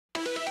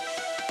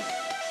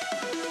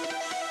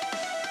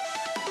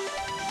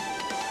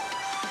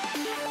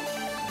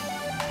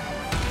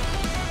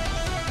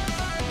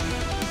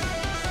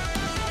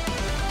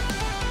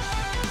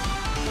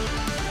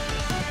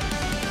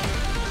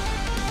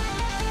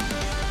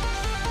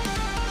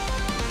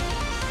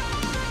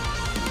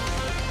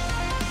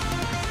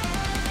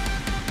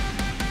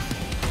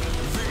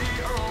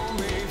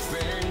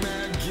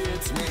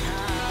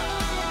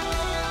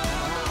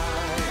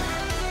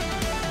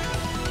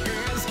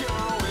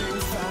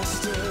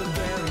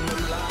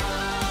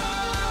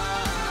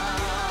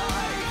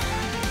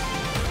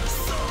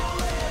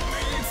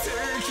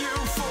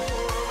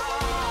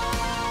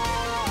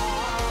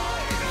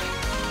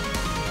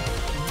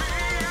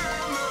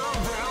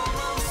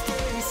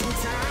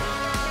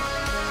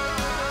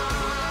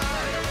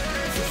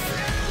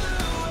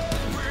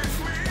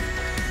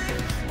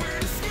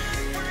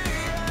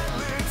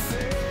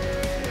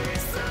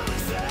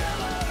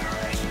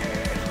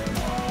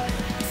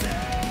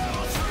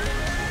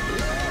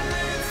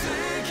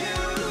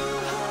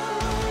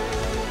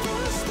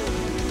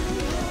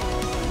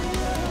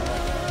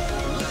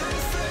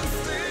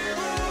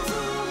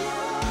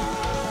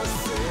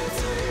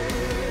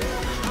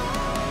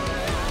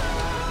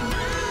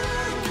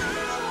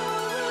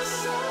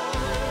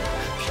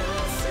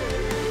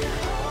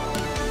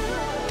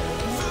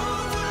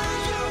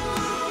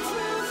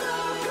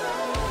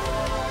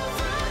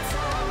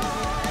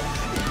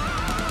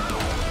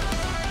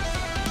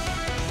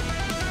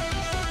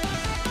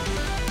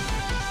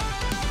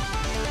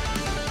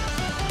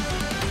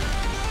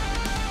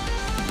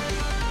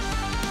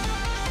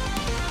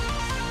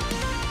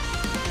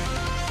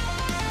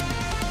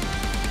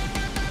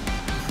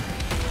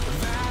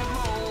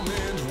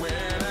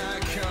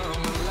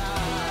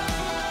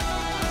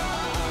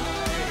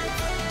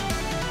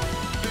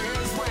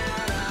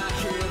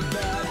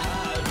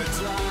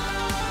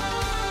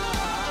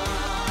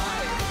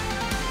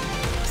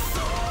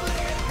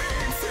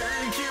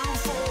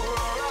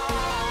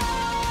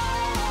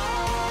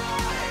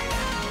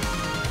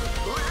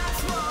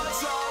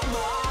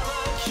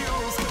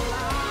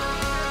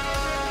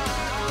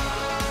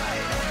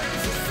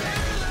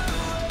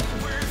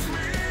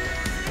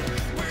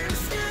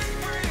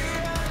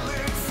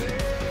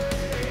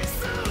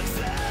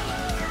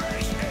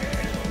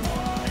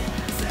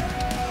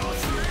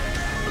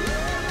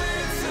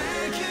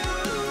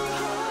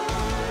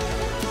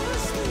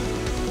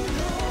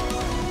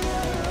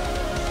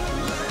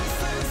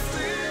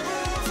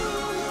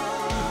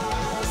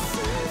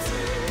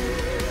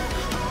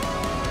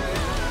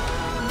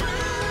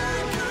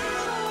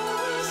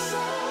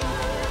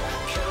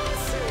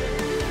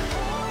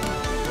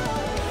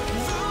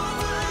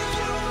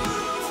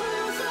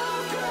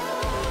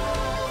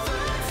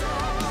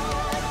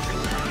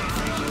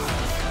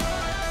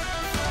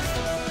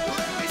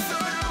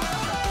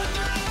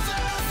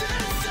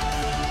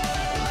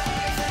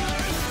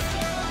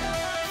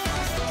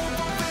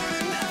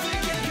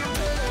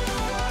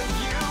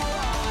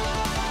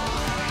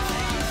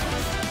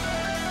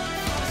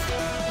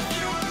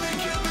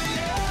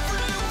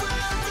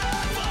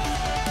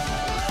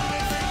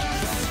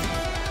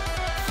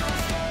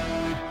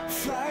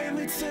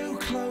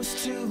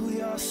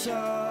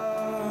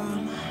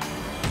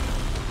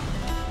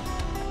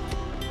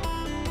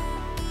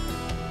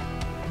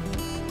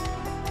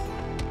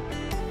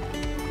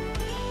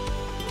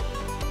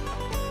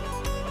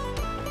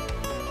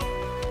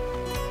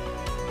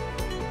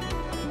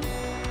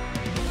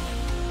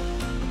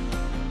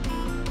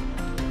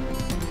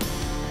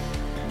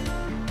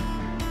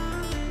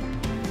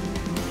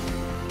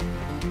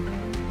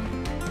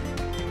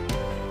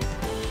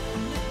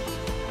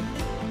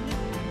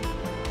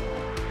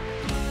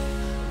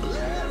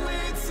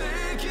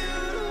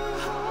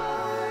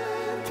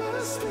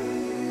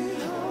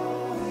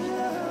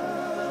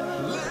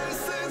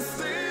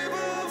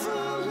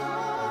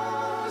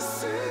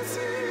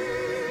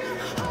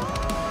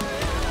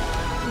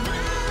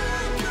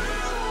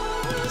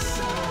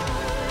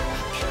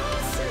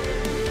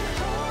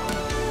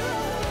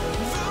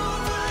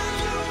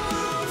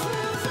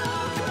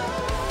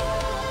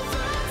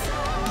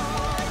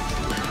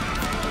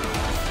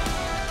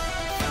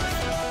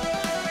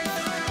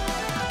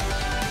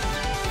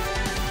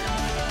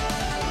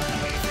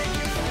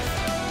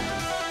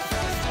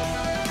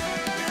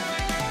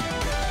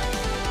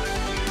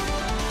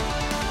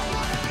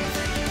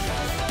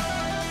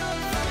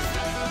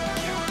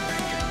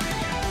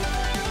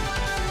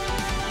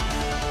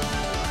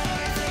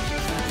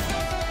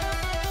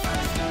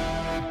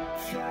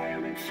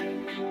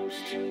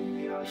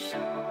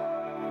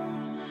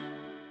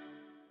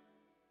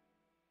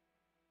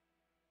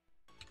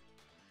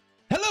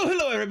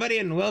everybody,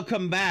 and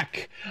welcome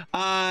back.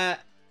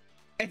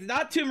 It's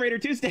not Tomb Raider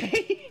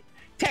Tuesday,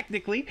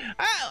 technically.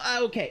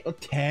 Okay, well,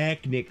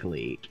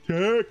 technically,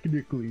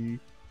 it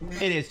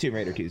is Tomb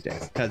Raider Tuesday,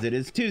 because it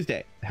is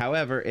Tuesday.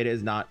 However, it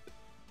is not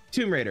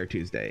Tomb Raider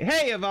Tuesday.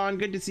 Hey, Yvonne,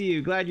 good to see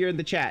you. Glad you're in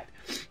the chat.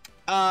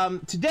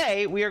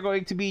 Today, we are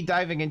going to be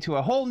diving into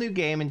a whole new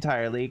game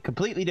entirely,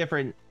 completely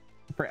different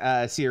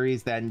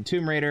series than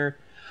Tomb Raider.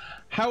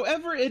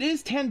 However, it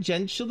is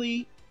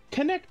tangentially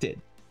connected.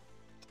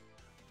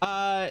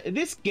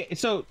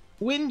 So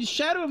when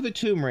Shadow of the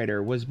Tomb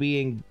Raider was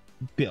being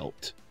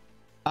built,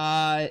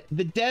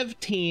 the dev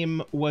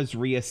team was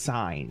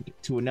reassigned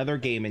to another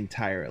game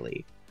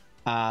entirely.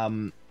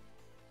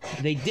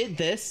 They did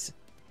this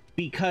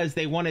because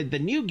they wanted the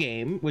new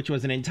game, which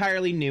was an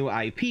entirely new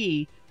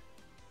IP,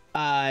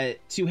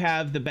 to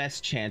have the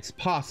best chance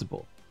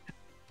possible.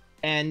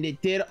 And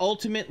it did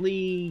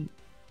ultimately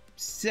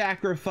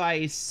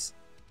sacrifice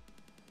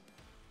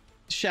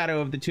Shadow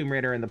of the Tomb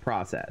Raider in the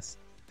process.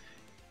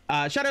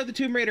 Shadow of the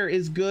Tomb Raider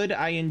is good.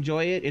 I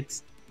enjoy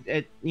it.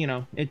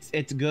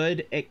 It's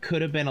good. It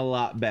could have been a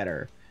lot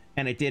better,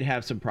 and it did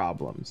have some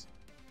problems.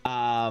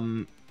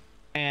 And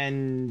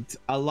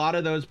a lot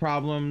of those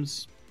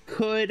problems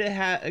could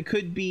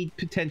be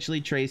potentially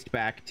traced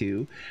back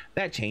to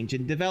that change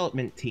in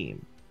development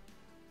team.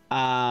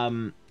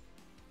 And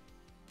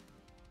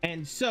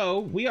so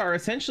we are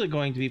essentially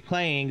going to be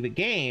playing the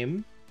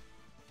game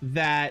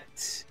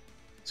that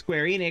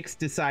Square Enix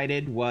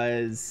decided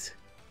was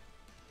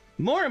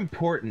more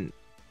important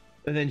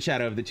than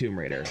Shadow of the Tomb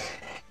Raider.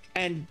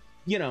 And,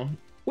 you know,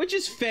 which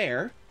is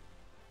fair,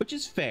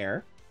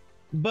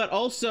 but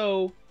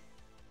also,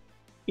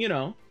 you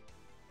know,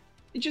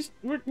 it just,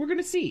 we're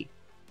gonna see.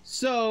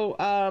 So,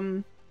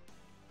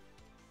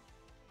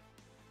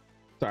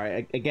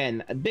 sorry,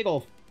 again, a big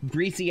old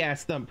greasy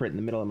ass thumbprint in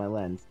the middle of my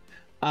lens.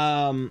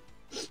 So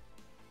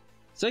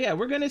yeah,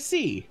 we're gonna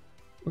see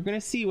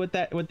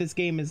what this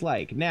game is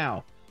like.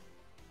 Now,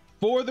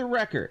 for the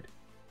record,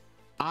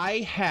 I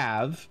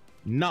have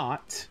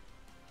not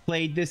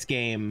played this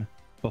game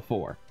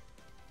before.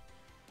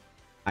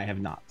 I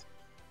have not.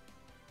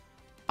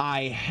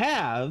 I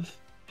have,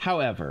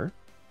 however,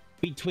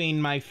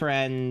 between my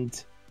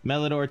friend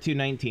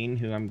Melidor219,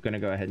 who I'm going to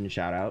go ahead and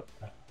shout out,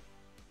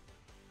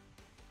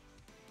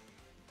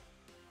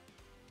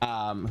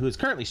 who's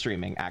currently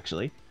streaming,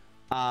 actually,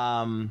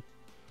 between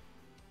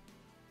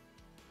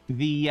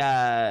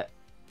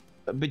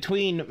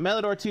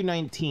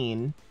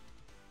Melidor219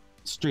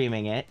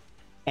 streaming it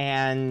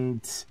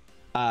and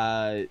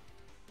a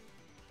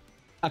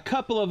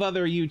couple of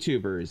other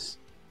YouTubers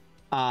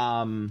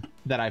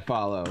that I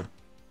follow,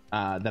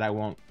 that I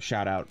won't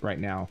shout out right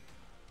now,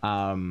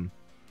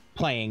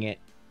 playing it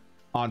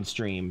on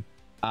stream,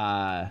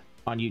 on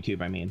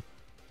YouTube, I mean.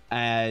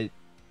 I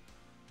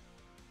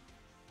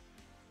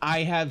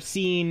have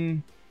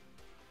seen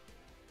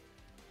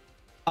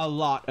a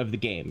lot of the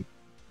game,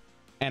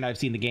 and I've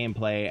seen the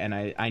gameplay, and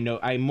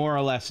I more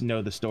or less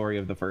know the story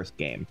of the first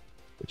game,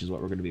 which is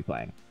what we're going to be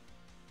playing.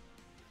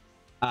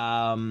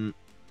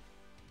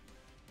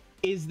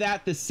 Is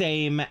that the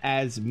same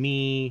as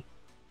me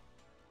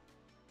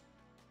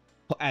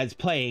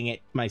playing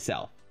it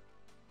myself?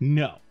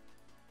 No,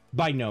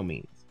 by no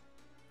means.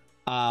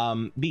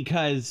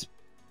 Because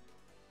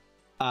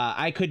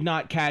I could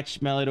not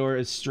catch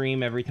Melidor's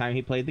stream every time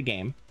he played the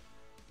game.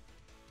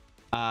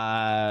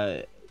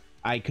 I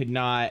could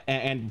not,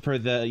 and for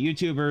the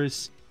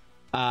YouTubers,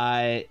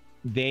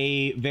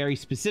 they very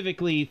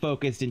specifically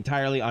focused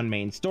entirely on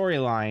main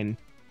storyline,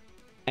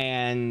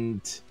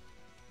 and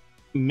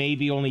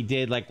maybe only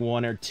did like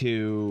 1 or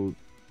 2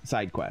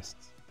 side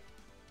quests.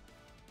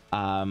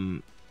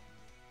 And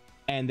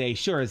they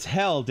sure as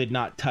hell did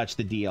not touch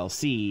the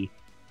DLC,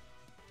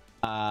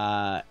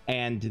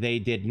 and they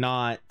did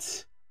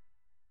not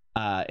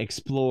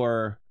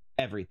explore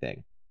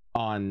everything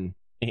in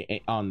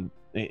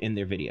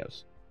their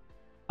videos.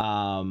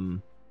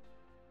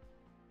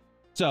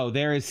 So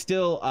there is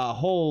still a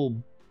whole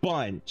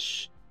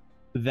bunch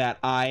that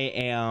I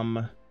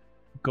am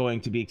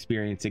going to be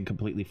experiencing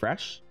completely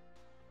fresh,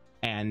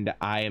 and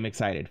I am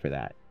excited for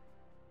that.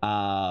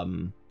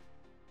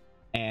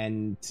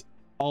 And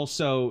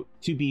also,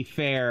 to be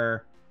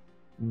fair,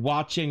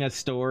 watching a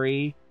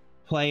story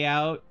play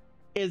out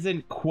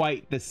isn't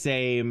quite the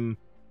same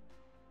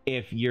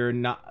if you're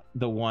not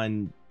the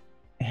one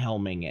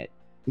helming it,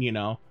 you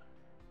know?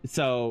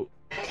 So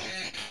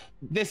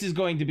this is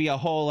going to be a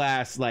whole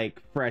ass,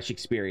 like, fresh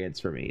experience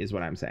for me, is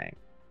what I'm saying.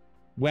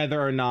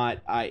 Whether or not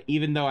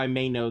even though I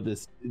may know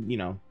this, you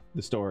know,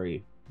 the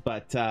story.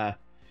 But,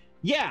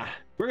 yeah,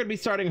 we're going to be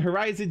starting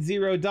Horizon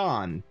Zero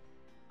Dawn,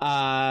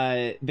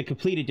 the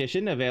complete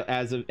edition,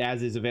 as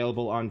is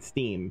available on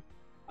Steam,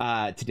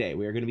 today.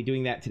 We are going to be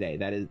doing that today.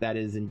 That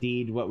is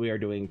indeed what we are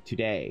doing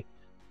today.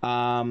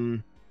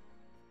 But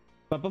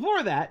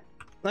before that,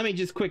 let me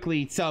just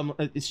quickly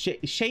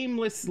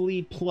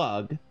shamelessly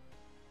plug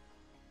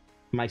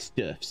my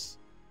stuffs.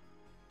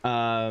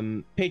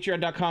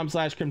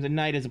 Patreon.com/Crimson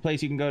Knight is a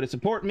place you can go to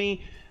support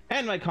me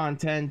and my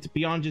content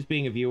beyond just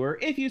being a viewer,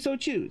 if you so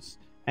choose.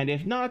 And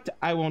if not,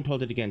 I won't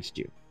hold it against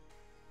you.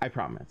 I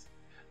promise.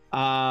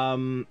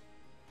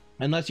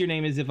 Unless your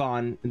name is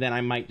Yvonne, then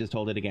I might just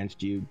hold it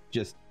against you,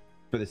 just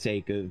for the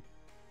sake of,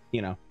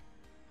 you know,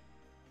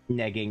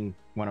 negging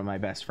one of my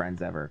best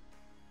friends ever,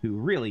 who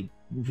really,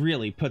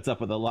 really puts up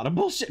with a lot of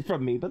bullshit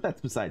from me, but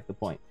that's besides the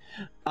point.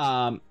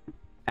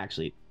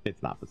 Actually,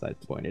 it's not besides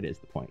the point, it is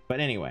the point. But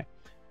anyway,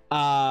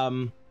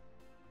 and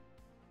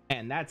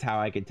that's how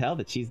I could tell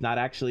that she did not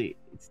actually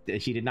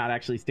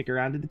stick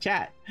around in the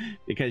chat,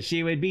 because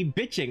she would be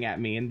bitching at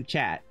me in the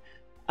chat.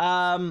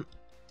 But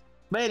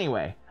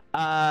anyway,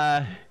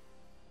 yeah.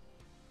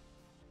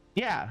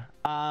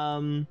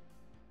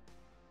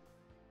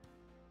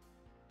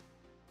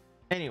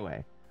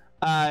 Anyway,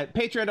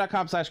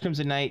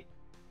 patreon.com/Crimson Knight.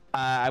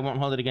 I won't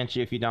hold it against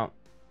you if you don't.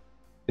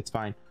 It's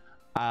fine.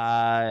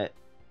 But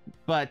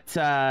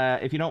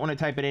if you don't want to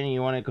type it in and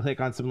you want to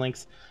click on some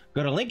links,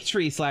 go to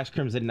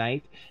linktree/Crimson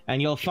Knight,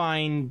 and you'll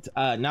find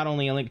not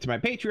only a link to my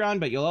Patreon,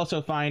 but you'll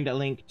also find a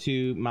link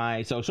to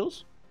my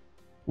socials,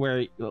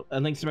 where I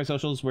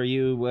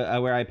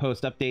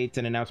post updates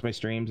and announce my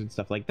streams and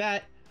stuff like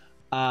that.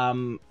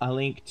 A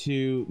link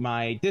to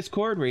my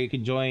Discord, where you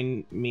can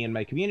join me and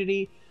my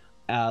community.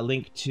 A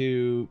link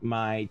to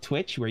my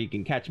Twitch, where you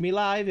can catch me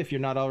live if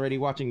you're not already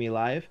watching me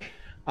live.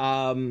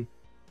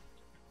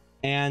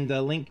 And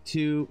a link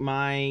to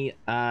my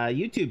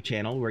YouTube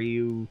channel, where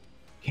you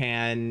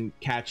can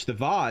catch the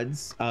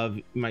VODs of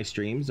my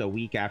streams a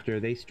week after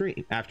I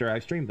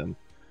stream them.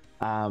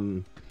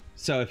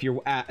 So if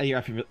you're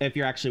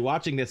actually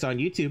watching this on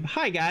YouTube,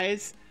 hi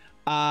guys,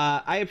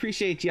 I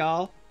appreciate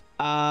y'all.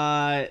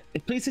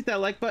 Please hit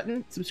that like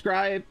button,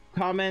 subscribe,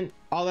 comment,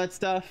 all that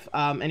stuff.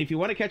 And if you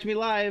want to catch me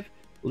live,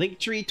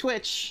 Linktree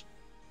Twitch,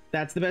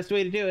 that's the best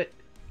way to do it.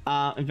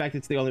 In fact,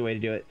 it's the only way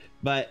to do it.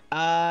 But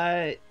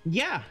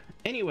yeah.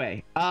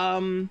 Anyway,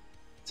 so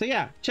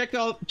yeah, check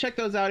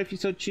those out if you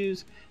so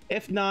choose.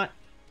 If not,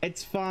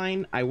 it's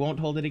fine. I won't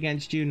hold it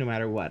against you no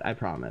matter what. I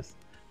promise.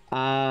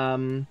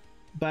 But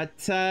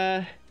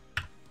yeah,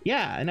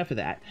 enough of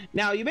that.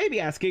 Now you may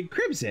be asking,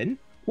 Crimson,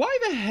 why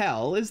the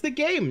hell is the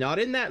game not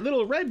in that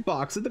little red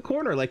box in the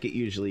corner like it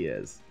usually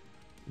is?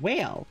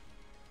 Well,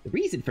 the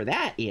reason for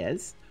that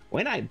is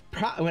when I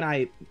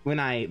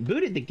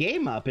booted the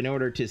game up in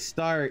order to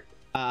start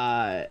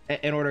to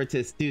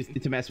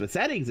mess with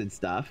settings and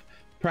stuff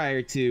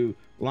prior to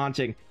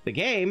launching the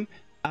game,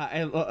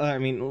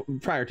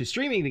 prior to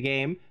streaming the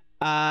game,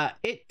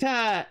 it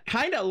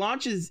kind of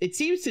launches. It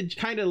seems to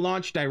kind of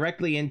launch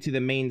directly into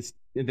the main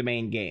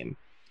game,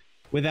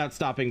 without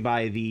stopping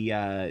by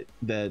the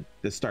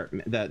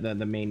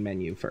main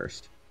menu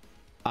first.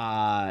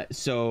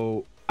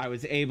 So I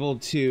was able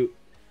to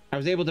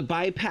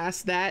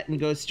bypass that and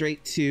go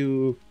straight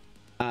to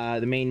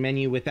the main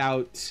menu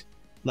without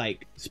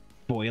like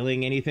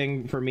spoiling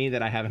anything for me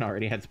that I haven't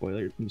already had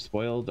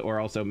spoiled, or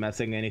also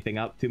messing anything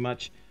up too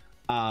much.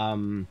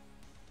 And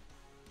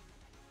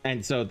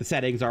so the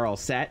settings are all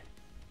set.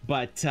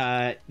 But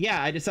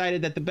yeah, I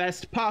decided that the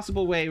best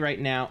possible way right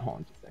now, hold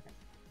on just a second.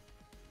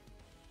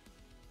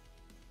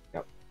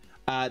 Yep.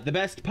 The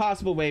best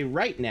possible way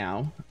right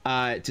now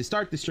to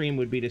start the stream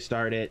would be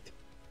to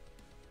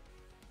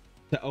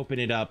open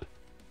it up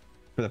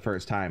for the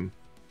first time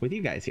with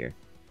you guys here.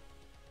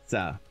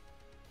 So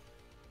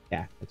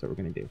yeah, that's what we're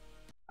gonna do.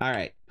 All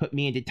right, put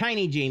me into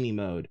Tiny Jamie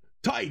mode.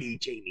 Tiny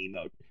Jamie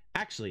mode.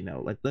 Actually,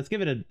 no. Let's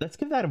give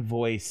that a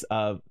voice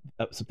of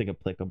something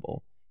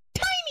applicable.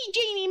 Tiny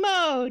Jamie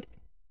mode.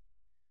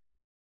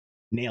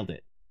 Nailed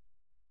it.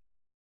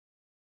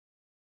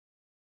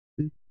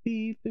 Boop,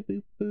 beep, boop,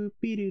 boop, boop,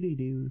 doo doo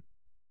doo.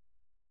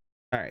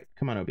 All right,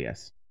 come on,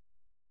 OBS.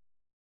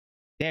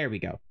 There we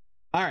go.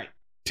 All right,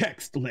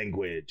 text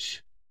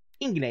language.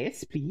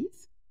 English,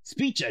 please.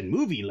 Speech and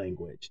movie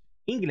language.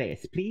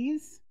 English,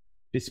 please.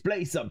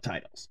 Display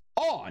subtitles.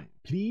 On,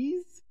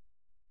 please.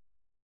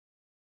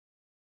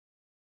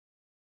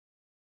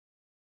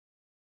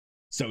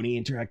 Sony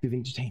Interactive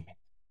Entertainment.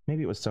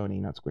 Maybe it was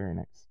Sony, not Square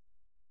Enix.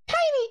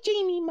 Tiny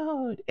Jamie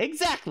mode.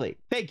 Exactly.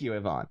 Thank you,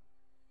 Yvonne.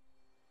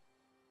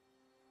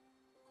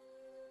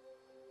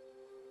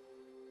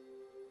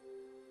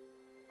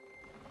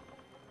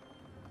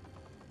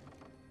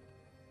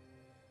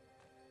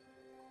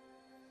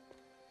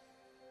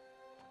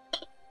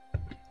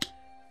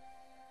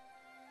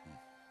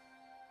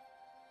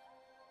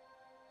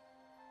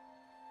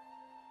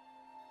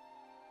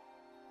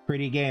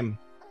 Pretty game.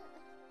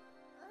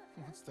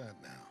 What's that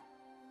now?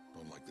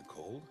 Don't like the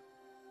cold?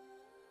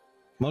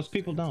 Most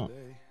people don't.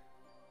 Today,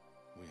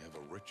 we have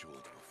a ritual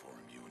to perform,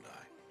 you and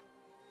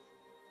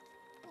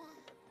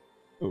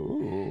I.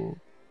 Ooh.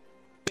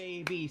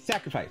 Baby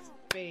sacrifice.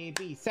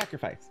 Baby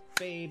sacrifice.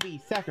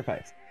 Baby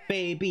sacrifice.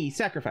 Baby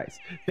sacrifice.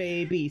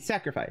 Baby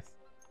sacrifice.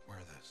 Wear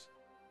this.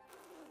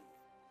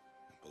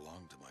 It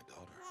belonged to my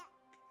daughter.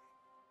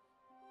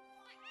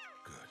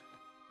 Good.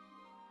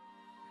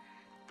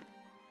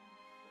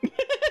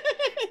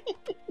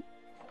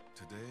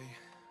 Today,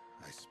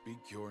 I speak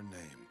your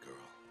name,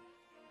 girl.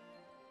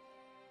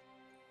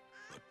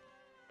 But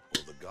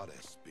will the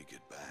goddess speak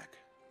it back?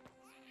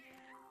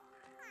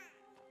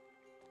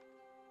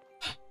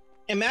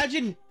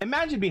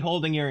 imagine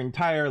beholding your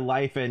entire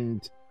life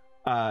and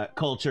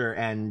culture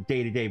and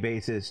day-to-day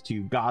basis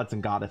to gods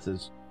and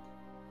goddesses.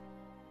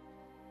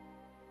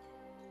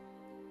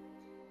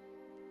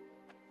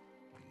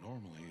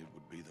 Normally, it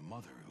would be the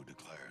mother who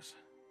declares,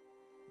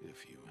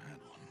 if you had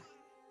one.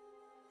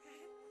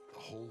 The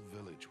whole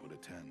village would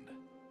attend,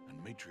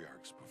 and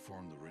matriarchs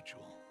perform the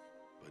ritual.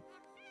 But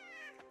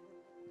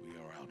we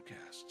are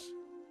outcasts.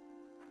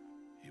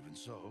 Even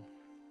so,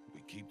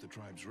 we keep the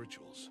tribe's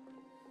rituals.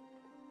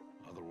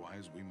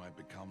 Otherwise, we might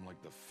become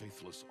like the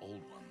faithless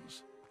old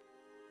ones,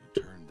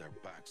 who turned their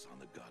backs on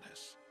the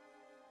goddess.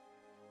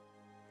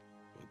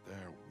 But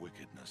their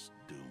wickedness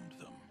doomed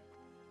them.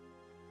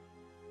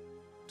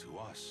 To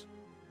us,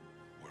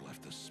 were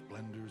left the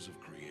splendors of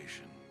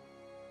creation.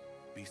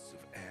 Beasts of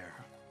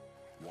air,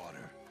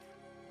 water,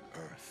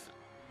 earth,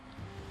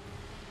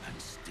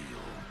 and steel.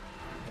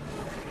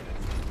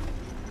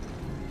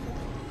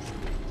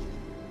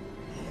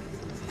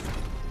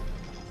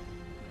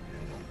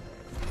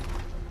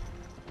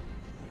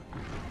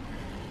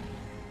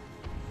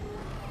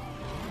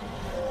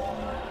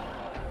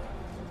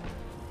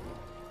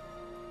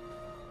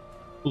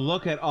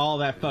 Look at all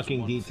that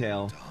fucking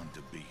detail. To hunt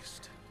a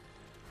beast,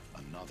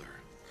 another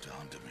to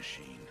hunt a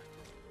machine.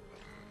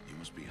 You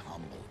must be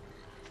humble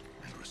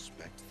and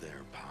respect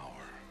their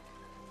power.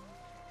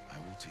 I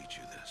will teach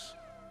you this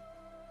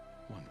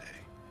one day.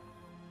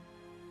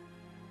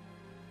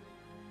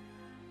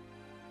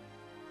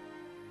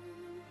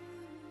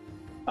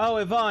 Oh,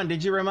 Yvonne,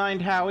 did you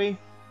remind Howie?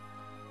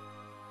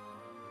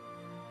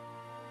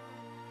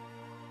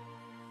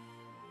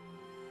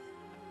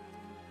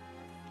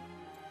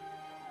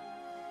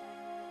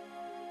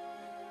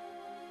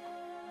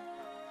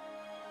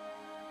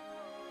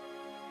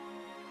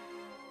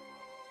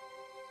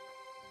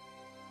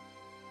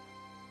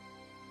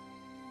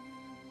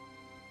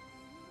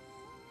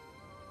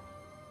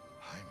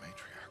 High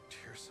Matriarch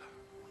Tirsa.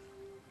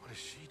 What is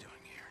she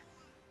doing here?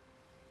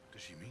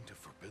 Does she mean to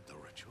forbid the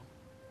ritual?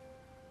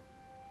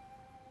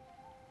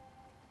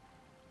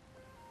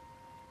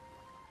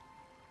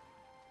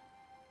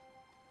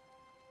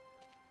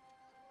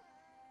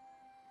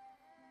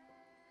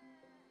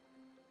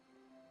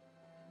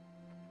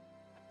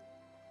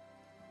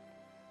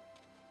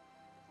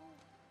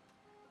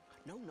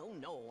 No, no,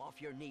 no, off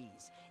your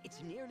knees.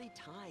 It's nearly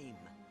time.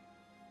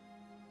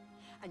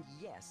 And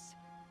yes,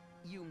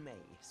 you may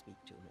speak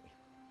to me.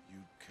 You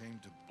came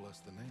to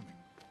bless the naming,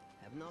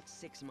 Have not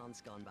 6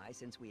 months gone by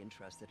since we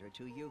entrusted her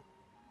to you?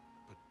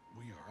 but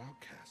we are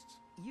outcasts.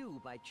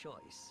 You by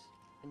choice,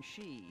 and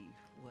she,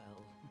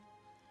 well...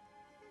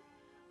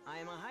 I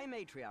am a High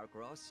Matriarch,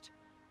 Rost.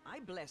 I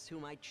bless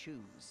whom I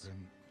choose.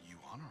 Then you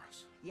honor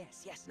us.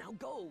 Yes, yes, now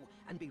go,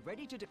 and be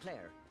ready to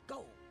declare.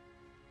 Go!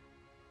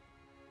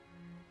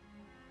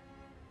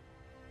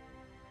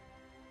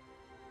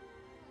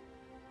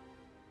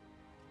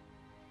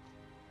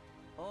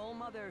 Oh,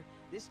 Mother,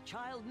 this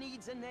child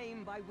needs a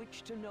name by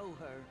which to know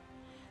her.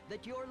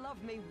 That your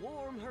love may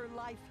warm her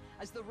life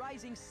as the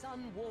rising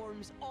sun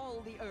warms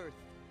all the earth.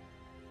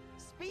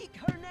 Speak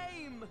her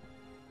name!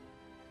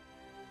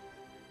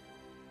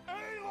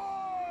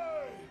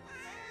 Aloy!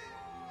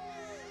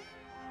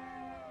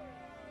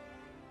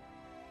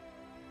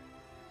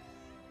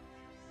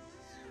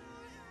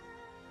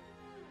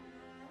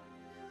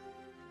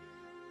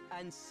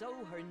 And so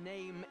her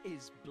name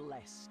is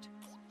blessed.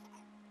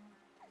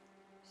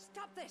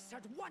 Stop this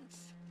at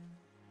once!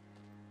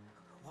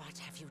 What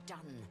have you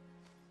done?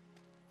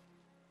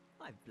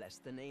 I've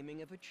blessed the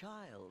naming of a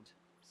child.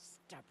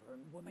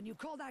 Stubborn woman, you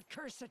call that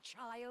curse a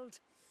child?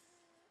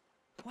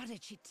 What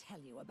did she tell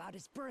you about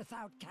his birth,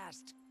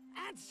 outcast?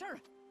 Answer!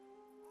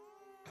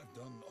 I've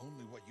done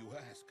only what you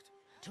asked.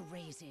 To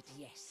raise it,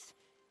 yes.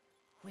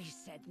 We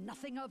said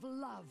nothing of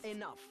love.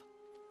 Enough.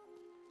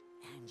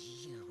 And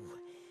you,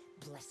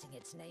 blessing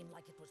its name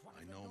like it was one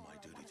I of the know Nora, my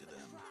duty one to of the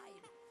them.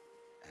 tribe.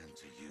 And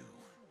to you.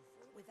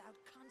 Without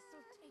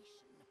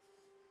consultation.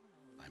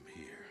 I'm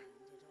here.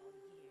 Did all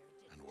year,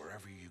 did And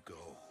wherever you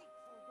go,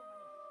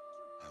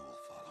 I will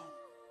follow.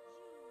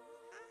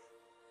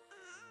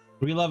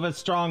 We love a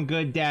strong,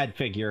 good dad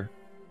figure.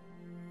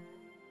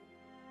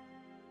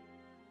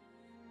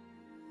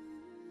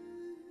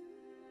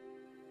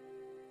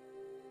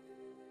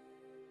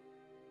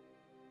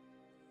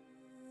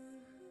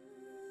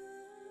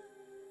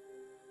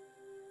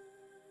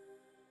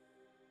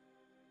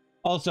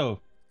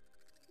 Also,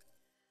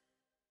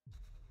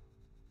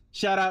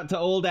 shout out to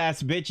old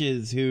ass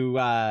bitches who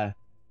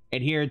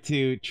adhere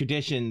to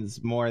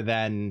traditions more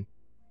than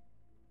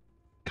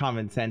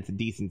common sense and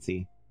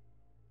decency.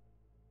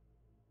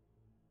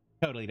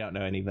 Totally don't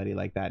know anybody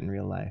like that in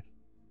real life.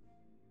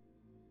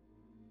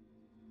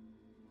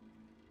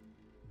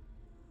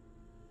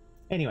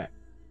 Anyway,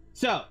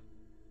 so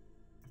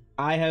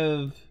I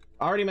have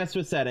already messed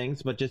with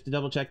settings, but just to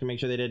double check to make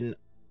sure they didn't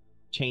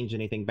change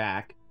anything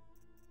back.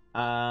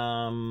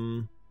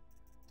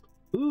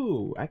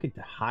 Ooh, I could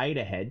hide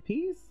a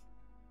headpiece?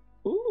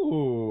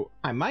 Ooh,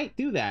 I might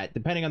do that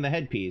depending on the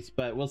headpiece,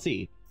 but we'll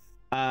see.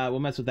 We'll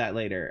mess with that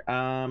later.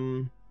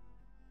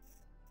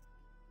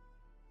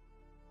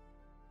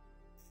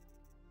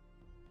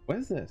 What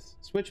is this?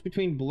 Switch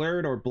between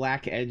blurred or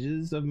black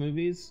edges of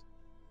movies?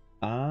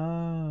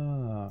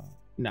 Ah.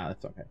 No,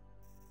 that's okay.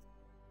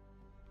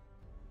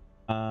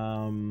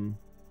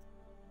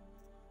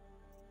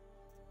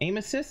 Aim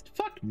assist?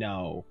 Fuck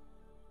no.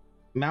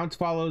 Mount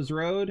follows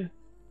road?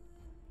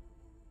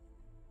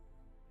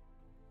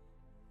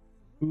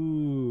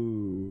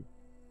 Ooh.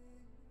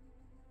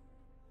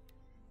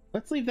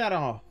 Let's leave that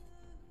off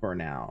for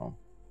now.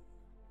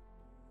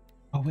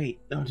 Oh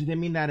wait, oh, do they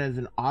mean that as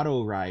an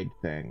auto ride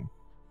thing?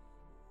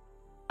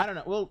 I don't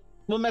know.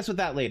 We'll mess with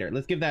that later.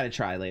 Let's give that a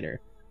try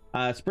later.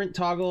 Sprint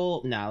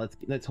toggle. Nah,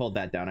 let's hold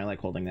that down. I like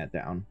holding that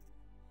down.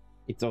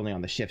 It's only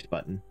on the shift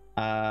button.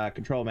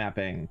 Control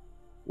mapping.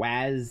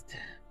 WASD,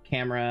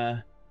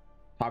 camera,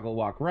 toggle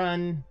walk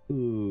run.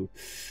 Ooh.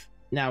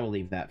 Now we'll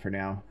leave that for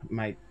now.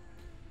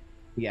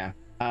 Yeah.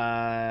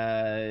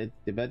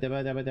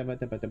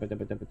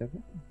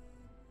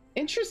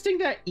 Interesting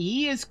that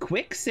E is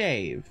quick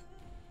save.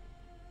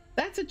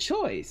 That's a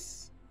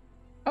choice.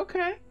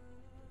 Okay.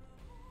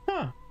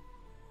 Huh.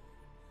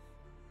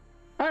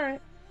 All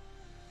right.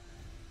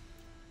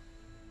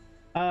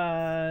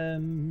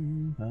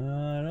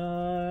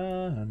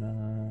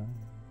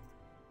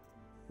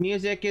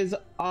 Music is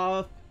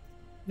off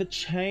the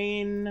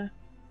chain.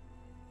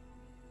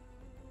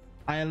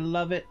 I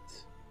love it.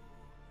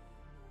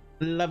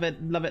 Love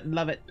it, love it,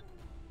 love it.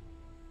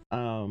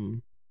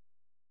 Sorry.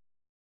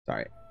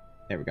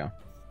 There we go.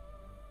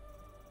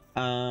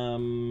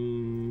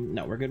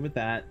 No, we're good with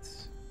that.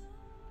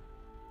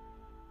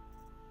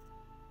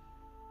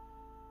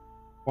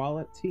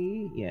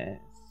 Quality, yes.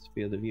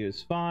 Field of view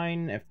is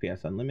fine.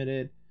 FPS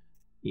unlimited.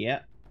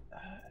 Yep.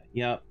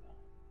 Yep.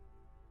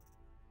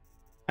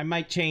 I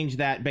might change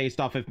that based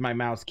off if my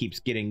mouse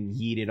keeps getting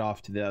yeeted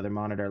off to the other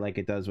monitor like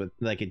it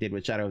did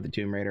with Shadow of the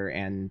Tomb Raider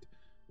and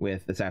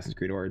with Assassin's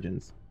Creed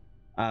Origins.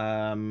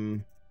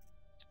 VSync,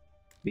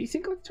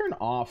 let's turn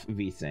off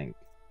VSync.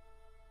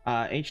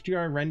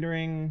 HDR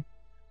rendering.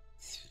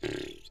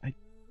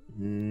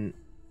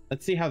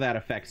 Let's see how that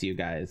affects you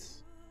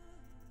guys.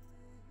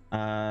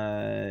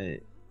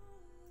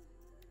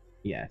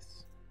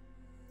 Yes.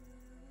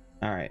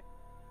 All right.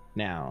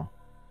 Now,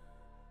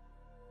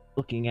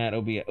 looking at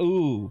OBS.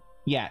 Ooh,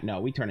 yeah.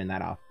 No, we turning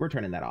that off. We're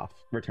turning that off.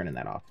 We're turning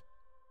that off.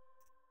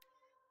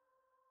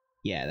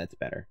 Yeah, that's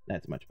better.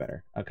 That's much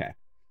better. Okay.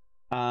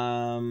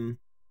 Because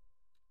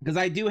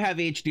I do have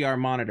HDR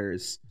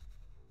monitors.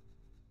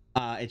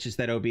 It's just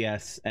that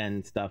OBS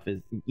and stuff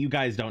is, you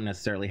guys don't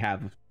necessarily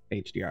have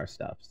HDR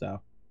stuff.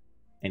 So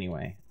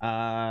anyway,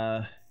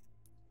 ultra,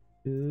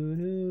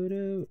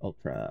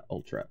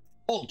 ultra,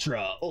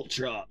 ultra,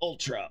 ultra,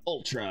 ultra,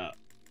 ultra.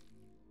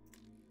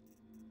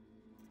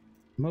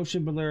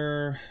 Motion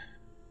blur.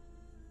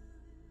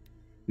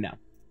 No.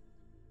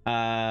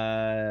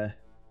 I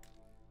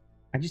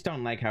just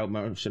don't like how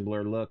motion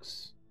blur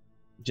looks.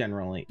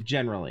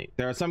 Generally,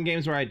 there are some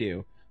games where I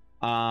do.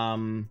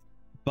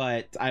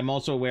 But I'm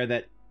also aware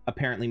that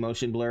apparently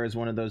motion blur is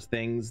one of those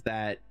things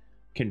that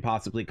can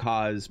possibly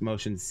cause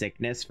motion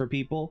sickness for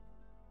people.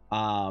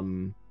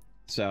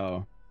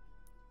 So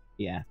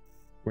yeah,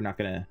 we're not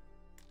gonna.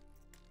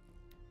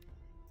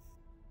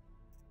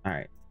 All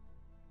right,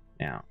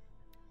 now.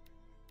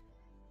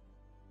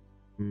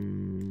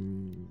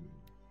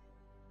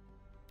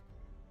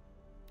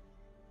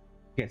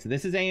 Okay, so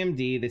this is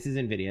AMD, this is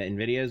NVIDIA.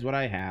 NVIDIA is what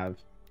I have.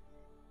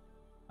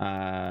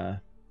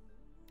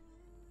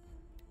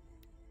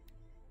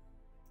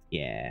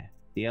 Yeah,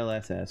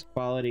 DLSS,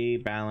 quality,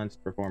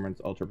 balanced,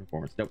 performance, ultra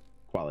performance. Nope,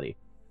 quality.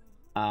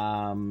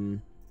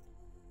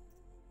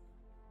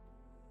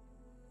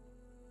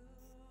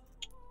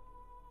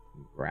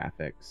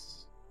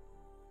 Graphics.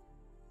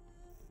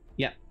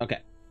 Yeah, okay.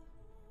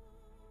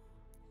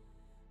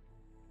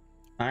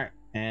 All right,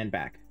 and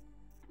back.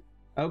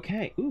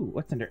 Okay, ooh,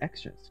 what's under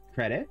extras?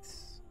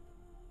 Credits,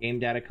 game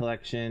data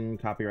collection,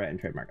 copyright, and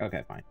trademark.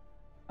 Okay, fine.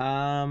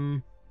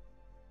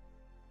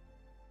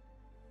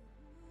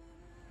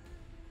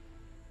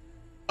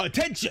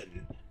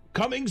 Attention!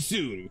 Coming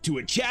soon to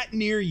a chat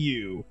near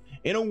you.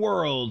 In a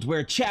world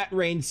where chat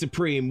reigns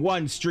supreme,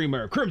 one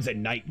streamer,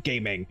 Crimson Knight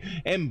Gaming,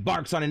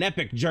 embarks on an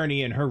epic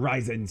journey in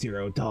Horizon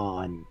Zero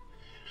Dawn.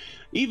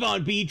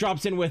 Yvonne B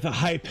drops in with a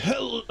hype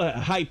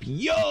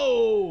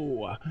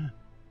yo!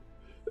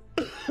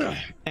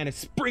 and a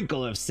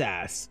sprinkle of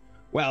sass,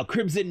 while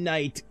Crimson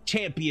Knight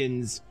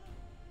champions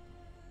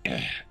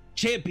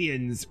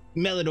Melidor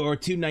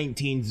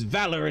 219's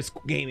valorous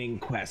gaming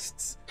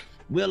quests.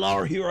 Will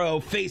our hero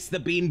face the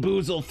Bean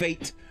Boozle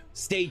fate?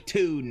 Stay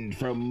tuned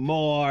for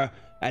more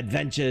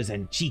adventures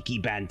and cheeky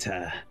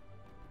banter.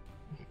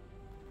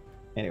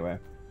 Anyway,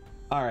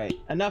 all right,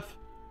 enough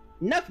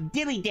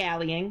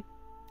dilly-dallying.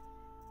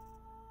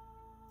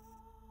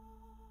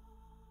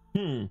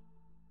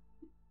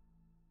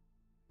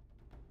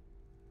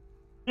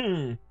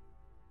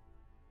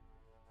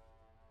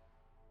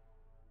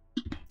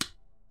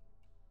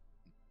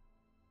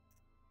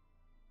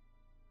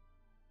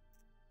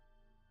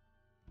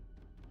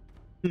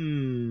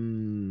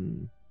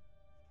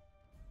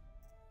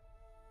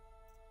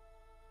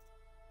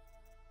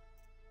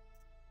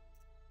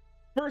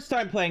 First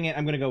time playing it,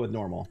 I'm gonna go with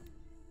normal.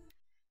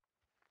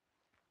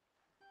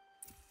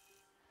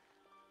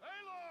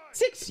 Aloy!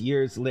 6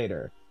 years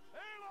later.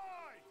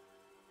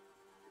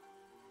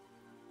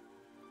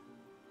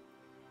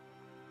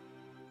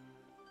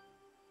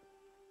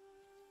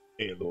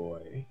 Aloy!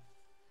 Aloy.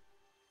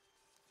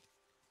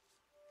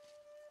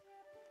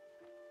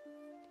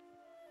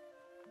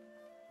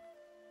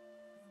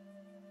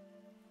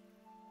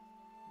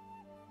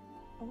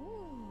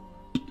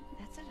 Oh,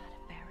 that's a lot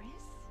of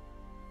berries.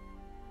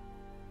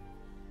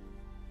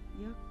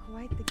 You're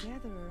quite the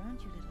gatherer,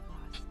 aren't you, little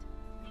Bast?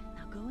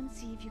 Now go and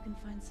see if you can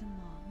find some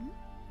more, hmm?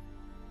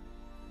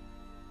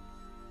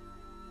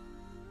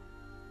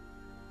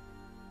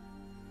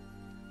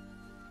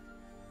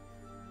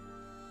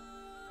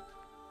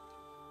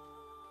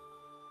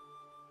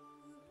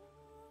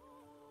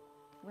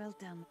 Well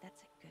done,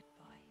 that's a good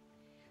boy.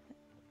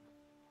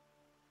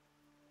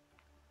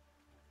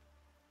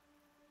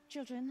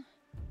 Children,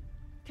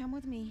 come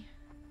with me.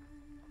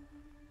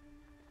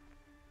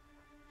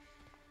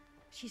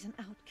 She's an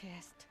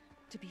outcast,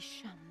 to be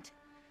shunned.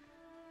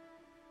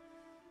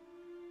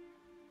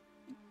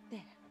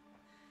 There.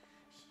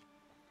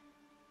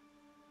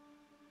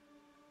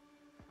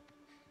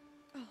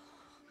 Oh,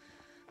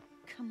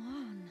 come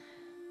on.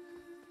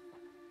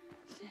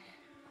 There.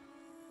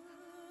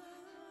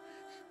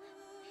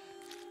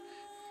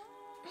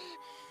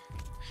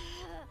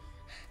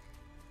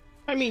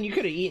 I mean, you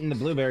could have eaten the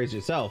blueberries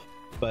yourself,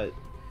 but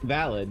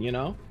valid, you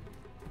know?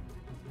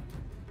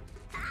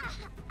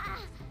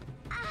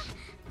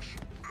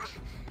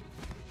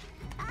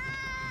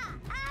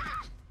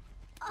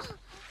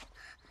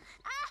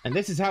 And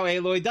this is how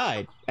Aloy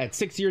died, at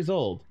 6 years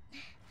old.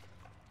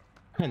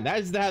 And that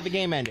is how the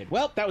game ended.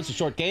 Well, that was a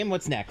short game.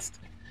 What's next?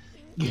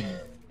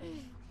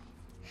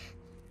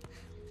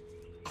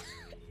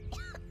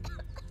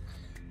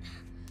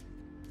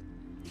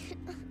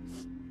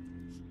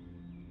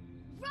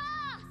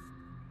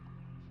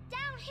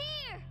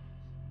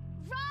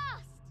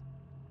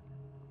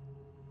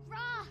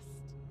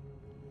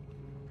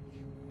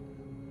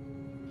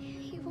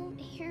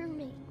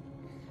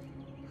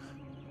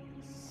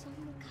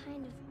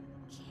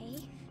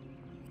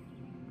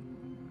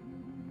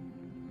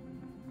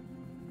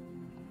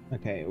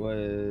 Okay, it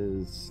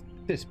was...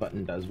 This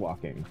button does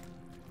walking.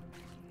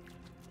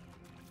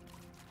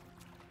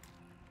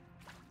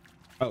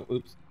 Oh,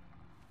 oops.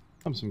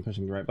 I'm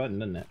pushing the right button,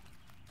 didn't it?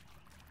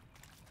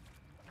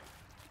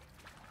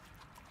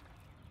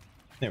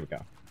 There we go.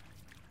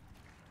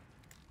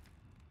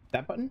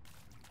 That button?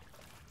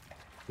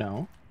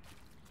 No.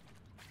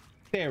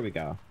 There we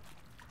go.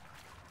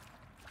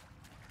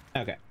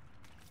 Okay.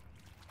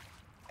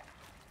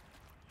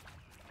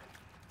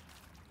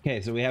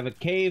 Okay, so we have a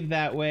cave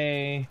that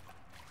way.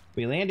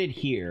 We landed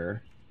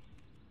here.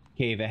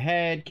 Cave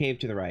ahead, cave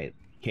to the right.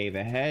 Cave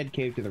ahead,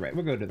 cave to the right.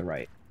 We'll go to the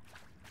right.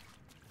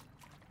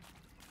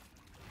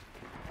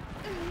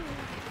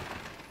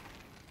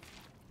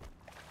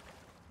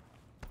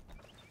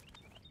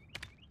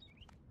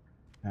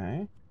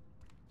 Okay.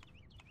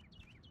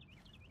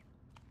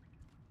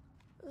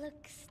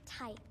 Looks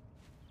tight,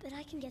 but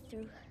I can get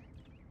through.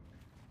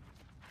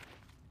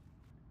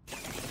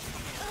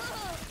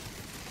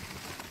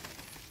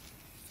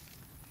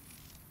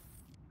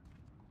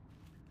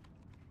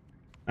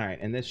 All right,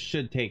 and this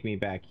should take me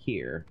back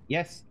here.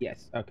 Yes,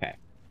 yes, okay.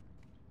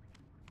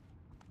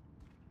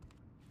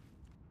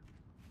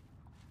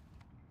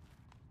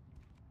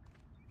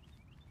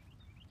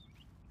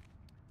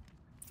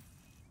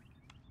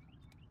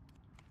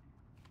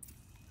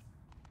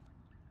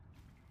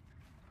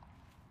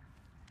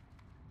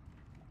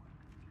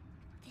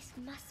 This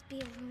must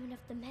be a ruin of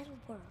the metal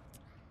world.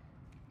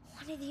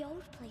 One of the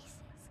old places.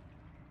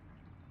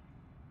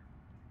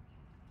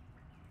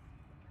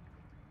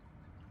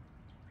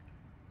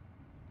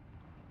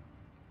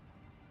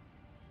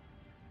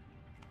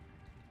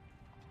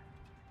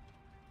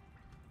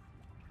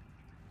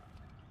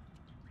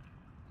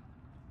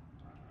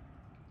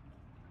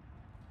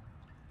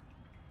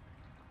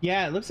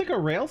 Yeah, it looks like a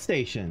rail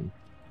station.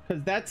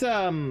 Cause that's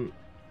an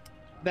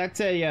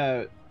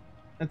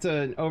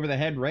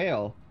over-the-head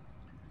rail.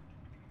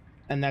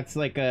 And that's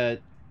like a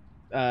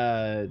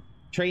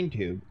train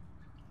tube.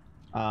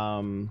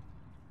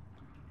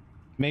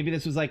 Maybe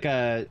this was like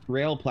a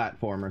rail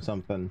platform or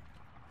something.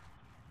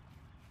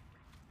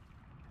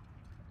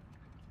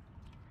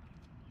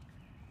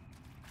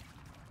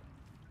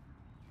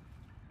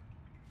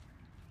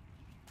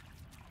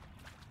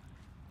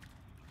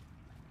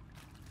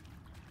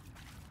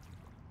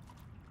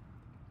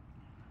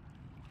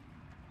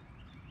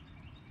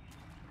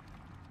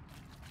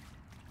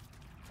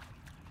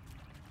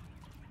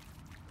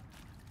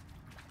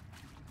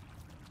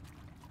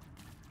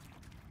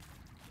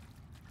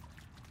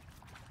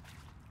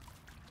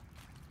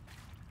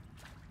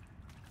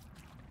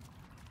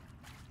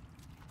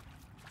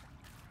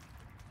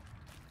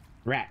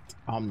 Rat.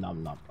 Nom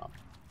nom nom.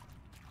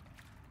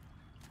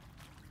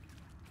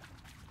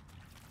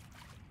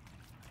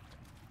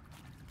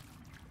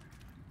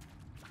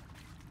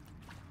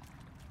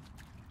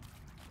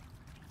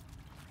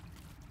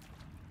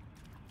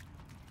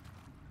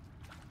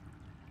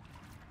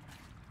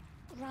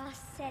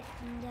 Ross said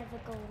never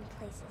go in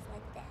places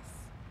like this.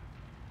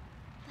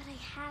 But I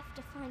have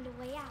to find a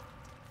way out.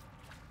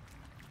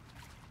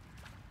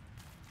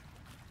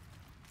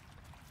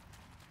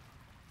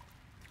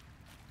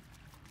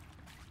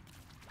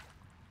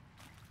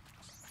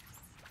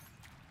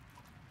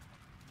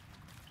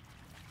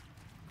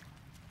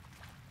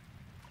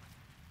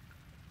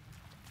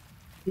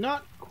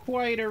 Not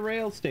quite a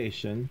rail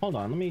station. Hold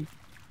on, let me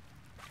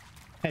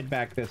head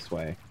back this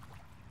way.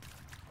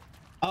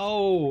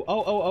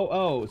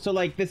 Oh. So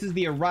like this is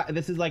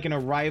like an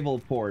arrival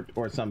port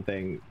or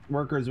something.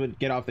 Workers would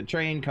get off the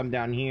train, come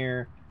down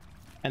here,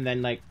 and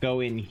then like go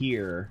in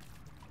here.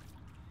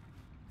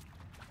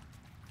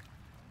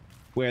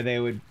 Where they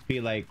would be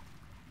like,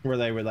 where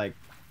they would like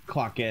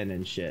clock in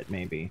and shit,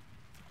 maybe.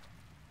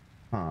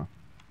 Huh.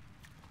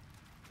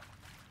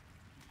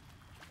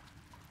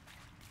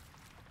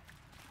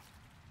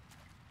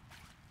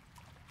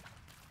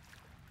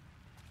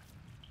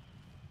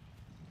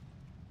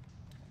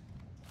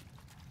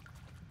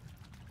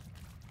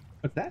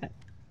 What's that?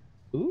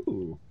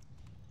 Ooh.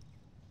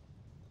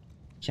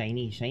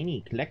 Shiny,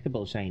 shiny,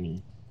 collectible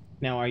shiny.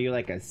 Now, are you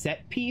like a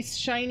set piece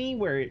shiny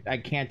where I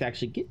can't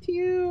actually get to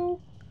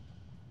you?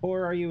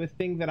 Or are you a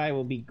thing that I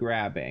will be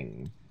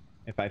grabbing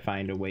if I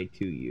find a way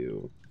to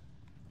you?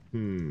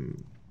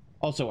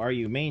 Also, are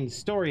you main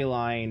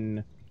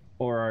storyline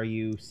or are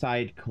you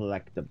side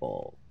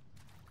collectible?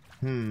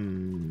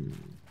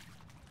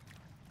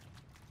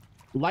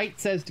 Light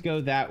says to go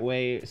that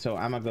way, so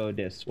I'm gonna go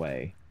this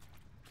way.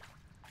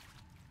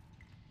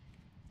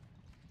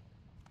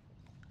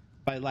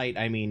 By light,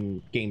 I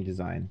mean game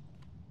design.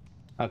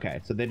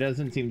 Okay, so there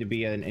doesn't seem to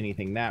be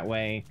anything that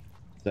way,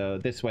 so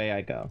this way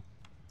I go.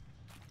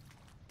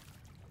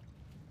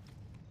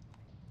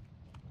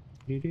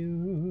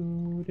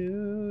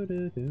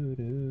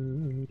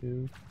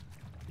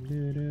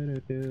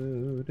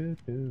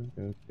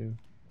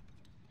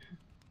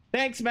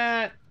 Thanks,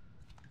 Matt!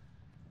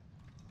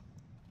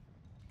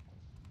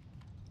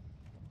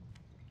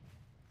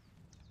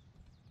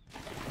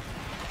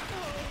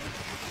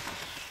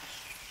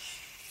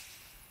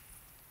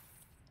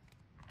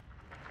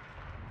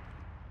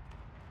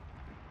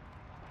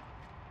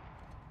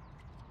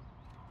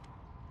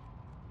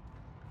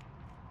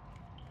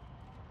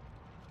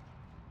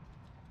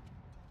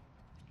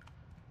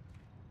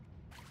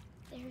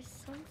 There's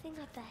something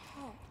up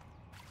ahead.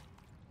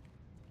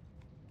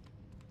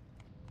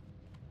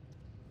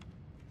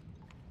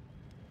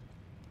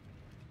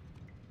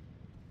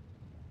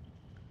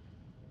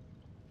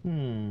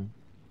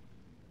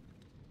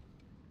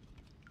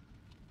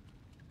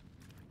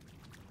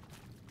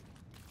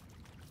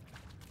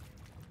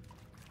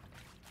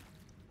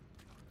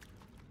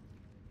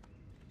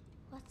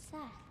 What's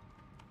that?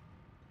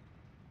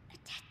 A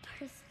dead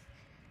person.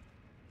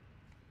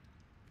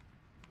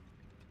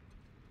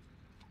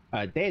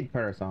 A dead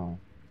person.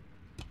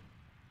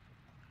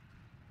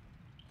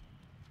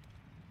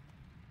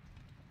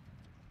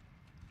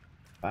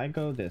 If I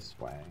go this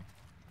way.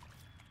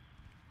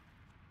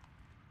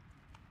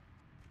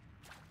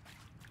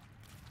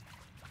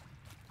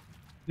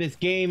 This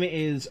game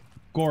is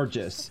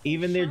gorgeous.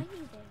 Even their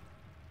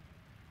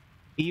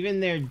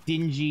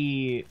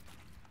dingy,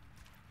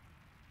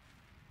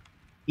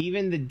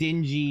 even the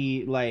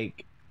dingy,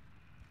 like,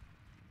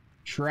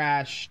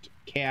 trashed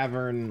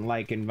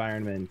cavern-like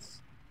environments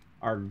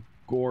are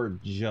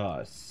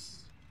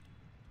gorgeous.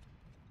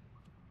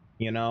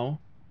 You know?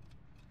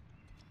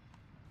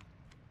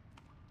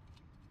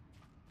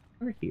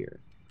 We're here.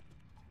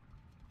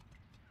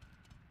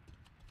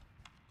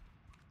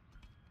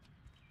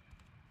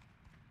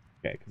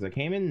 Okay, because I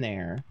came in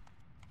there.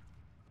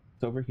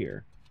 It's over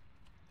here.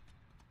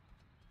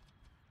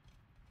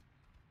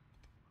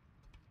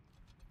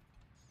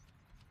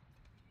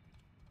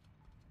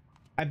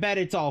 I bet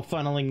it's all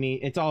funneling me.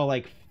 It's all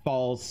like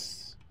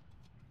false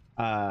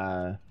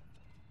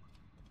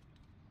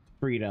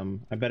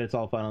freedom. I bet it's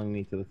all funneling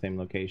me to the same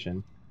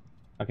location.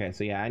 Okay,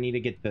 so yeah, I need to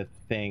get the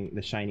thing,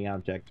 the shiny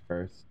object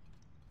first.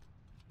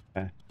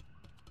 Okay.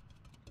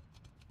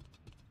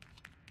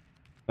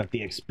 But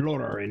the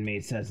explorer in me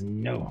says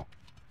no.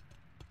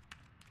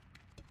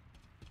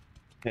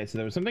 Okay, so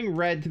there was something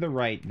red to the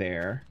right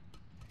there,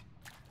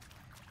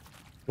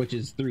 which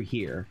is through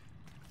here.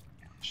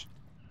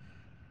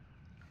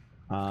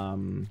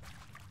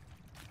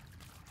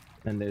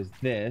 And there's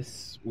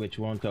this, which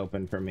won't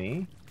open for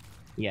me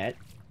yet.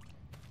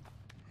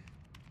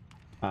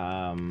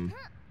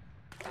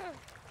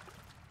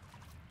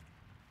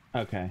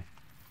 Okay.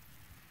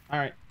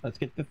 Alright, let's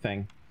get the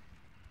thing.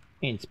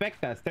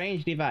 Inspect a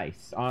strange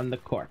device on the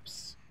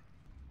corpse.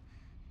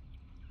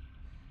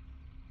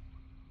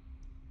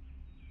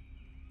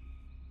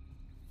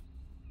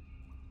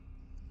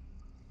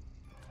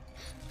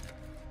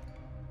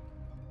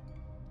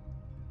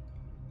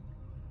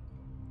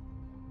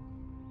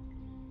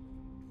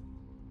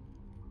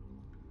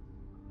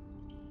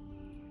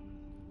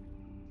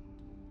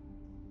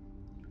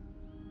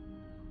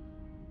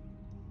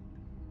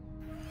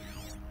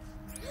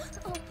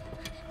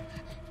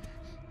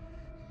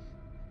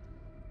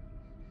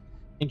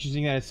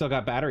 Interesting that it's still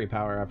got battery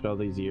power after all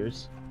these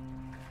years.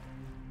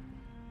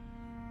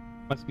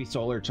 Must be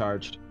solar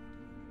charged.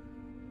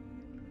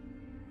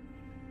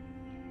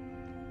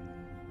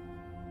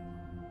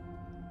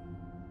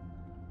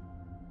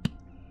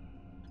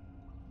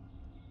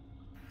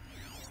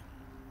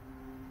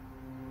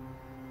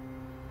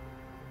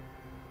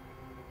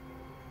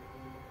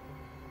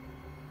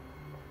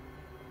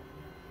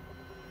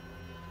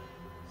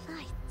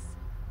 Lights.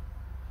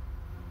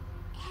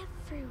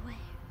 Everywhere.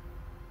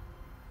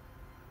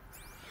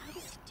 How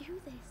does he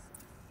do this?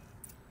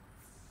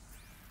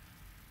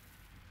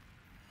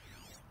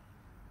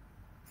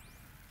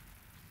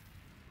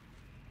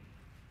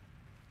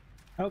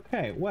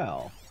 Okay,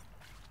 well.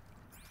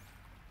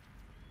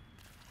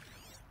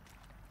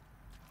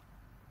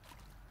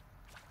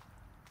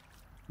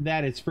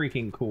 That is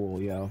freaking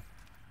cool, yo.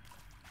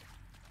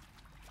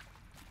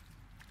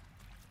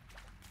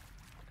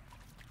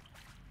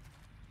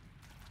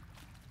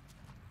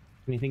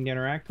 Anything to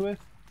interact with?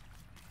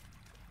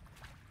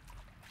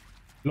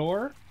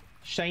 Lore?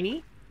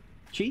 Shiny?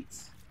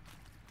 Treats?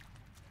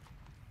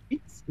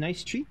 Treats?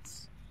 Nice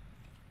treats?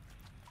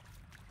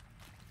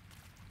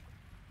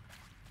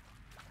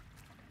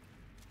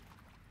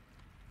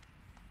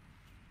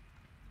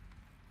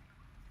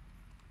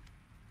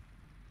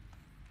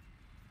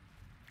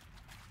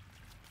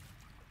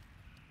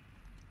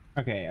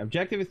 Okay,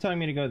 objective is telling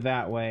me to go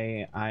that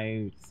way.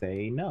 I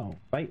say no.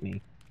 Fight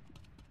me.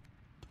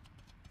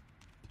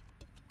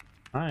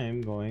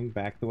 I'm going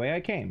back the way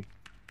I came.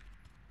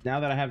 Now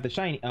that I have the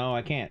shiny... Oh,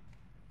 I can't.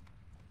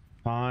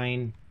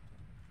 Fine.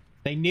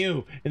 They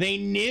knew! They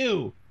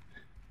knew!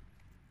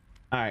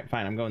 Alright,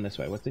 fine. I'm going this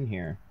way. What's in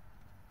here?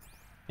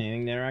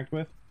 Anything to interact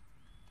with?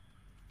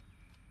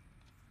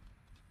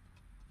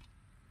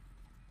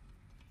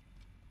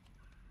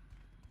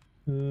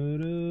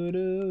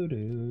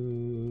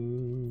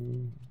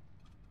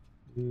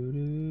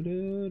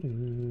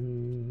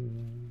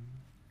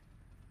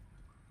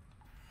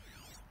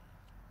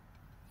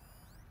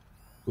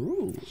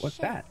 Ooh, what's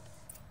that?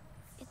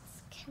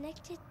 It's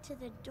connected to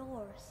the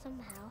door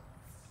somehow.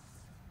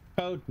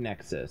 Code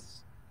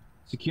Nexus.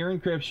 Secure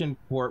encryption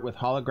port with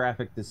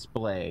holographic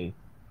display.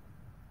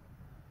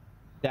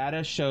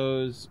 Data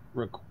shows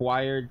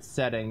required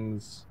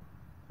settings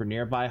for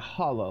nearby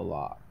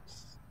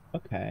hololocks.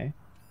 Okay.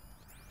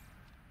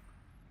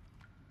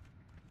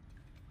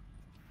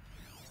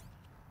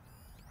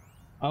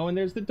 Oh, and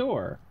there's the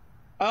door.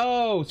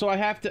 Oh, so I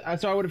have to.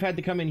 So I would have had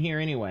to come in here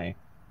anyway.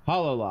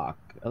 Hololock,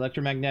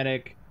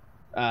 electromagnetic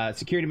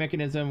security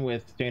mechanism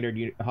with standard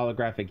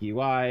holographic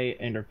UI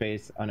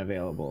interface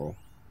unavailable.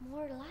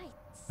 More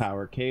lights.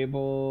 Power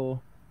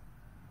cable.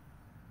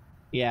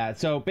 Yeah,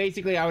 so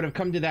basically I would have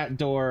come to that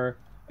door.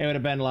 It would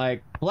have been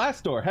like,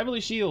 blast door,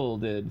 heavily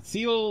shielded,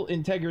 seal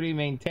integrity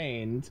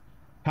maintained,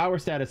 power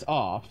status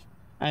off.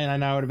 And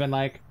then I would have been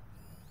like,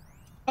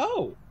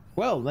 oh,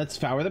 well, let's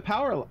follow the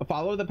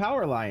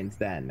power lines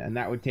then. And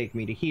that would take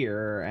me to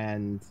here.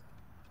 And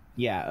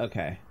yeah,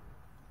 okay.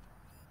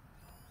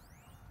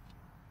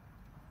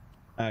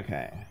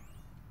 Okay.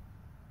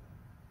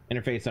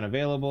 Interface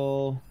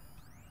unavailable.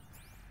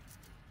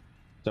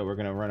 So we're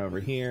going to run over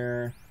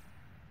here.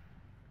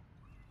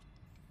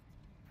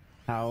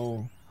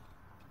 How?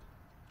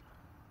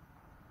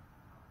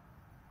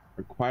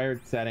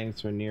 Required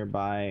settings for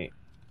nearby.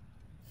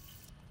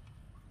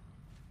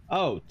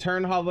 Oh,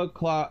 turn hollow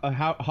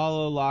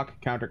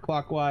lock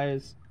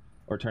counterclockwise,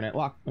 or turn it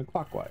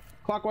clockwise.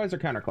 Clockwise or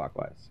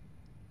counterclockwise?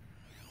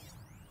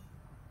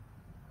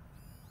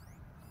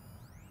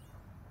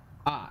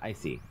 Ah, I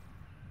see.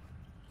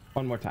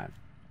 One more time.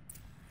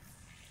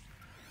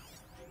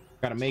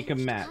 Gotta make a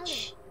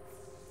match.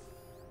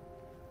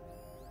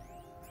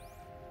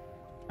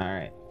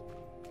 Alright.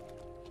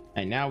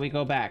 And now we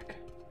go back.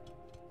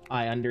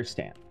 I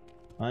understand.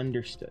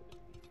 Understood.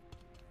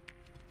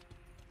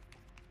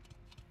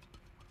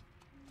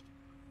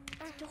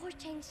 The door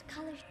changed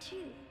color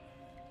too.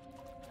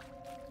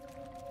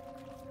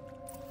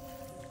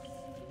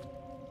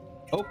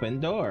 Open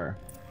door.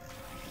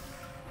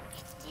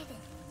 It didn't.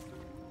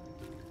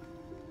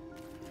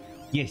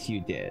 Yes,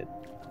 you did.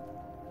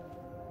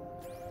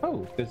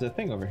 Oh, there's a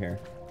thing over here.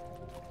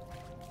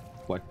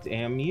 What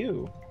am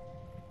you?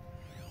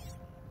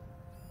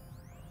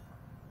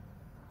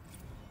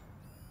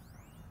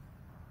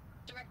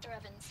 Director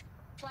Evans,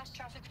 flash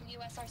traffic from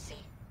USRC.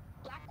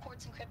 Black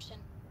quartz encryption.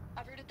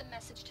 I've routed the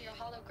message to your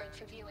hologrid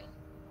for viewing.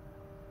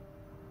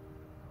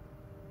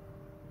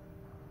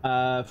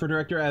 For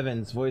Director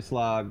Evans, voice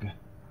log,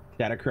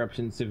 data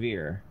corruption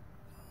severe.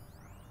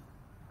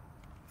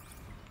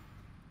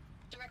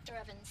 Director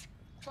Evans,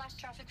 flash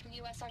traffic from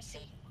USRC.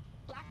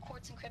 Black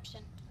quartz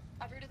encryption.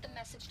 I've routed the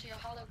message to your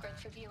hologrid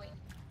for viewing.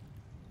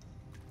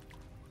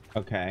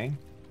 Okay.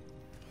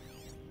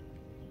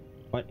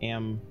 What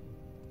am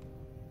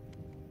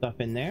stuff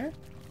in there?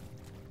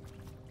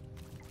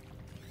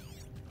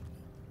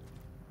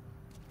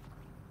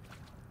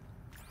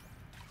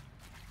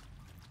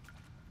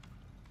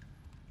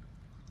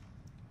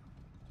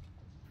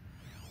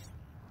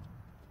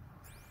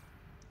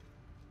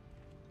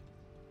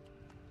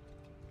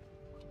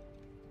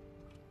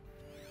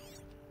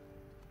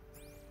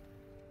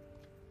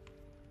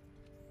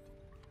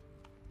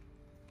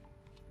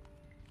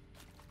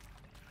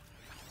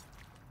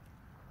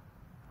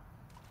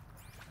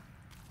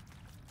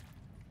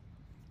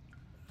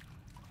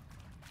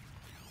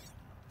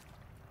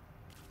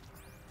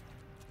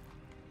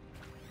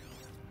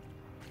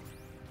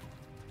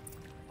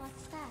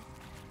 What's that?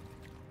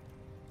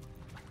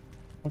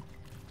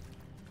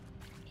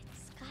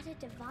 It's got a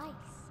device,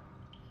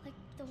 like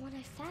the one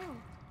I found.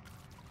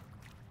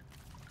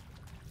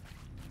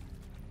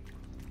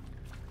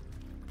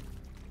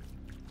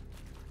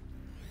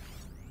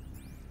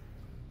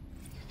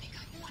 You think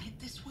I want it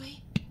this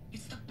way?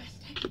 It's the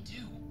best I can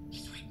do.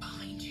 He's right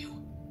behind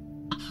you.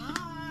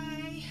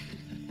 Hi!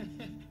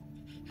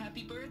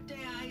 Happy birthday,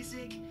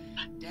 Isaac.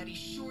 Daddy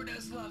sure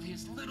does love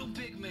his little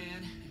big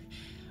man.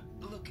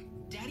 Look,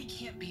 Daddy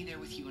can't be there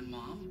with you and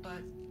Mom,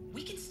 but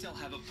we can still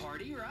have a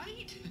party,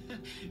 right?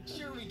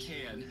 Sure we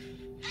can.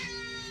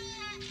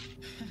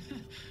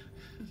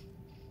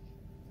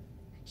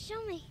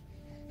 Show me.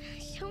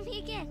 Show me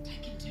again.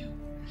 I can do.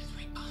 He's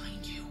right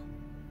behind you.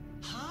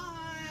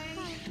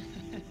 Hi!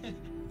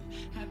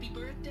 Happy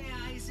birthday,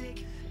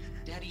 Isaac.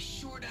 Daddy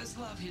sure does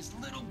love his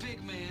little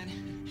big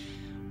man.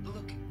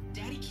 Look,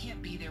 Daddy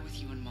can't be there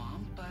with you and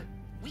Mom, but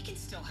we can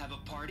still have a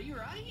party,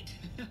 right?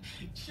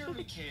 Sure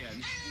we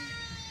can.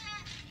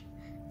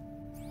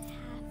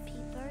 Happy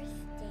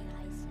birthday,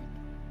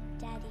 Isaac.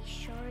 Daddy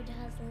sure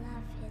does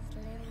love his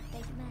little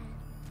big man.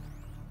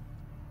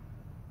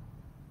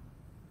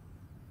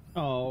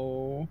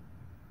 Oh,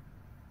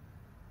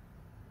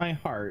 my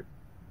heart.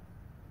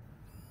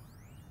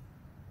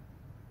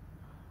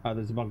 Oh,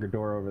 there's a bunker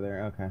door over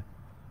there. Okay.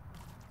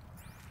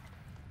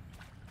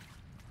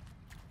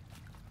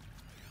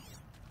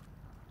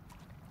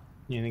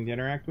 Anything to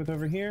interact with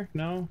over here?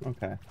 No?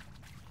 Okay.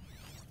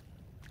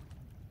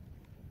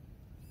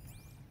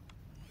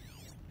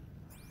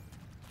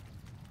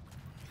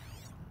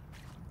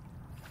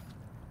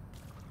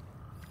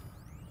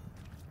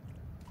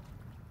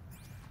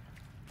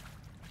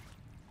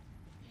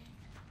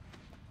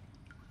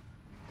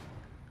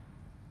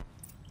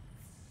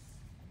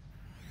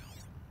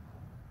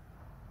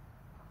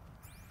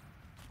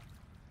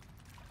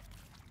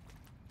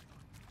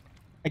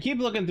 I keep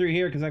looking through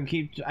here because I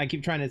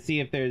keep trying to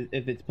see if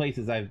it's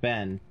places I've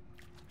been,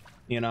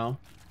 you know.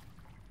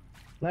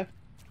 Left.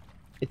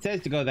 It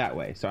says to go that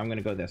way, so I'm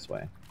gonna go this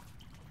way.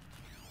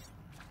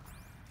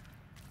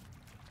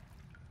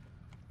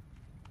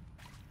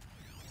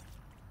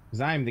 Because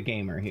I'm the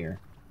gamer here.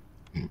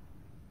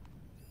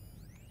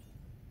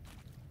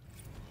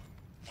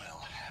 Well,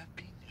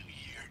 happy New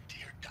Year,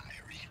 dear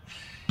diary.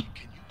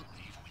 Can you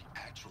believe we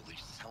actually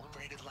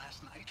celebrated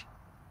last night?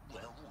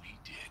 Well, we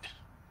did.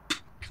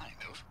 Kind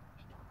of.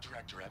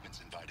 Director Evans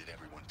invited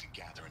everyone to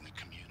gather in the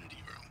community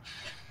room.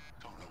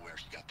 Don't know where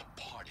she got the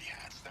party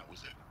hats. That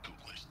was a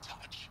ghoulish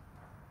touch.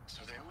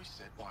 So there we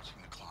sit, watching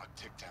the clock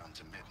tick down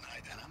to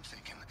midnight, and I'm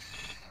thinking,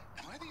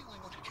 am I the only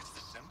one who gets the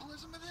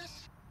symbolism of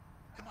this?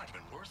 It might have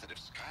been worth it if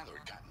Skylar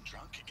had gotten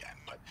drunk again,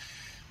 but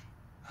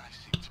I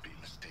seem to be a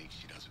mistake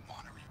she doesn't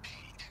want to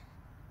repeat.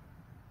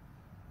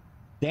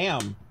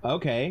 Damn.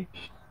 Okay.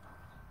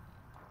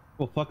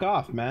 Well, fuck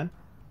off, man.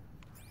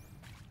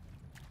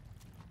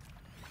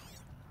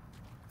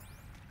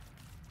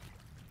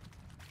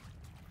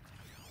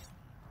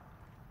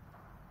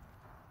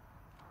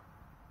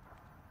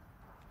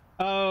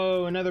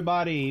 Oh, another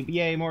body.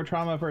 Yay, more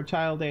trauma for a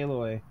child,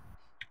 Aloy.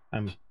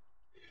 I'm...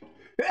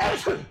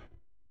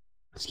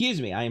 Excuse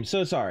me, I am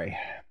so sorry.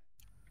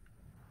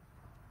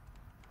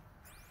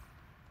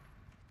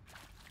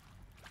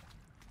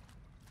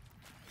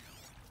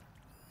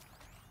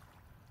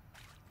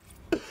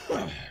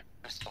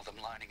 I saw them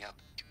lining up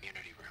in the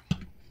community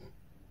room.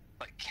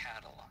 Like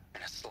cattle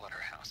in a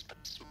slaughterhouse, but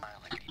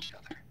smiling at each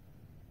other.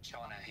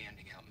 Shauna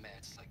handing out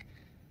meds like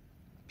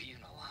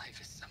being alive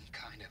is some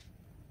kind of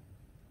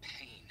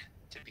pain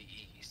to be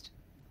eased.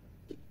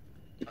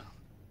 Well,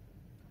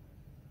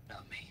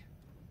 not me.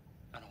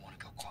 I don't want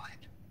to go quiet.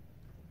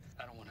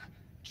 I don't want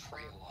to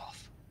trail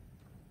off.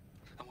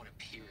 I want a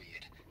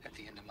period at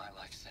the end of my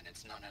life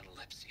sentence, not an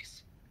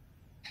ellipses.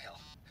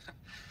 Hell,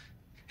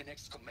 an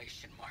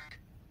exclamation mark.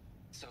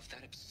 So if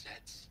that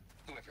upsets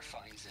whoever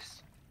finds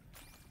this,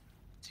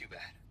 too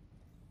bad.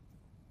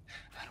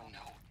 I don't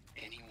know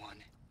anyone,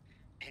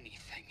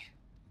 anything,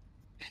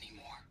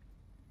 anymore.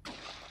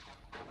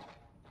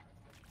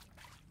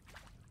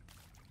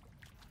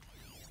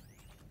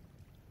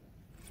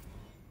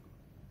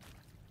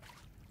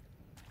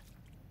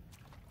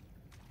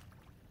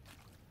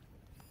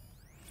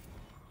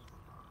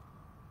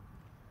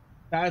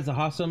 That is a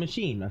hostile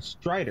machine, a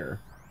Strider.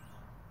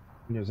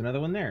 And there's another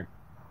one there.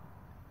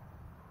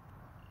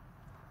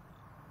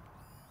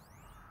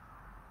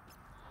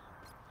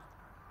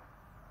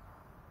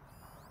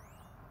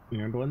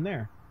 And one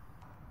there.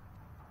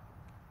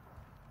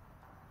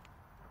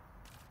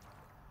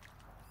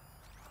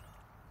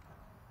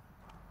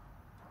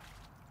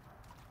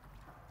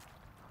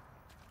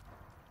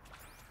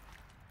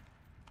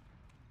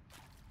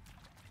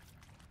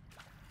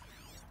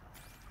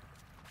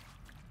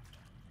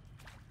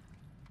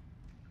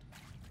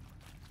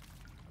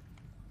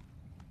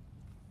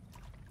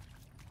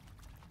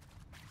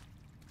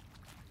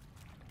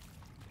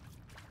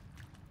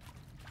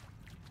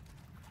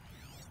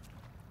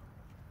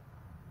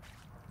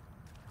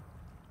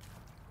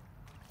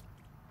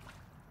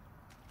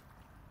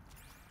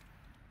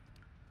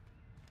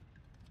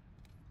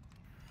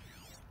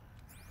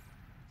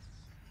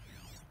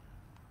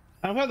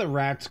 I love how the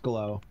rats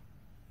glow.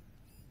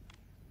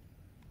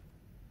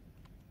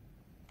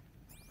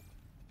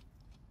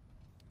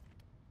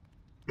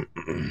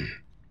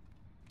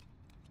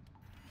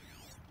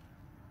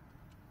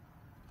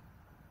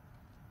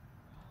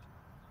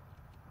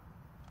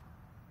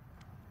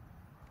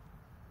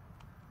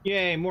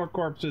 Yay, more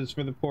corpses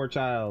for the poor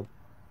child.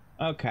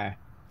 Okay.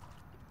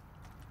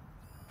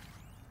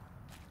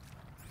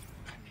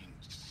 I mean,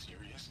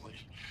 seriously?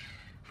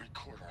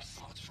 Record our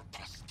thoughts for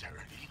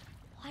posterity?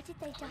 Why did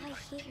they die Great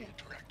here? idea,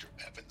 Director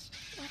Evans.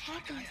 What Like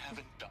happened I to them?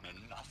 haven't done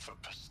enough for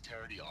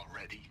posterity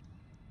already.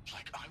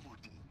 Like I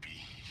wouldn't be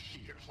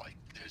here like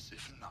this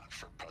if not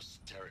for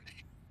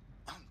posterity.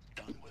 I'm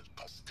done with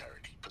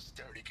posterity.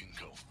 Posterity can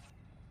go.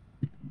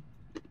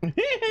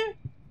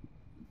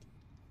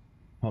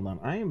 Hold on,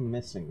 I am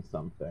missing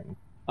something.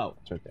 Oh,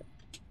 it's right there.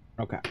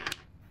 Okay.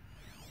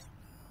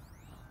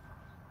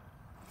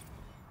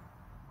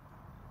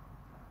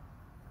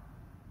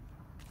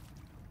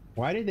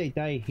 Why did they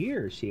die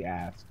here, she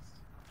asks.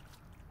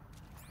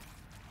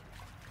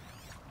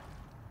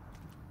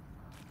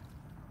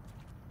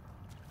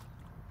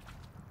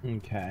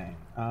 Okay.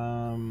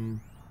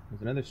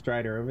 There's another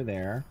Strider over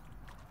there.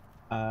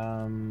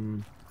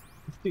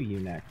 Let's do you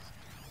next.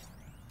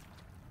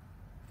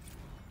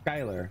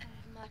 Skylar.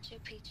 Machu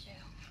Picchu.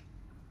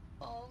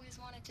 Always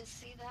wanted to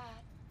see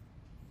that.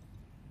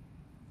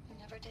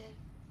 Never did.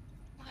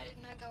 Why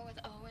didn't I go with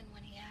Owen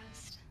when he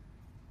asked?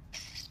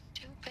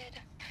 Stupid.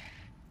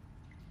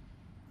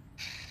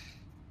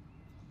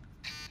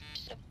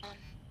 Should have gone.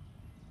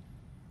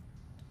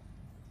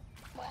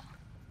 Well.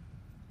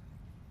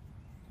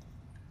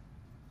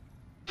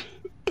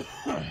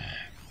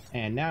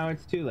 And now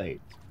it's too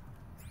late.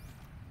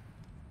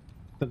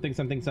 Something,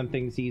 something,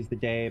 something sees the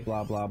day,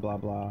 blah, blah, blah,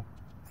 blah.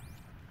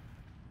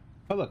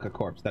 Oh, look, a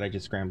corpse that I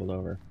just scrambled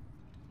over.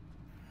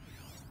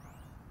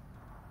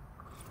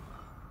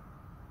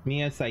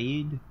 Mia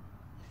Saeed.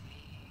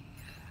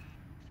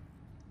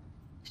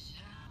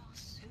 Shall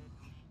soon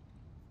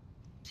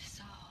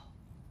dissolve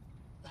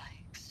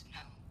like snow.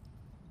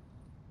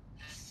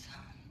 The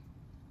sun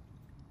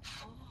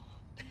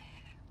forbear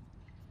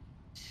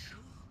to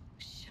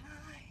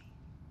shine,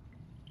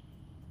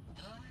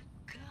 but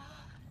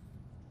God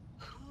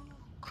who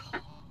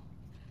called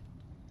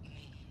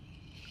me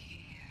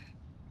here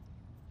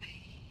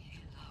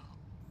below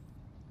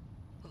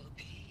will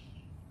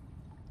be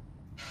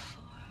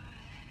forever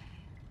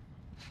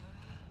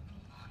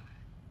mine.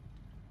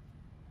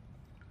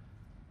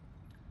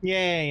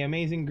 Yay,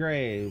 Amazing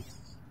Grace.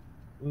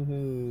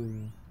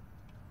 Woohoo.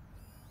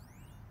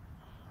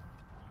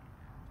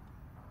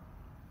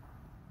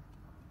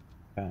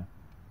 Okay.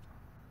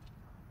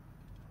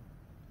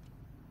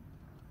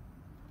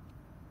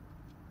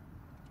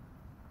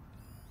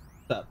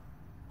 What's up?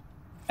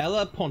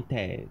 Ella Pontes.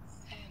 And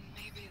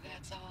maybe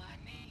that's all I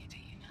need,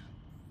 you know?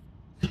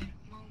 That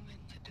moment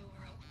the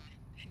door opened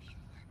and you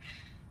were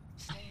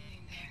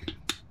standing there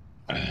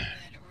wearing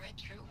that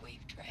retro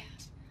wave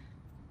dress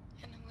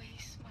and the way you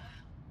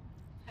smiled.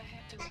 I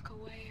had to look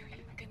away or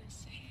you were gonna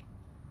see it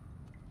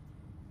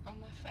on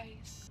my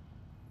face.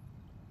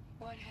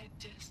 What had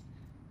just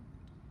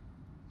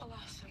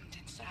blossomed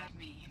inside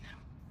me, you know?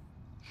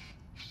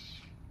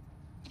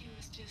 It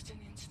was just an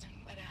instant,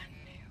 but I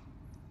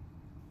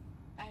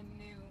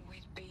knew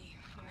we'd be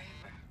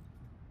forever.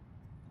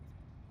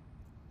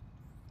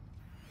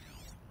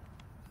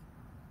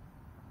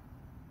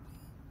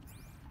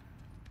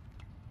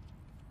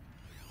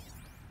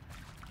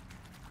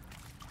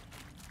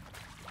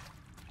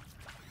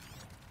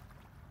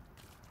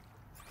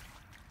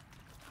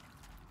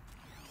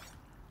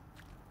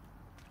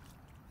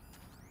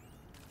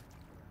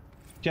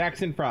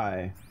 Jackson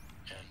Fry.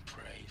 And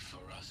pray for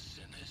us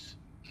sinners,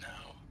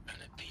 now and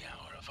at the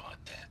hour of our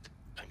death.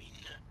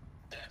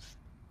 Death.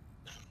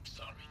 I'm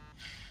sorry.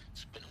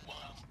 It's been a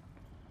while.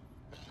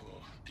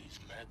 Oh, these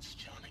meds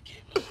Johnny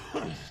gave us are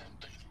really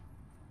something.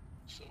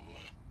 So,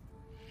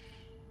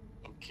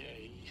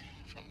 okay,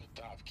 from the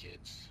top,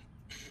 kids.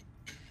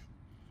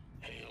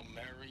 Hail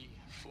Mary,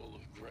 full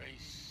of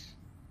grace.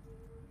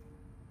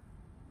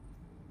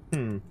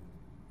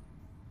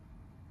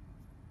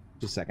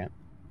 Just a second.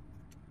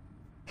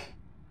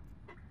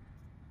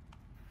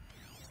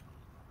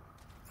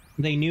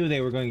 They knew they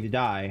were going to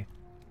die.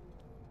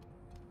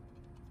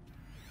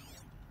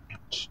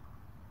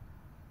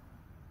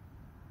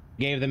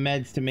 Gave the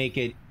meds to make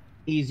it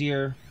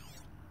easier,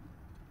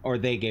 or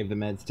they gave the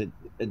meds to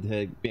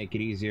make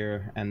it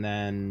easier, and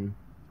then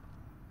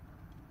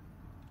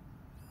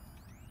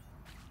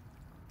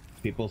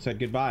people said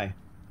goodbye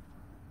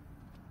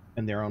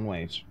in their own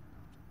ways.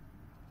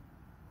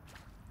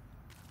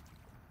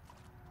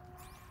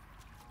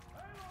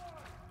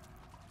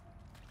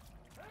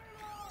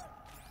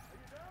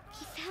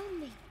 He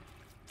found me.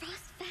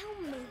 Ross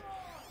found me.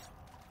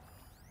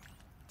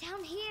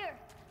 Down here.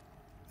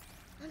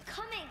 I'm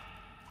coming.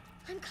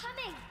 I'm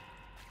coming.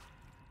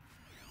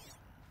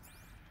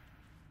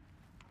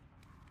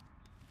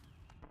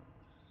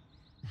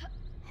 Oh,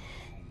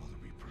 Mother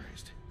be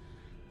praised.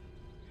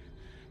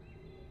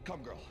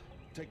 Come, girl.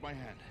 Take my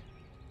hand.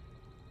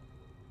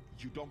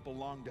 You don't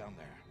belong down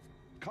there.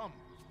 Come.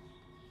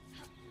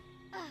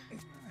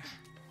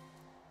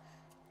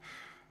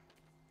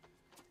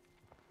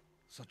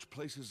 Such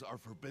places are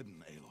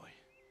forbidden, Aloy.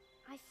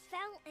 I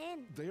fell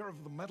in. They are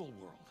of the metal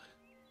world.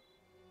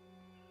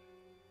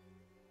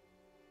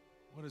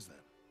 What is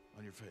that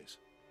on your face?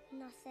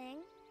 Nothing.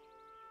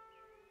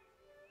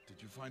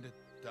 Did you find it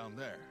down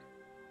there?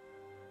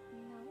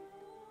 No.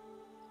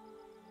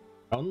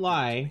 Don't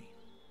lie.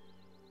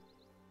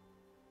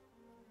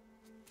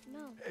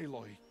 No.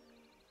 Aloy,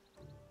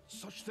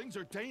 such things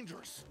are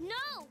dangerous.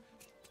 No!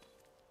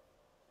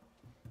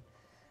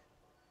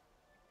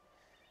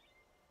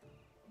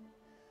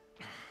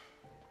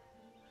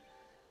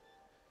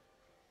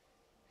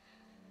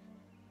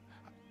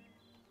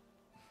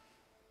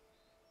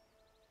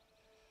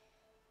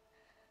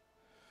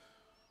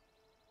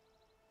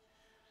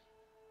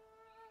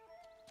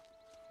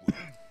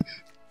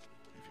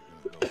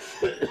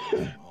 If you're gonna go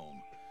from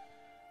home,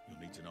 you'll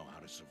need to know how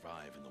to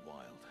survive in the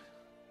wild.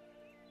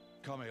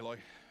 Come, Aloy.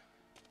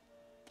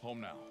 Home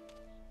now.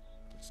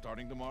 But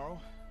starting tomorrow,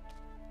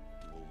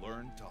 you will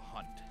learn to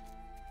hunt.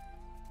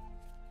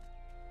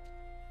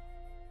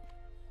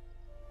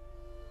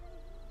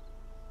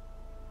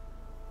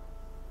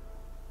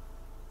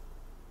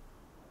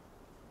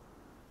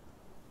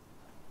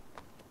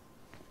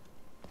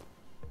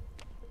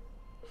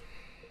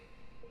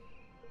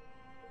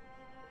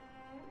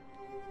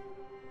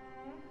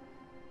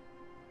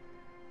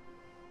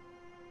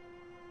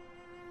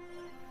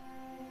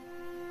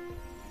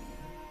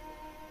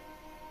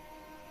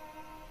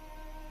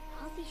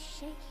 All these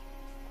shapes.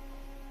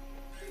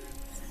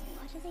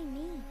 What do they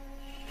mean?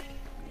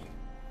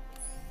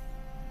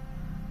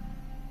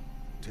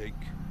 Take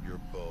your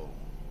bow.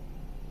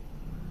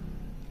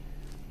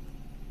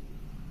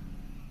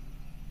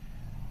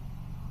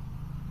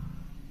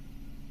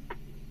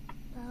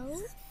 Bow?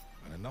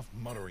 And enough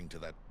muttering to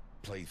that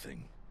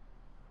plaything.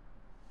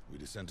 We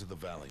descend to the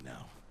valley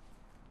now.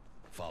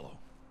 Follow.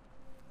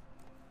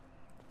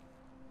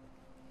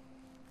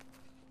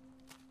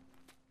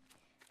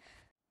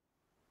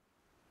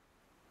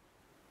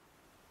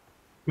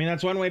 I mean,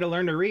 that's one way to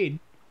learn to read.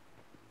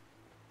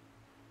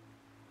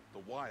 The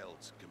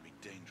wilds can be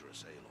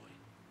dangerous, Aloy.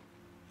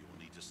 You will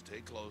need to stay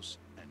close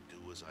and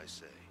do as I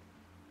say.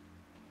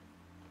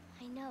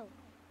 I know.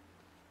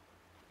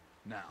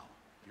 Now,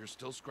 you're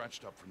still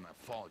scratched up from that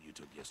fall you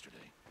took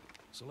yesterday.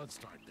 So let's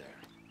start there.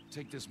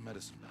 Take this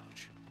medicine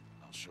pouch.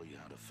 I'll show you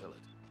how to fill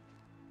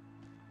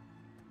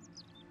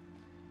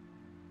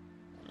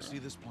it. See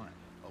this plant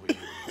over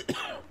here?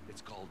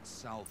 It's called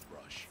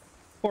southbrush.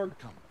 Pork.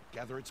 Come,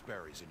 gather its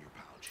berries in your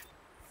pouch.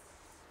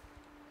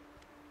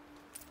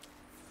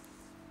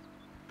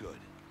 Good.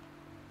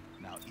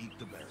 Now eat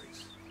the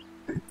berries.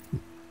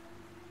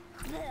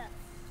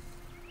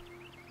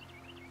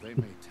 They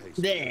may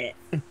taste good,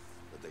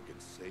 but they can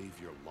save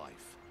your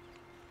life.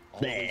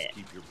 Always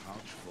keep your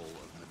pouch full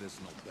of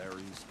medicinal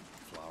berries,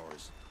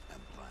 flowers,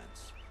 and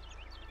plants.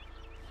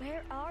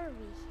 Where are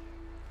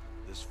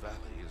we? This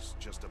valley is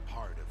just a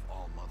part of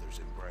All Mother's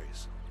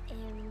embrace.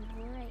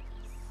 Embrace.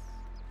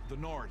 The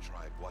Nora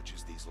tribe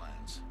watches these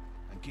lands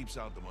and keeps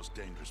out the most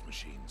dangerous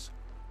machines,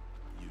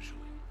 usually.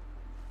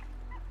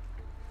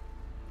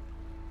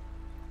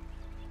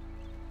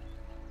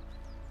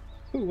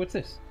 Ooh, what's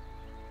this?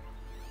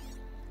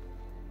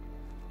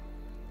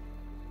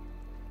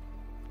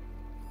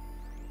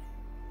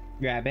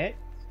 Rabbit.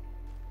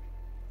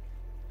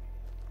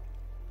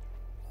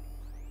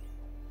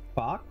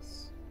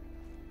 Fox.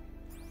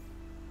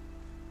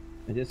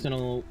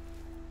 Medicinal.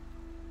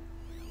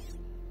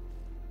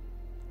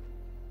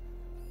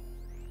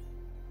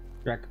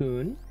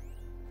 Raccoon.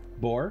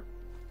 Boar.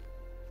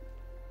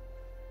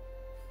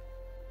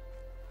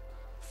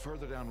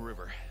 Further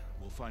downriver,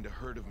 we'll find a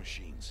herd of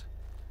machines,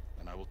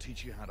 and I will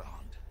teach you how to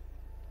hunt.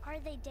 Are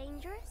they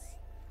dangerous?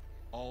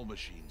 All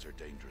machines are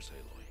dangerous,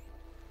 Aloy.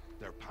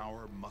 Their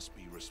power must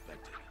be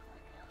respected.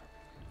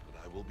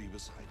 But I will be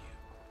beside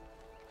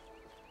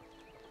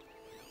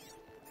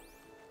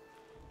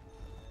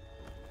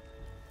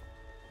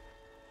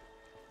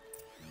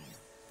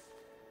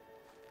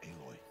you.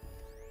 Aloy,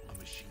 a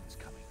machine's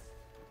coming.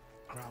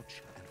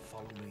 Crouch and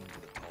follow me into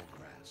the tall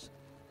grass.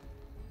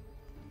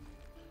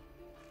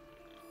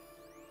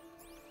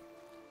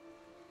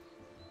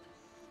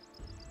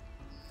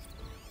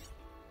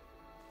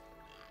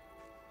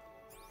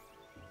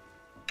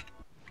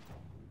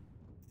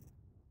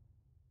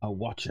 A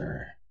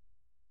watcher.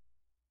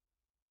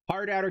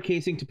 Hard outer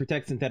casing to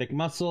protect synthetic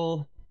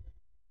muscle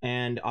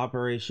and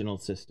operational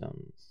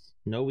systems.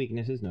 No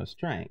weaknesses, no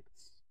strengths.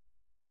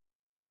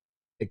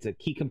 It's a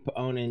key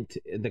component.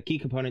 The key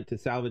component to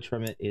salvage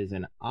from it is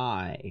an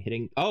eye.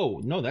 Hitting. Oh,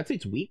 no, that's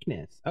its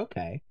weakness.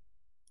 Okay.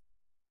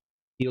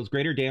 Deals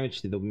greater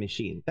damage to the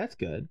machine. That's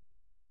good.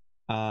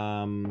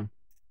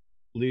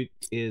 Loot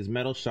is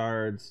metal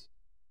shards,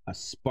 a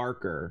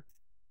sparker,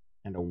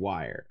 and a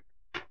wire.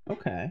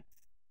 Okay.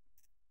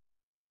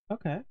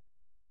 Okay.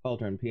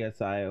 Cauldron,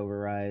 PSI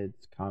overrides,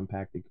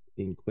 compact,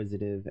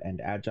 inquisitive,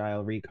 and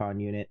agile recon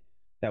unit.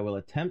 that will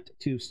attempt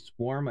to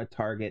swarm a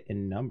target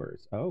in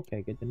numbers. Oh,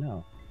 okay, good to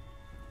know.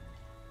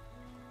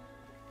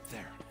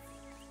 There.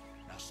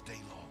 Now stay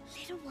low.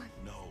 Little one.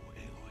 No,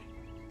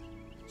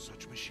 Aloy.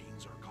 Such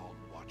machines are called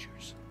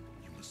Watchers.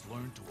 You must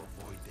learn to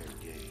avoid their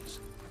gaze.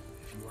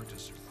 If you are to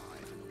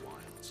survive in the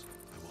wilds,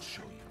 I will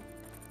show you.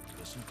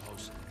 Listen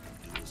closely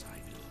and do as I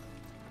do.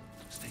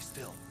 Stay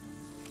still.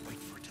 Wait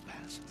for it to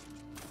pass.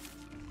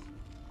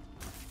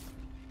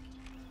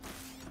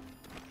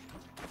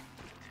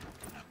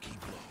 Now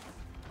keep low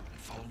and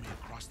follow me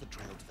across the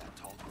trail to that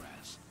tall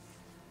grass.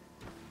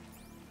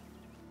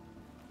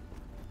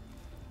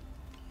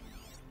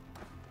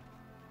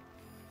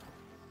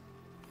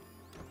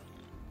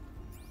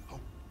 Oh,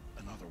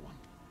 another one.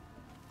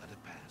 Let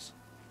it pass.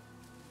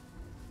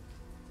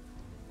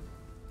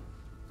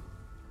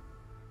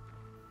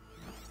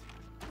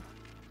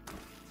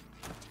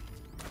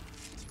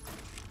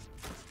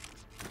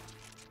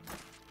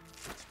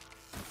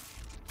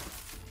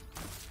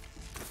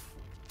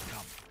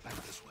 Come, back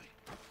this way.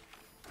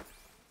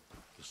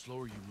 The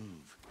slower you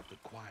move, the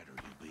quieter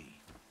you'll be.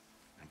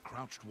 And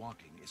crouched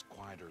walking is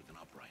quieter than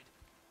upright.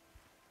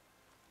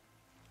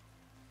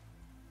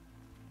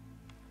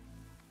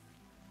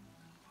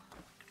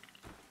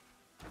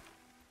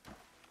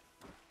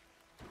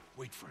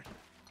 Wait for it.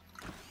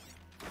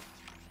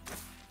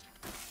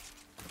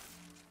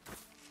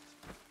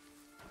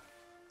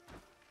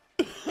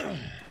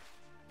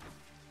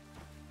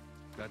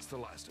 That's the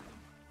last of them.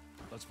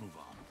 Let's move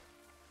on.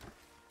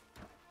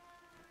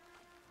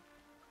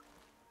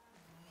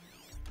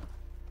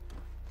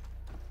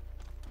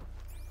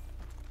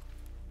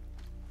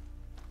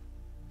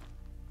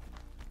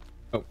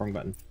 Oh, wrong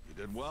button. You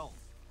did well.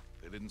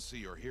 They didn't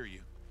see or hear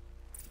you.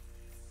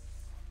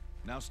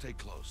 Now stay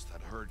close.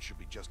 That herd should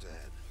be just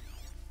ahead.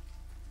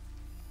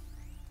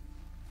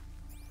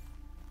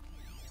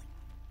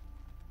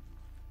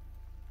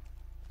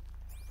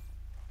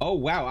 Oh,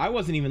 wow. I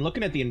wasn't even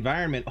looking at the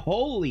environment.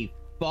 Holy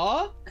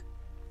fuck.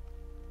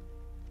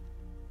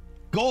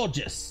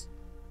 Gorgeous.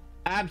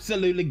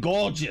 Absolutely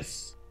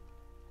gorgeous.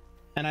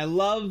 And I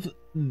love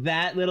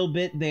that little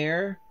bit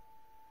there.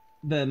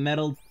 The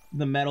metal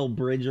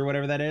bridge or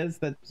whatever that is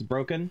that's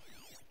broken.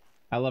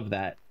 I love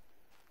that.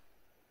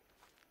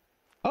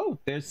 Oh,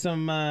 there's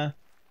some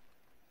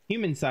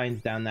human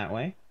signs down that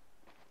way.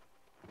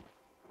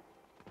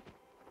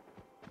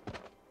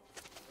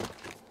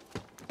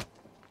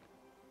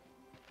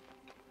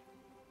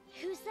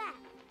 Who's that?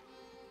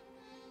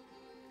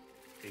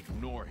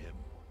 Ignore him.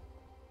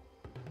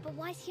 But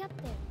why's he up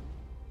there?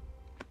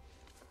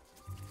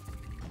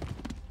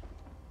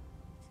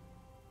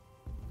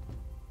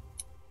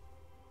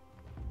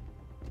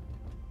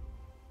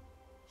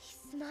 He's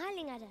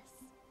smiling at us.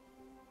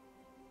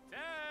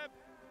 Deb!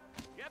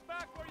 Get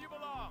back where you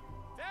belong!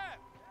 Deb!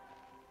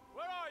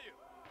 Where are you?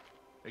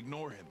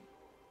 Ignore him.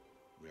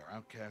 We are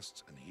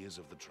outcasts and he is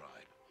of the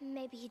tribe.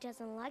 Maybe he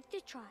doesn't like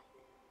the tribe.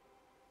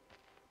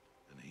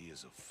 And he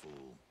is a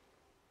fool.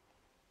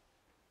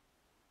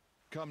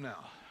 Come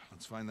now.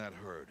 Let's find that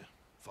herd.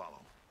 Follow.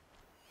 All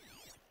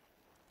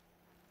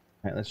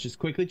right, let's just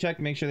quickly check,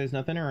 make sure there's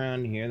nothing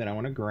around here that I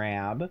want to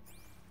grab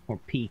or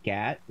peek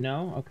at.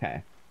 No?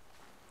 Okay.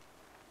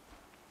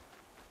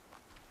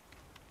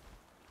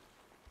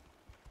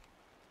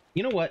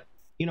 You know what?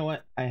 You know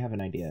what? I have an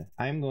idea.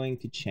 I'm going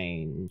to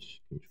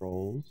change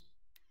controls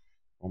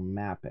or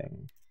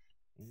mapping.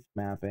 Change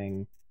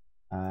mapping.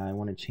 I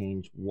want to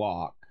change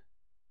walk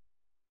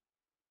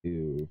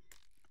to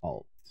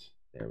alt.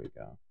 There we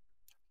go.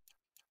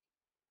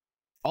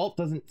 Alt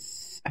doesn't...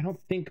 I don't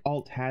think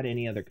alt had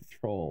any other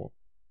control.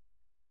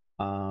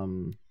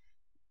 Prior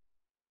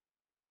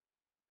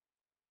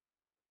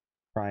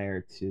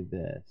to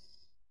this.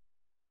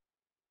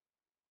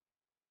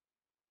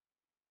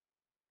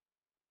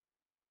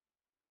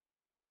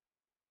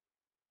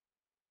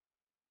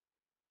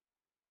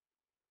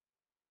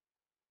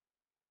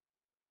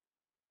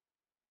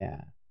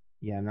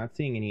 Yeah, I'm not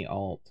seeing any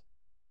alt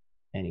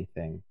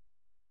anything.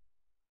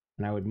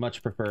 And I would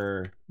much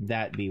prefer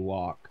that be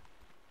walk.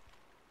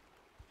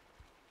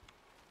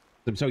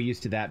 I'm so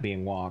used to that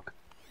being walk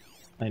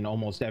in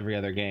almost every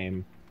other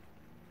game.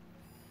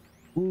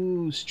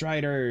 Ooh,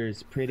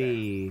 Striders,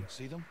 pretty. There.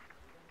 See them?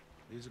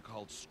 These are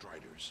called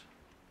Striders.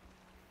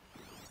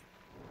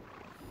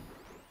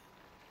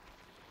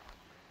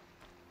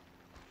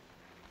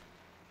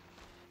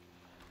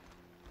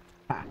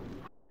 Ha.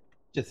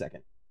 Just a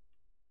second.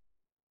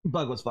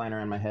 Bug was flying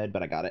around my head,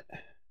 but I got it.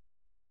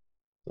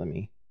 Let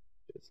me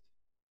just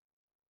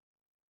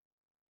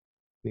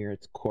smear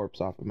its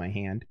corpse off of my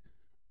hand.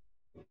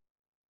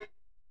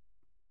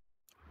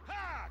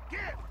 Ha!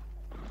 Get!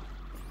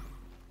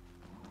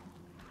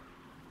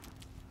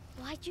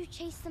 Why'd you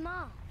chase them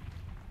off?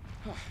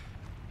 To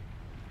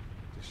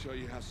show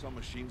you how some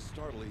machines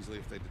startle easily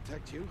if they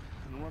detect you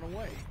and run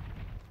away.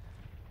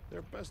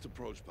 They're best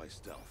approached by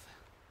stealth.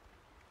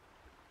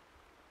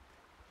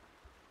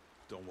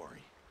 Don't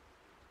worry.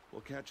 We'll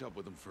catch up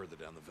with them further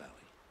down the valley.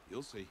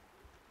 You'll see.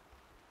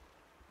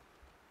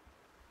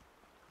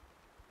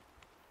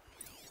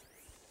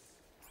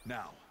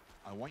 Now,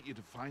 I want you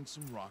to find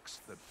some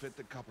rocks that fit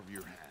the cup of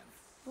your hand.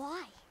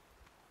 Why?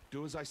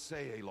 Do as I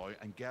say, Aloy,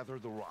 and gather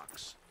the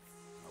rocks.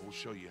 I will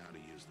show you how to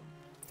use them.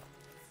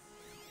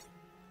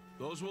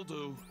 Those will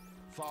do.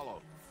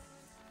 Follow.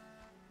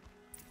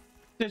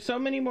 There's so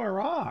many more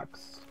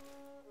rocks.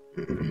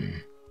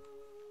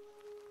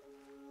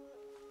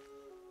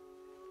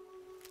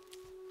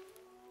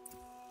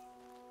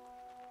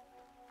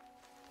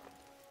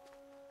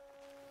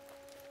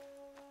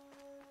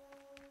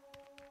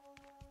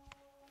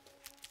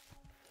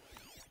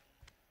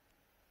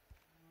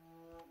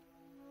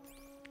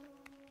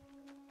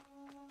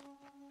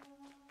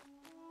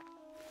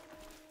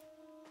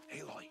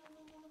 Aloy,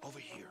 over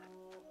here.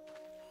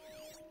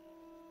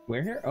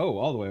 Where here? Oh,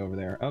 all the way over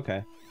there.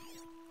 Okay.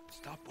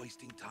 Stop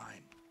wasting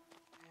time.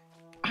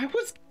 I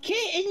was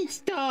getting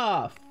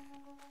stuff.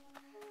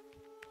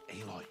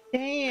 Aloy.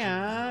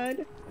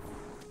 Dad.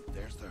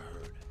 There's the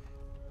herd.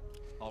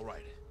 All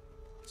right.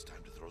 It's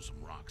time to throw some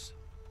rocks.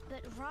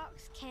 But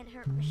rocks can't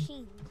hurt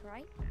machines,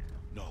 right?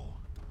 No,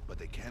 but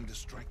they can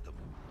distract them.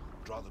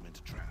 Draw them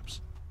into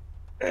traps.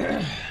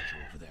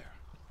 Over there.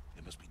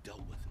 It must be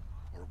dealt with,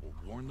 or it will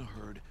warn the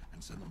herd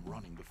and send them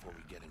running before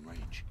we get in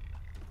range.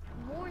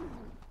 Warn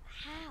them?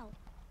 How?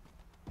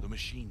 The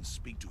machines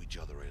speak to each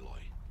other,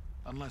 Aloy.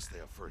 Unless they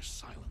are first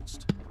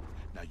silenced.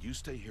 Now you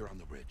stay here on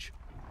the ridge.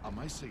 On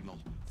my signal,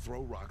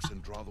 throw rocks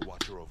and draw the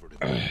Watcher over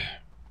to me.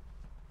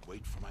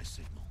 Wait for my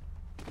signal.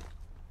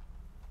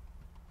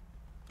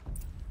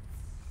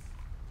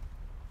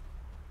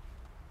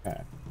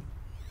 Okay.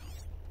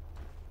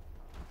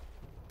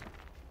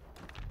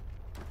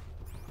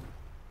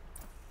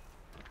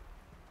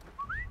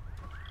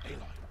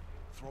 Aloy,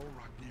 throw a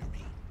rock near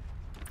me.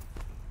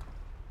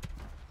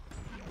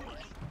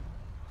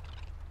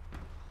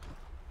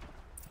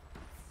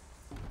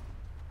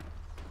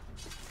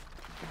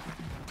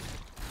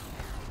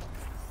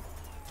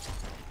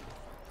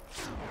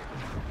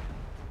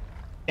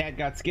 Dad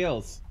got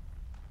skills.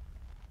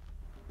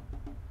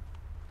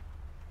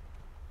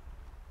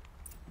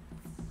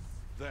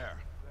 There.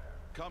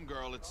 Come,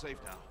 girl, it's safe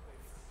now.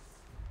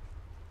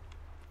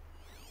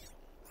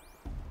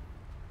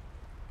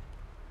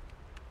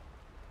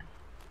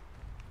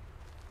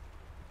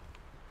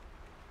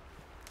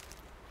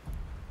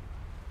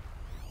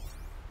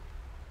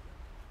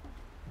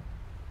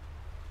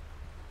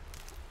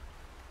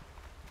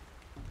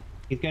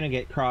 He's gonna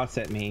get cross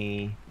at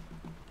me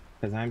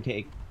because I'm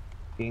taking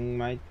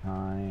my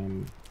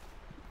time.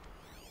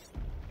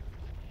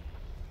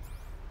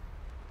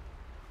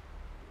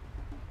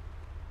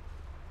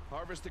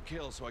 Harvest a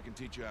kill so I can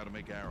teach you how to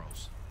make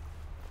arrows.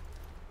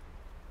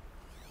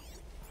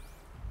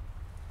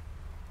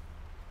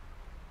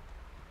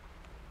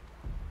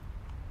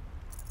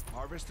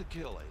 Harvest a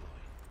kill,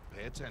 Aloy.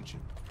 Pay attention.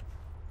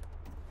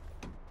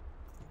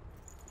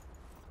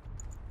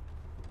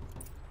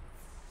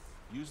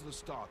 Use the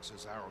stalks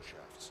as arrow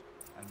shafts,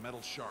 and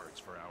metal shards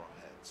for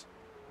arrowheads.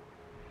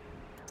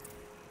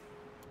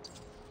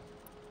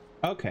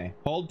 Okay,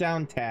 hold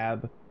down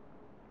tab,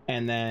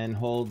 and then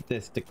hold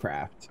this to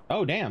craft.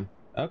 Oh, damn.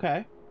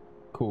 Okay,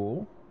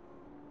 cool.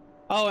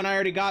 Oh, and I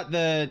already got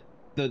the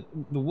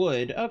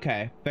wood.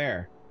 Okay,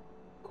 fair.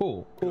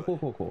 Cool. Cool.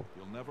 Cool.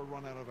 You'll never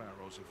run out of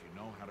arrows if you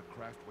know how to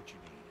craft what you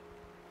need.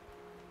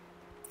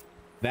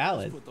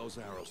 Valid. Let's put those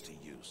arrows to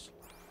use.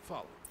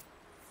 Follow.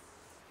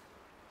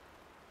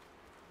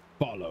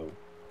 Follow.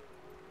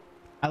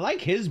 I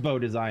like his bow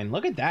design.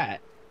 Look at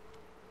that.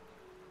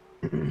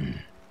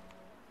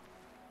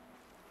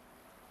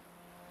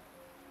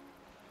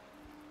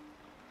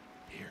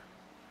 Here,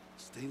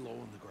 stay low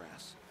in the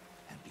grass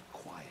and be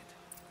quiet.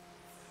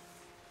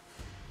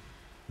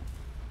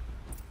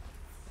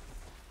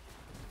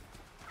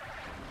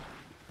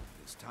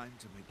 It's time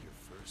to make your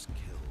first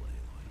kill,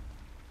 Aloy.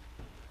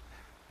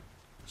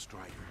 The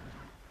Strider,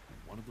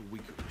 one of the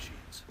weaker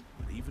machines,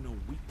 but even a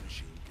weak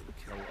machine can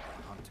kill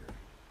a hunter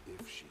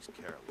if she's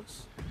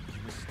careless.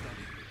 You must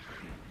study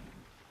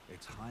her.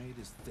 Its hide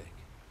is thick,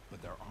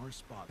 but there are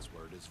spots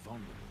where it is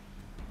vulnerable,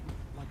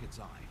 like its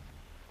eye.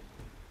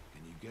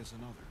 Can you guess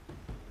another?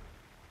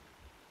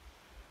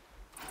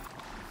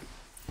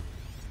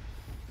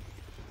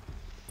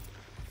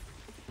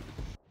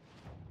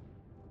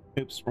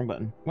 Oops, wrong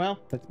button. Well,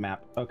 that's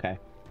map. Okay.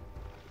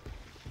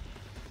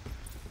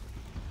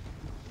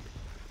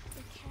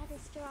 The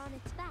canister on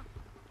its back.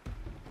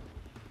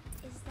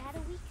 Is that a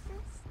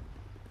weakness?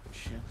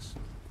 Yes.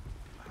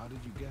 How did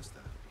you guess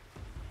that?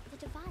 The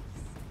device.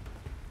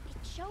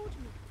 It showed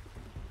me.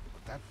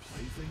 But that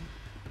plaything?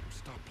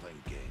 Stop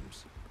playing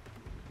games.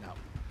 Now,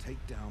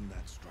 take down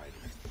that Strider.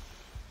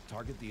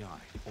 Target the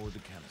eye or the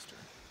canister.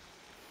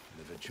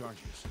 And if it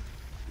charges,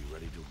 be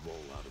ready to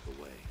roll out of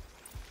the way.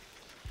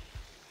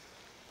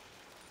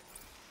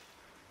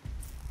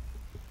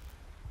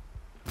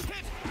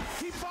 Hit!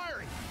 Keep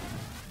firing!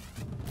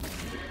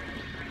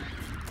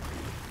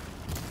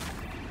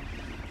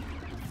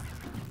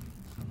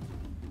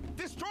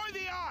 Destroy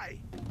the eye!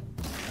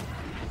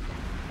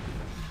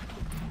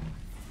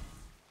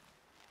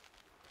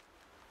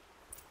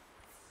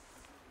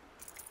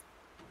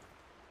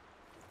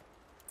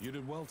 You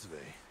did well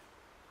today,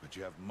 but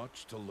you have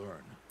much to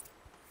learn.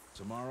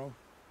 Tomorrow,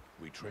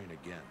 we train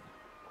again.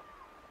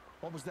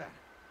 What was that?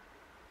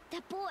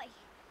 That boy!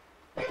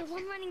 The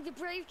one running the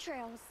brave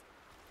trails.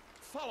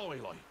 Follow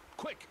Aloy,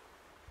 quick!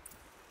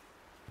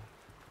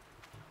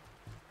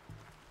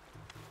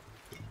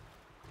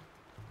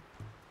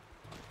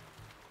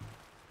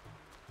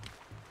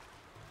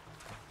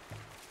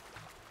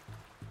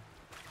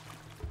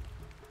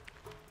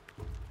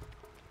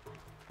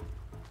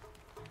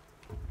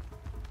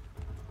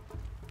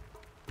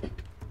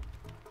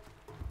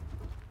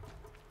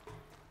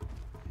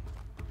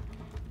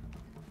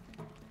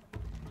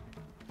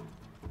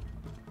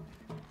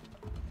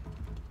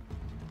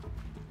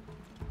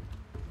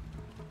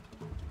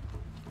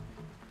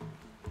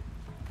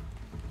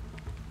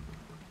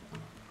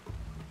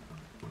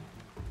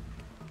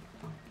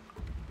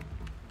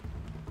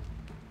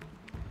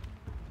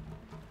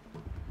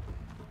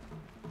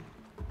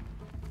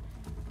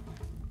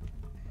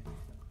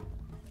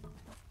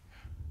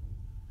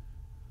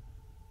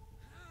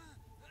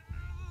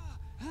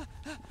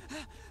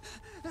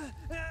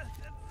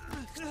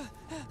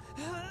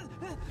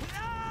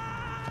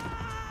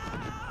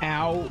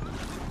 Ow.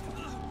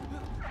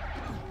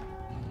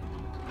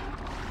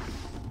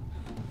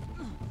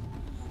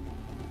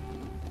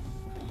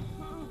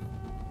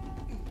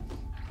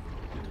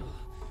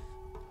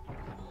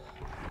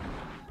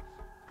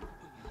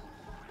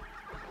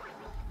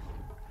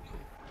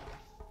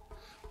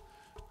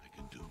 I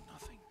can do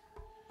nothing.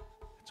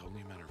 It's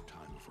only a matter of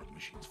time before the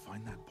machines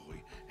find that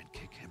boy and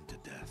kick him to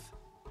death.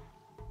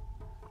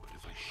 But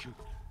if I shoot,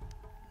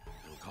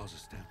 it'll cause a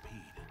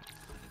stampede, and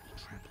it will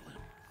trample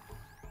him.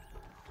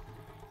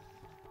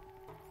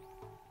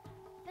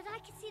 But I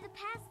can see the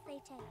paths they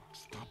take.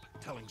 Stop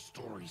telling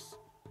stories.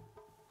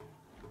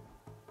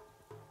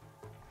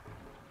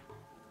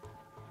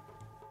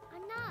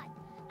 I'm not.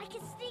 I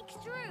can sneak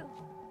through.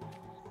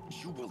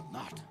 You will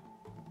not.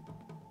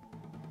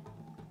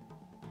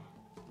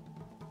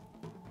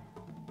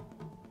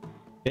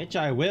 Bitch,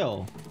 I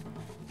will.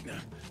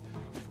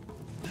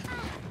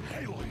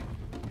 Aloy!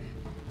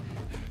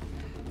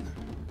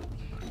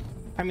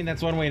 I mean,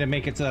 that's one way to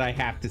make it so that I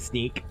have to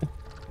sneak.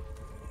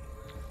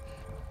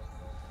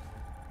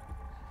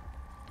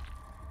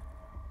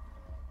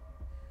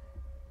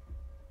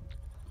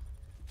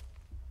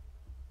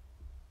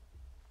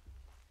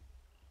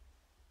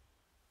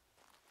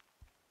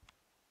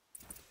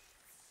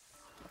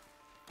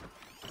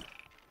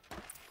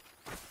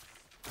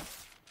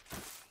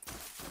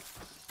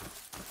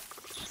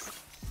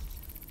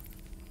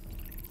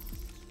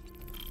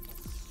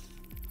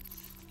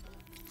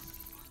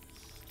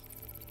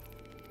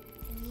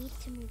 I need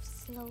to move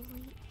slowly,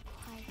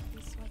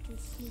 quietly, so I can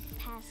sneak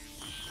past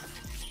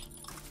them.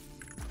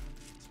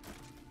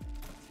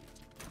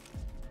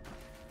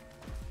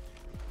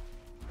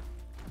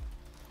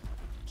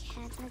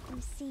 Can't let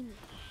them see me.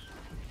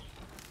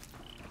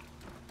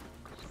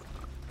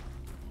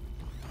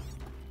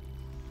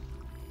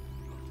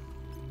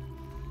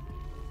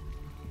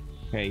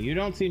 Okay, you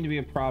don't seem to be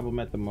a problem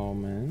at the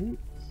moment.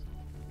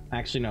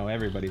 Actually, no,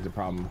 everybody's a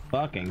problem.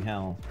 Fucking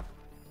hell.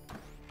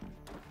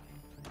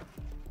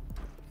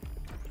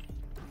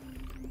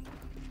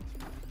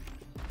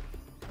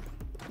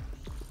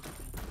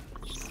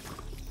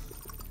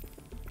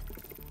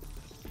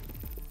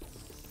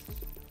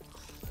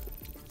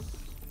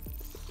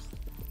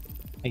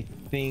 I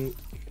think.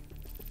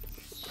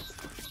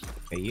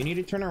 Okay, you need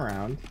to turn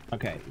around.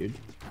 Okay,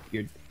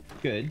 you're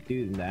good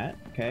doing that.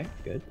 Okay,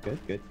 good.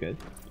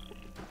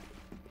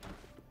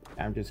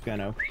 I'm just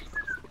gonna.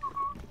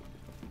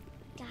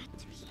 Got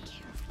to be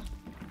careful.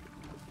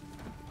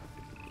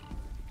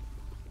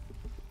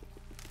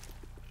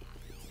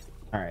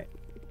 All right,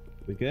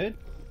 we good?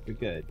 We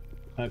good.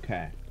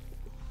 Okay.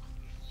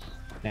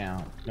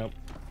 Now, nope.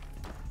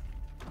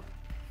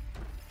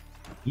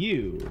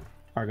 You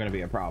are gonna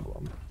be a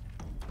problem.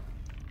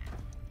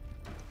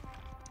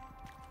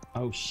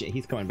 Oh shit,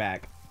 he's coming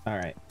back. All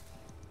right.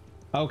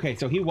 Okay,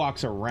 so he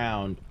walks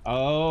around.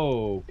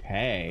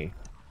 Okay.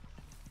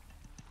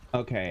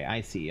 Okay, I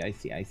see.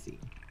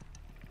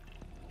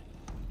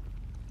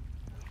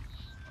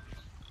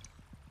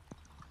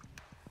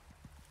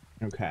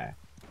 Okay.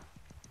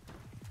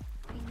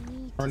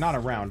 Or not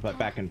around, but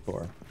back and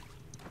forth.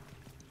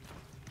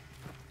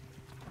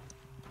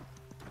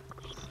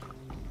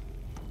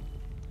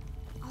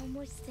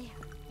 Almost there.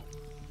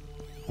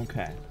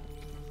 Okay.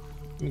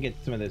 Let me get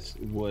some of this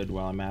wood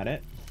while I'm at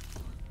it.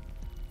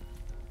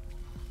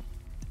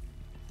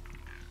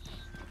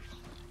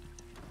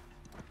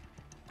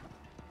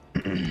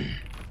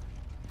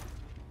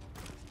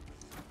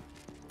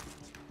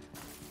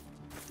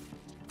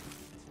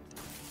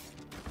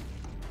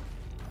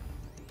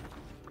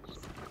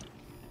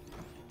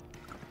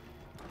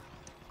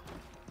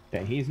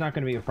 Okay, he's not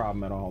going to be a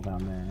problem at all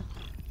down there.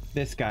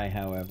 This guy,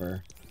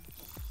 however,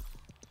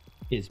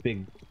 is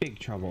big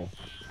trouble.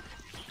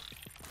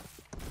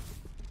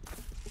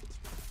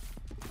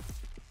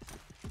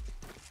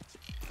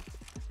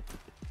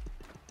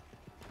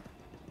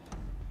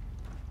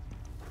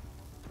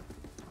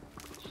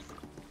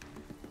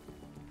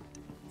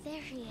 There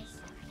he is.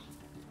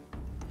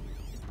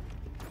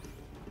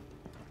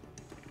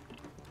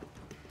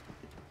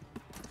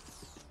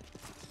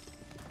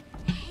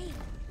 Hey.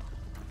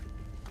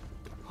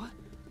 What?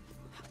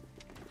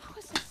 How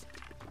is this?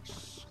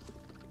 Shh.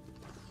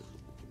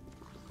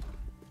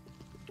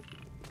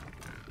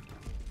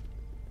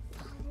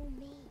 Follow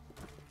me.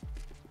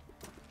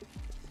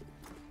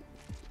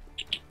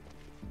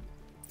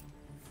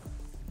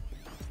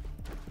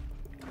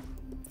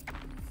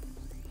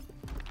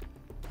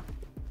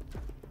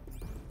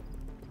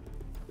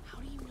 How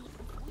do you know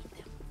to avoid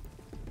them?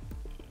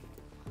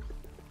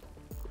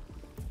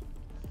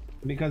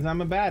 Because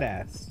I'm a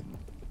badass.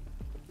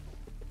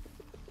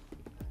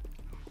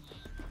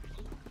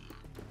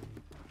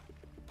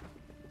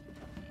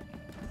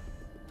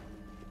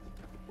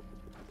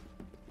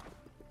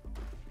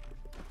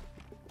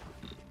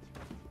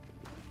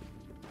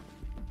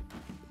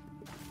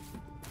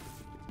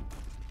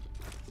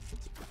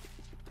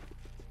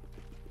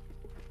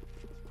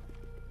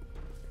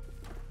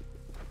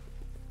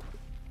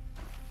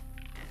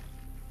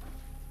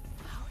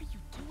 How are you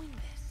doing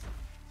this?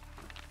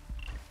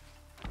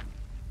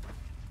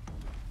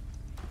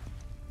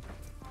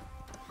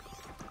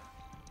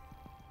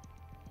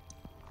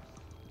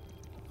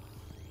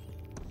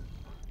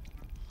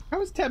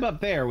 How is Teb up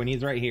there when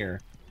he's right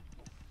here?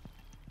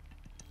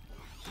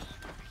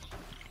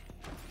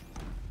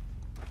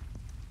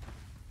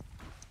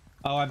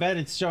 Oh, I bet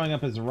it's showing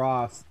up as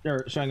Ross,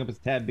 or showing up as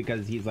Teb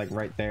because he's like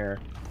right there.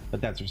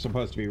 But that's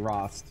supposed to be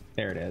Ross.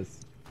 There it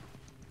is.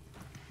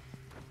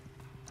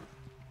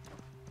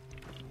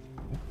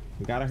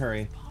 We gotta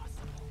hurry.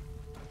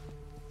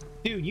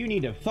 Dude, you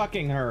need to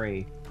fucking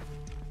hurry.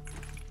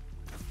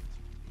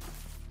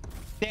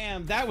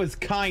 Damn, that was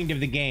kind of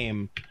the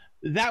game.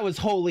 That was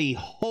holy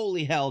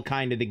hell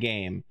kind of the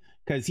game.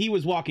 Because he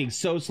was walking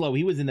so slow.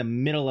 He was in the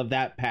middle of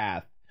that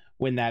path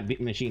when that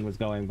machine was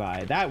going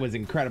by. That was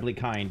incredibly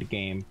kind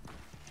game.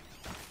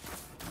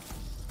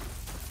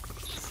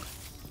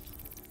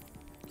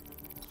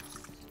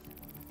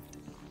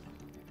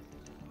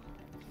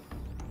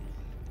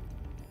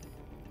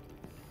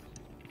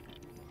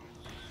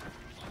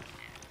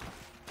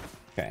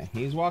 Okay,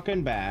 he's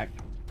walking back.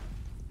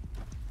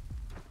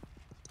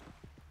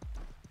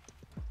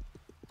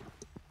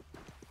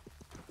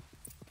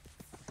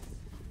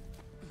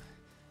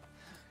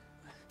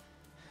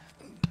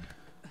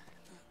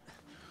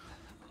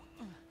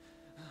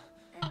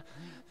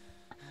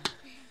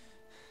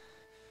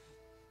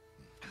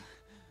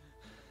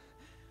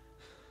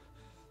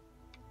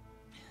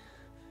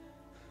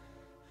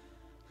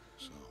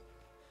 So,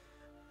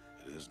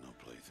 it is no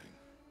plaything.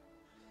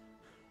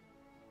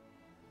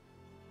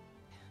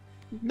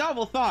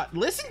 Novel thought.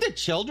 Listen to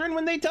children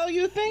when they tell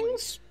you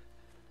things.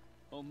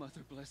 Oh, Mother,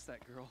 bless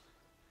that girl.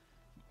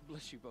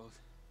 Bless you both.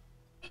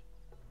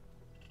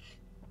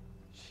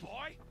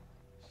 Boy!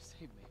 She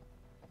saved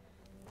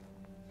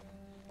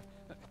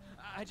me.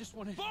 I just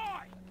wanted... Boy!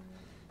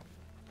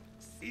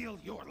 Seal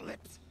your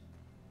lips.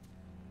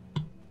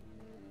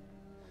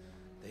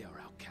 They are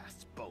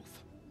outcasts,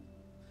 both.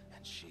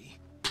 And she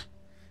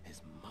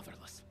is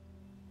motherless.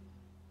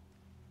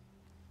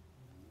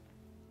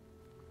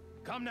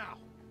 Come now.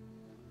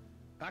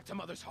 Back to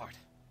Mother's heart.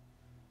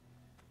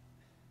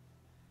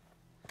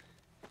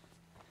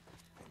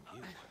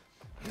 And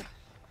you...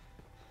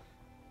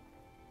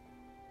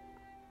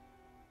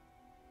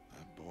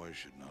 That boy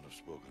should not have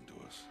spoken to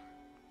us.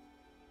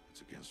 It's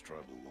against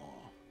tribal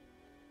law.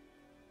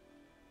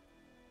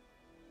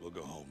 We'll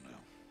go home now.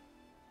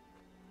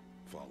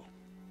 Follow.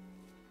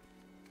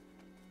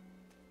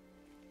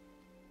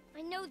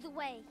 I know the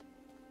way.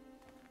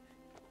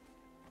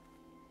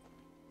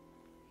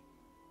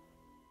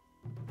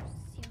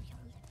 Seal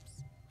your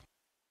lips.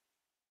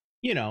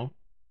 You know,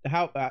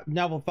 how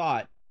novel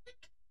thought.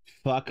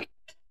 Fuck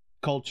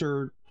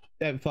culture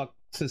and fuck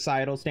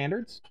societal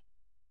standards.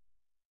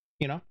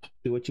 You know,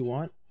 do what you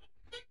want.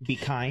 Be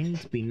kind,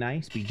 be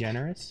nice, be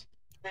generous.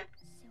 Seal your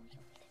lips.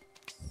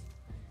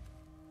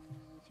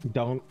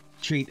 Don't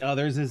treat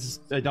others as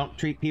don't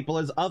treat people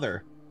as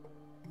other,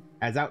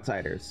 as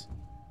outsiders,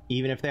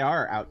 even if they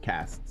are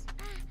outcasts.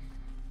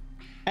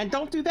 And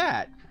don't do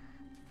that.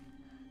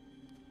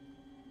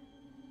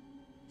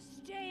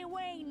 Stay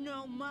away,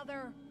 no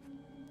mother.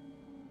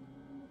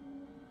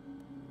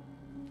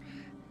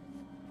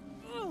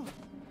 Ugh.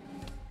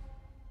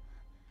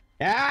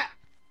 Ah!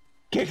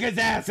 Kick his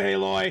ass,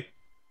 Aloy!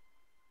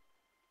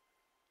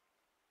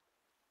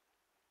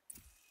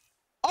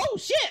 Oh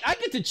shit! I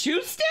get to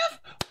choose stuff?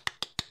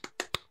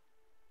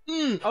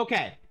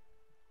 Okay.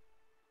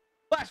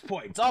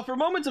 Flashpoints offer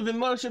moments of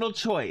emotional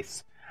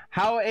choice.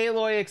 How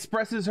Aloy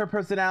expresses her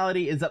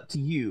personality is up to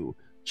you.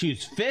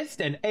 Choose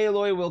Fist and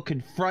Aloy will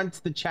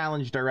confront the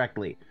challenge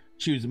directly.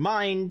 Choose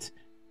Mind,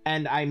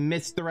 and I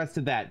missed the rest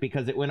of that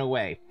because it went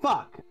away.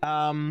 Fuck.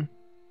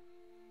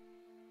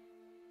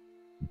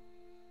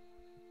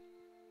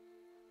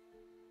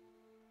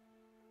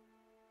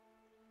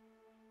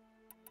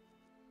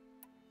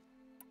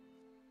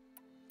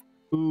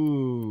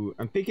 Ooh,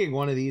 I'm thinking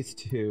one of these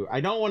two.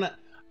 I don't want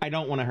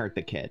to hurt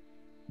the kid,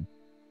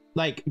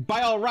 Like,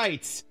 by all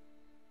rights,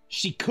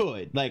 she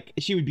could. Like,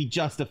 she would be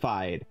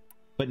justified.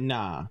 But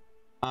nah.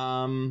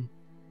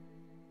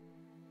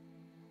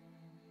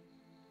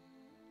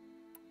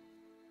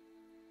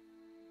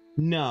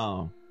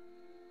 No.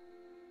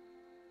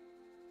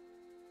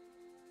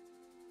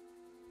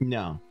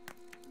 No.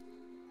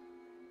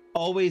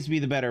 Always be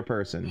the better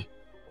person.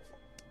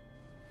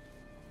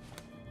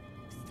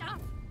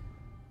 Stop.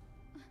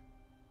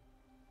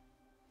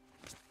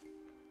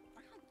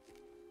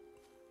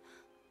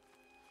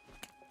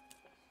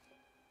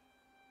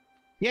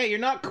 Yeah, you're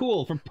not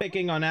cool for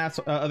picking on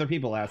other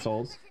people,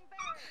 assholes.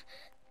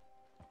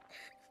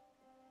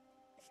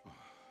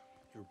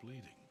 You're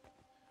bleeding.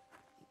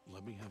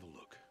 Let me have a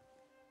look.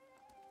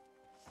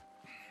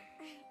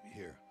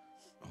 Here,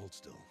 hold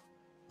still.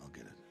 I'll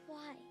get it.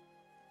 Why?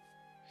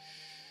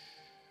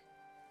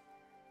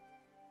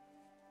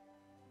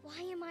 Why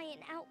am I an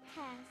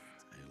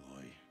outcast?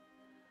 Aloy,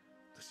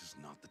 this is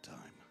not the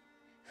time.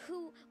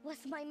 Who was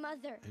my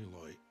mother?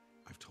 Aloy,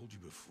 I've told you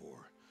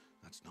before,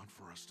 that's not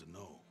for us to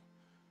know.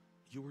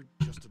 You were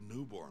just a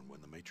newborn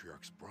when the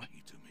matriarchs brought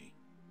you to me.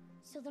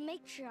 So the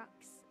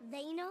matriarchs,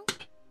 they know?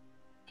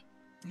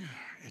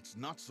 It's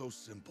not so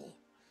simple.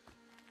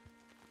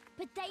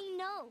 But they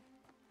know.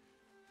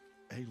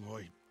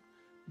 Aloy,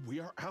 we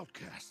are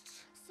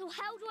outcasts. So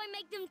how do I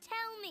make them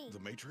tell me? The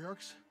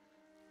matriarchs?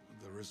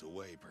 There is a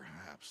way,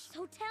 perhaps.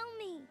 So tell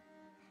me.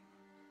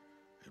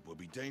 It would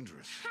be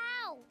dangerous.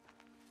 How?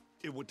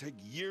 It would take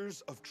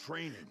years of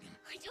training.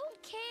 I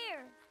don't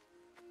care.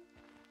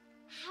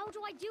 How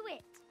do I do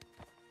it?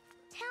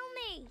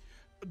 Tell me.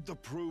 The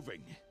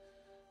proving.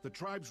 The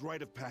tribe's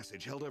rite of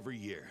passage held every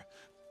year.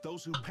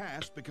 Those who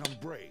pass become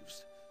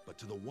braves. But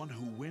to the one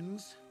who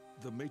wins,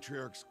 the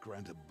matriarchs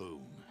grant a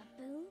boon.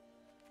 A boon?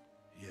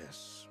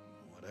 Yes,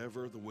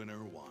 whatever the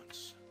winner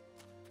wants.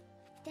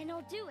 Then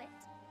I'll do it.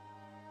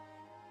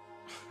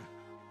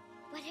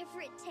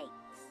 Whatever it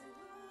takes.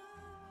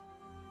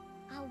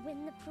 I'll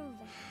win the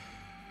proving.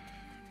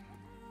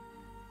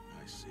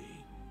 I see.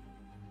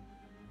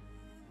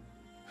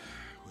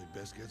 We'd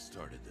best get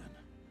started then.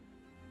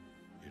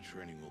 Your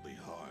training will be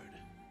hard.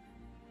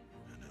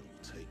 And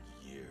it'll take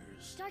years.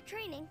 Start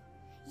training?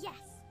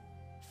 Yes.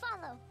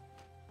 Follow.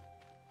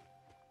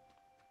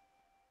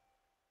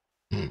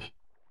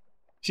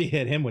 She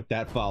hit him with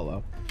that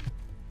follow.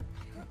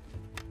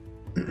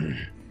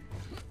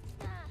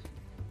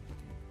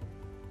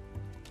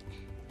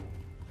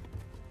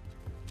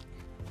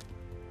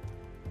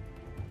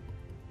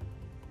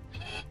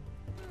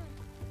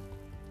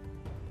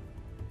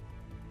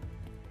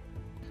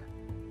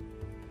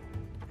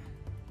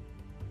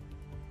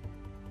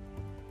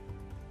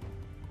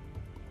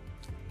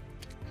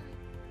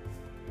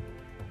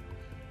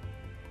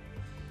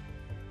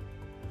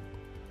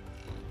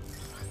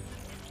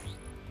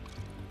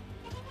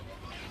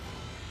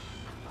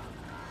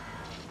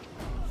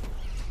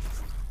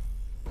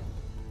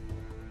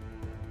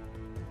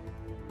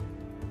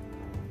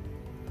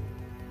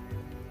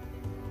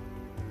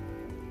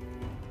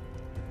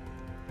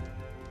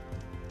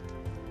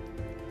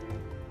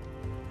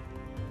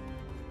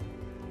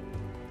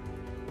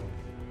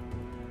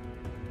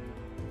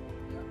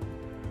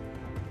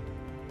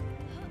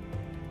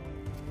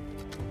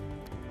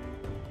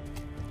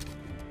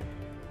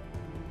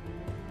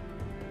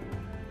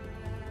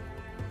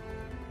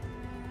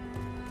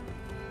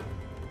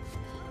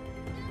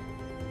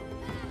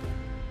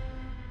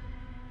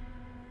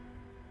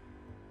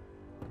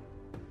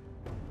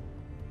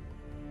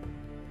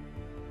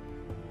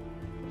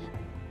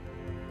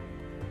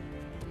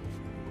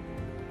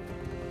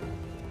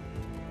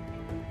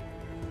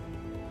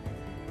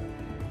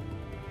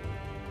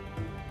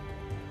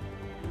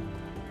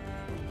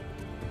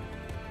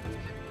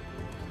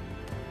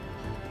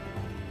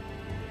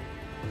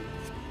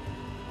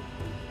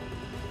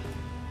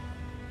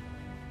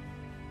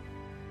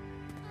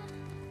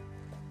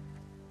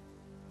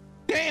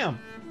 Damn!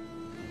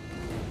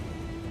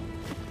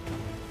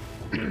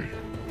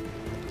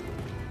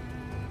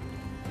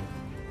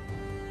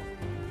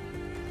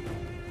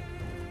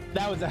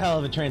 That was a hell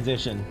of a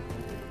transition.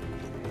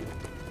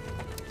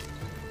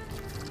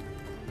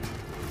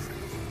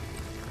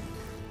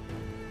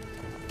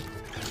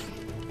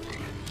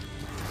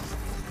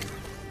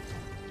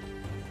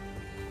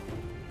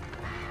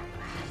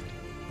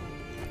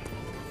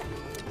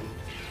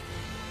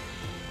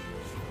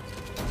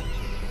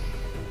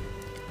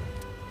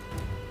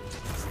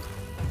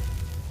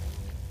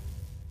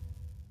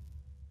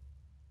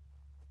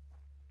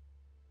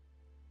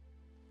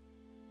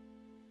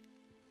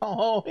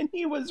 Oh, and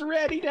he was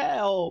ready to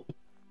help.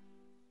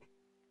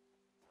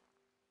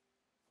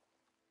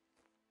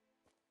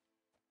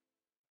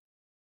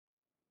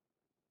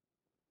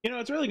 You know,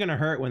 it's really gonna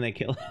hurt when they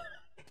kill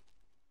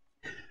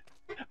him.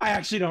 I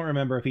actually don't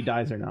remember if he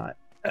dies or not.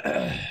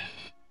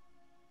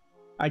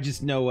 I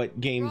just know what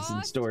games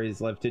and stories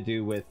love to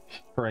do with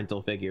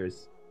parental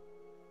figures.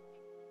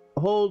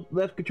 Hold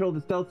left control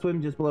to stealth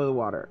swim just below the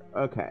water.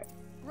 Okay.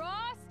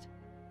 Rost?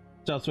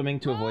 Stealth swimming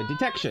to avoid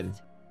detection.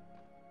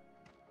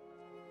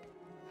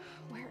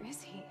 Where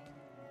is he?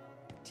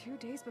 2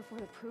 days before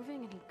the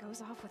proving and he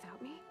goes off without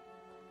me?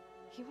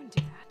 He wouldn't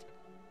do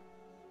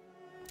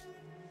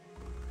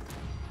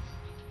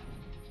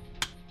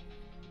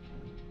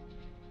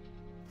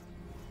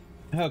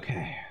that.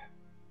 Okay.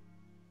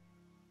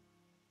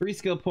 3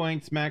 skill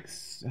points,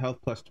 max health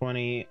plus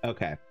 20.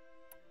 Okay.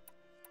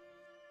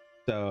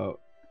 So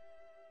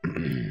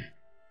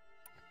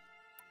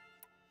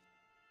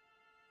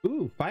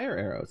ooh, fire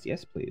arrows.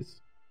 Yes,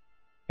 please.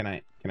 Can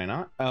I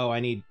not? Oh, I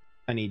need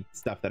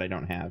stuff that I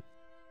don't have.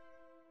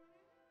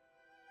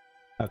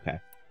 Okay.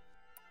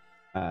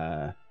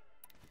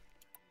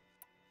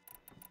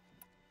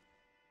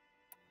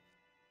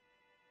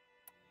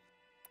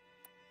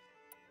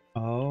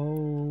 Oh,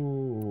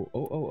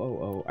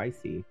 I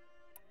see.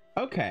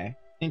 Okay,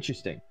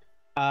 interesting.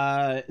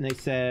 And they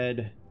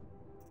said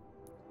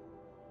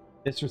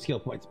this for skill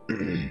points.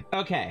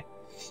 Okay.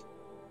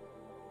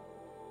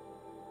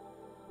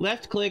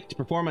 Left click to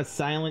perform a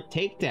silent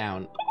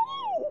takedown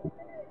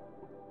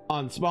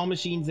on small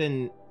machines,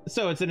 and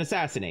so it's an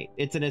assassinate.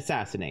 It's an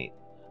assassinate.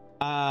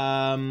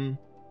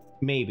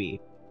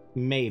 Maybe.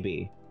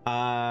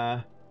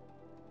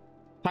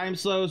 Time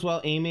slows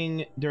while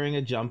aiming during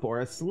a jump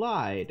or a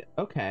slide.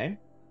 Okay.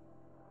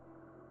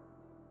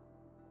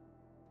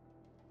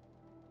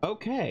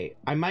 Okay,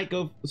 I might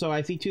go. So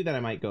I see 2 that I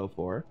might go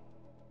for.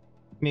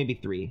 Maybe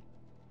 3.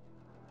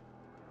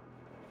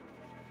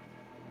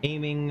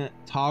 Aiming,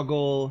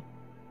 toggle.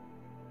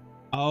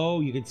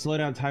 Oh, you can slow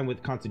down time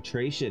with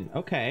concentration.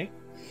 Okay.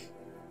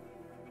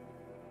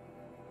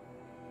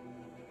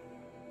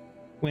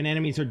 When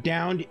enemies are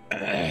down,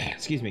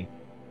 excuse me.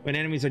 When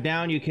enemies are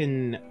down, you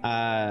can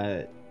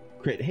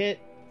crit hit.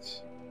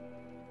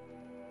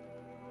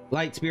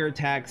 Light spear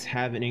attacks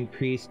have an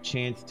increased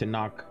chance to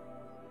knock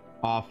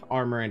off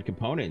armor and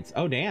components.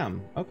 Oh,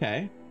 damn.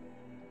 Okay.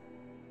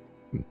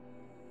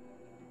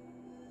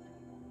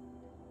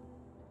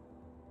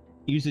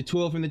 Use a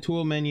tool from the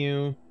tool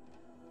menu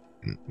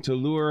to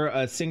lure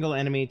a single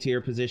enemy to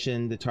your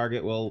position. The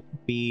target will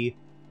be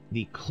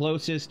the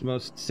closest,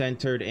 most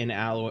centered in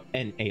alloy.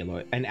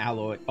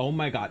 Oh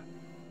my god.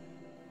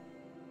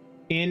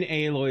 In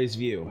Aloy's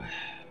view.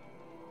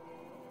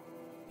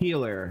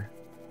 Healer.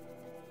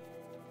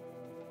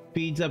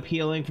 Feeds up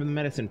healing from the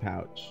medicine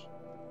pouch.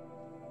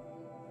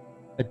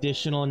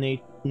 Additional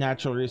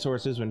natural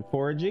resources when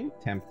foraging.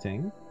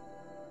 Tempting.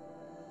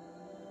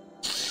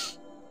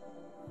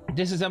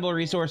 Disassemble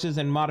resources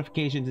and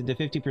modifications into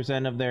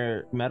 50% of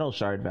their metal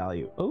shard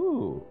value.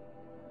 Ooh.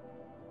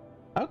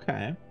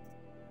 Okay.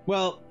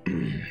 Well...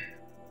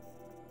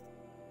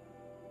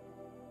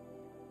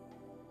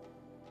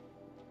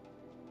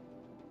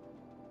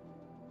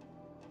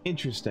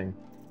 interesting.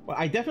 Well,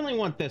 I definitely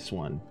want this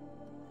one.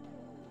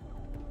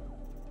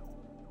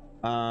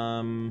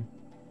 I'm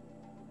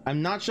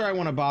not sure I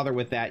want to bother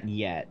with that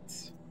yet.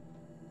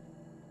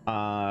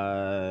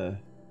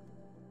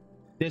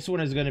 This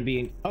one is going to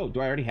be... Oh, do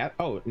I already have...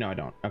 Oh, no, I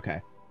don't.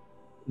 Okay.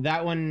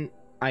 That one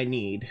I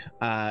need,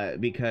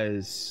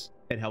 because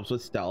it helps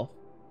with stealth.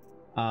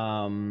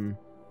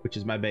 Which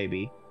is my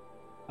baby.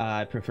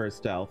 I prefer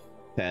stealth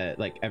to,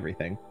 like,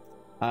 everything.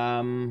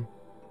 But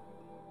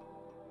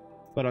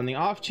on the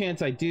off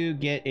chance I do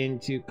get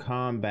into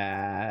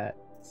combat...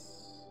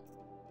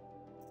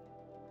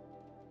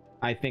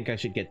 I think I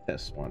should get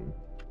this one.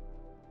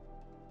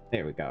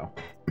 There we go.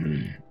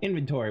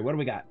 Inventory, what do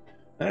we got?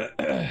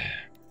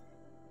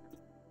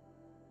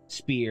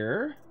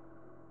 Spear.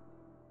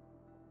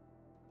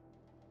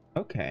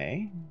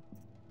 Okay.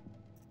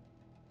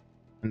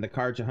 And the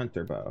Karja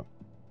Hunter bow.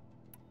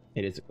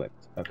 It is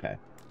equipped. Okay.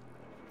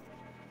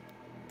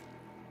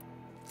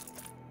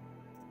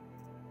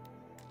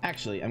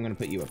 Actually, I'm gonna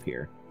put you up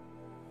here.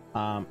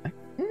 No.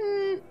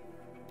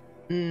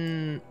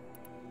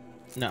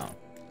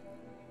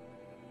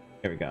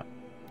 There we go.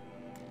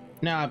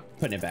 No, I'm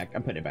putting it back.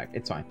 I'm putting it back.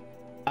 It's fine.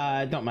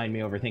 Don't mind me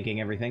overthinking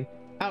everything.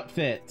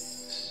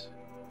 Outfits.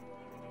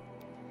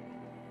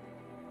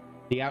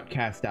 The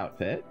Outcast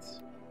outfit.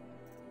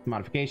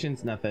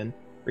 Modifications, nothing.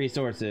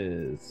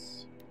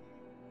 Resources.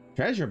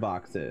 Treasure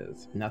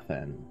boxes,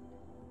 nothing.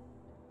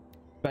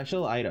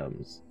 Special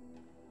items.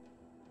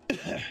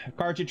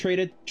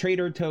 Karja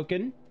trader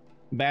token.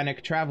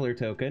 Bannock traveler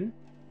token.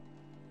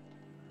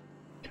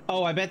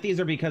 Oh, I bet these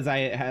are because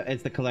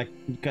it's the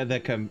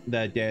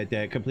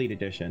complete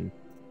edition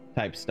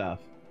type stuff.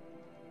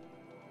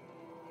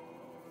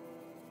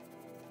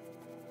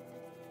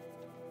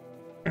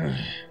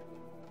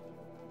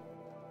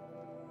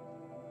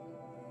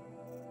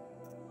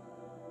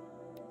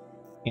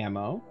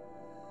 Ammo.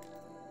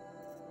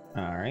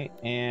 All right,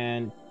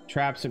 and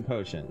traps and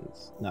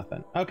potions.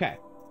 Nothing. Okay.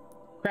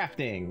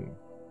 Crafting.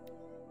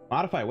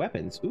 Modify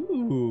weapons.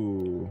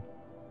 Ooh.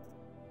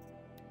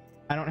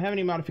 I don't have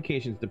any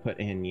modifications to put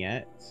in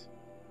yet.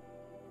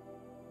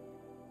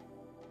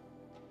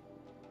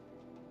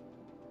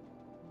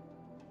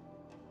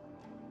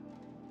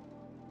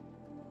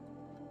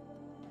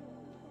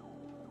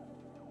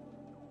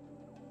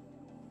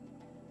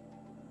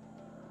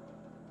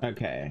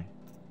 Okay.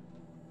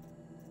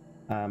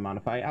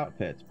 Modify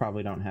outfits.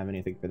 Probably don't have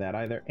anything for that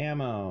either.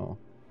 Ammo.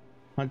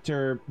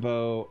 Hunter,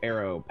 bow,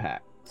 arrow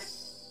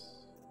packs.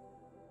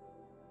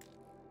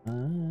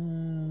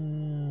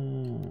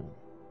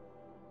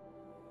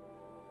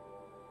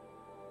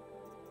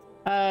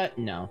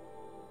 No.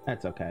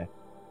 That's okay.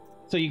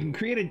 So you can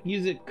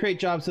create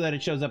jobs so that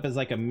it shows up as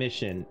like a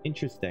mission.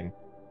 Interesting.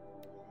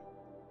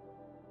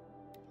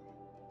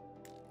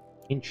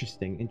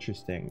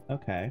 Interesting.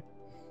 Okay.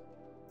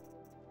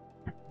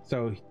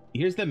 So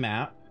here's the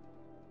map.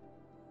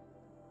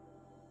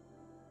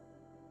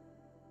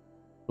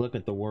 Look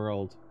at the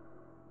world.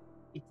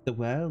 It's the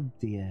world,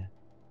 dear.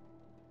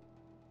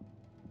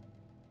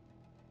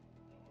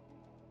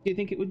 Do you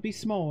think it would be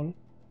small?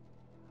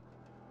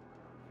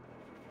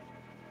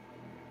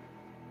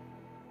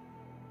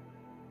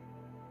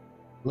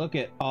 Look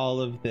at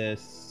all of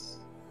this.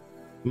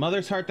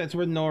 Mother's Heart, that's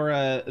where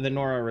the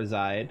Nora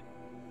reside.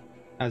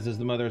 As is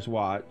the Mother's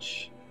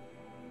Watch.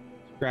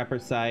 Scrapper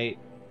Site,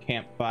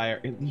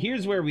 Campfire.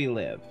 Here's where we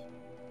live.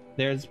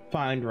 There's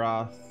Find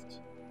Rost.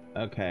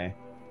 Okay.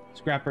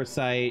 Scrapper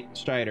Site,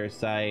 Strider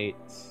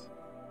Site.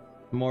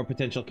 More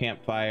potential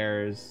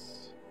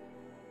campfires.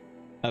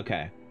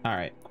 Okay.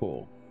 Alright,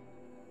 cool.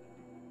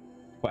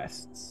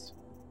 Quests.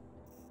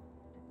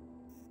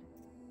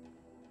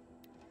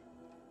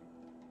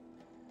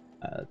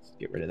 Let's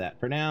get rid of that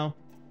for now.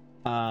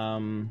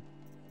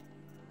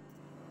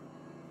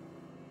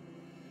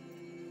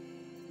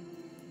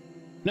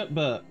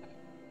 Notebook.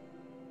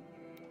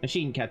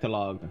 Machine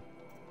catalog.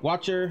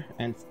 Watcher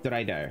and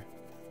Strider.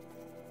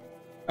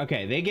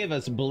 Okay, they give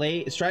us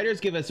Striders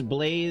give us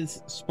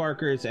blaze,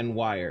 sparkers, and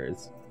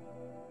wires.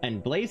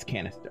 And blaze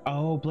canister.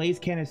 Oh, blaze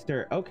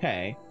canister.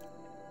 Okay.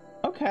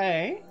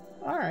 Okay.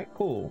 Alright,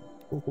 cool.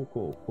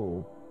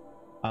 Cool.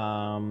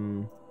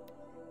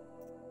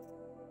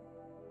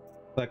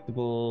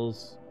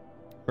 Collectibles.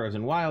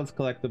 Frozen Wilds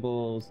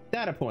collectibles.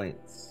 Data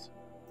points.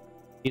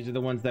 These are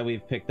the ones that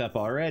we've picked up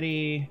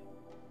already.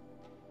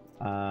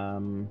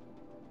 Game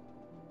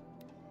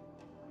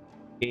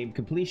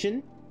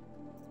completion.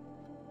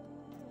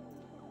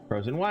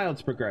 Frozen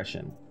Wilds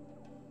progression.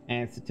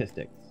 And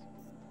statistics.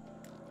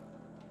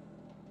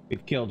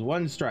 We've killed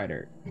one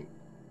Strider.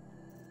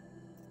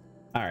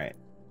 Alright.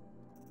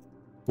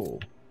 Cool.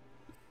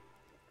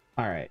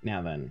 Alright,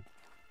 now then.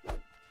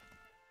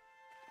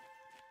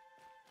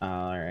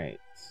 Alright.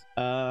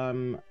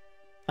 I'm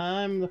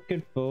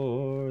looking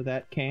for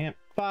that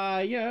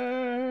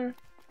campfire.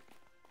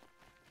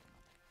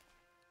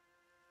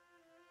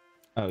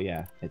 Oh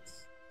yeah,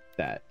 it's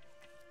that.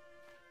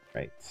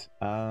 Right.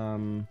 Are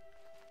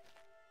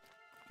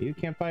you a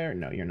campfire?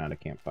 No, you're not a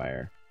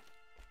campfire.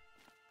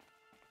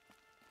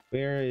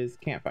 Where is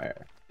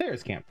campfire?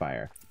 There's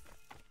campfire.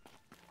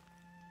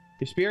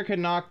 Your spear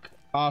can knock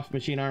off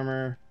machine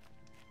armor.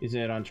 Use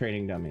it on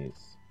training dummies.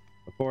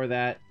 Before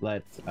that,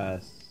 let's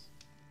us...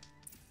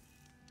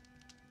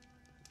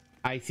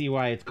 I see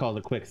why it's called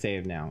a quick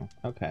save now.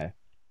 Okay.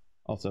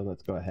 Also,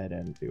 let's go ahead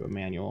and do a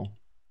manual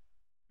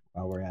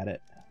while we're at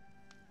it.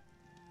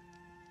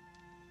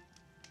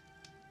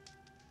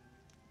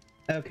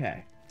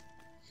 Okay.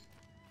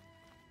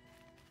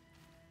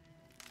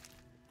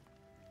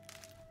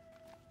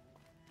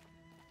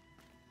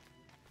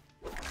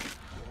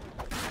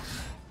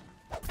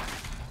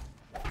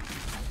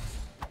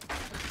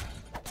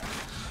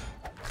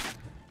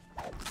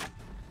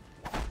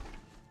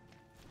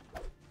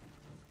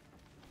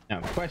 Now,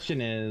 the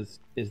question is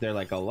there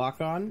like a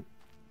lock-on?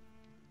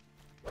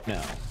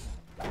 No.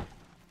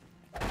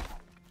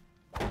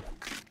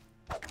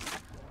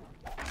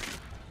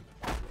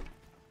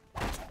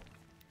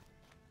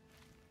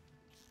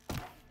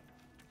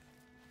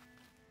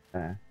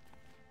 Okay.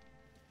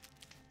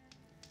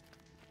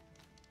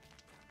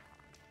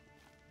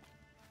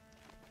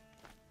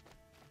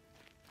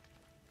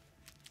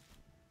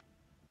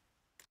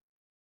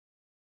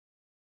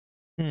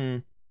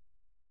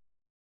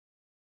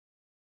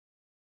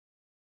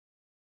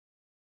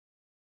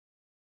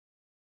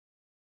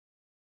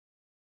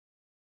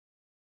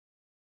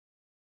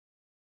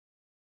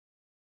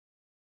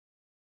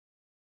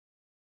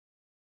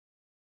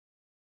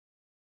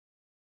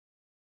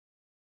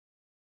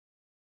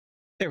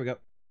 There we go.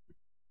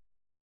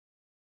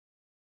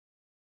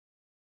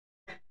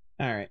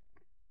 All right.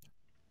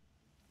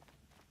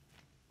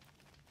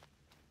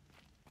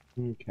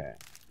 Okay.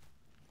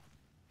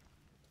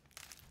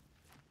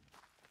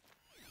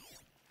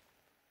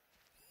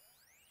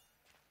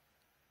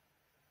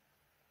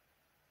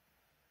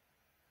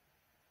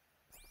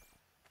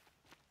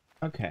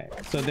 Okay,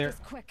 so there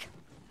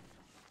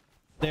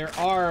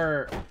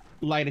are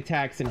light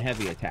attacks and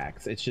heavy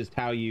attacks. It's just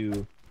how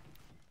you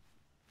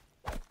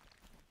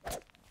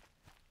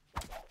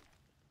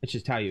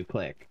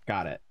click.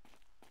 Got it.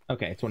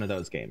 Okay, it's one of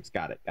those games.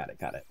 Got it.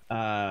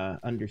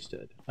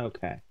 Understood.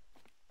 Okay.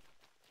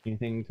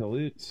 Anything to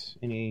loot?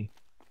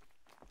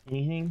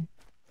 Anything?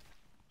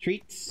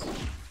 Treats?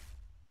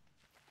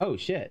 Oh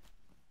shit.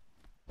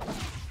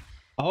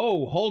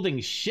 Oh, holding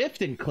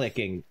shift and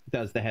clicking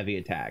does the heavy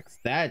attacks.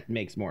 That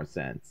makes more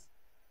sense.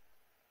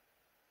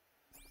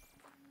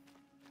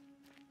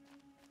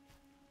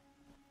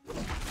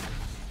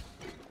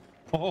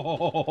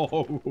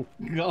 Oh,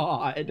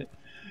 God.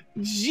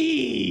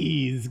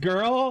 Jeez,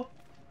 girl.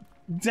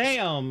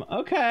 Damn.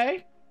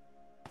 Okay.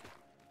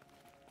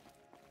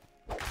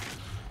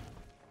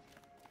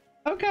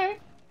 Okay.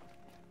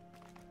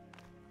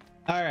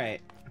 All right.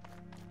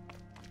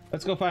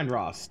 Let's go find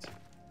Rost.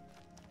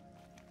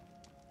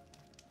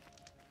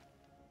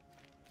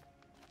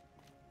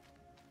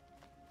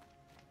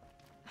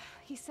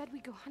 He said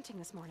we'd go hunting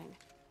this morning.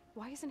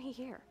 Why isn't he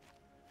here?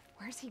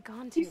 Where's he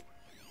gone to?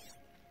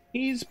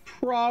 He's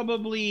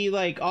probably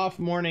like off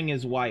mourning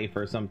his wife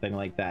or something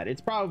like that.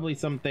 It's probably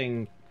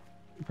something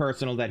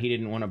personal that he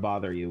didn't want to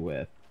bother you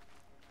with.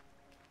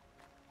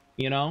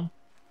 You know?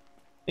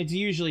 It's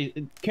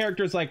usually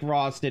characters like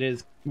Rost, it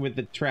is with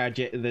the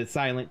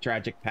silent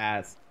tragic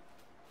past.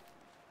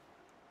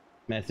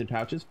 Medicine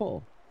pouch is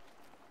full.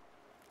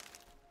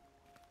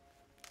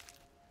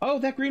 Oh,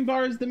 that green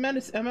bar is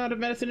the amount of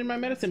medicine in my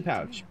medicine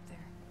pouch.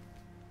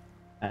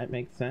 That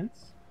makes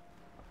sense.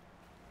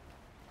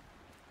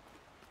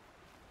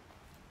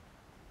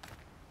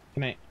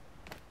 Can I?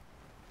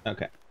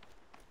 Okay.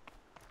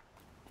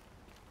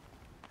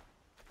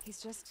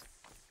 He's just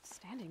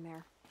standing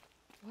there.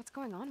 What's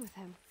going on with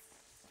him?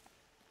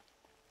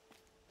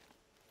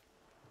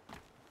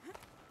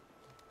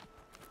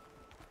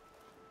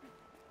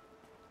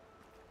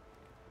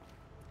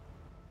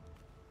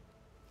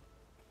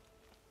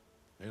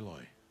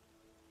 Aloy,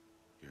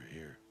 you're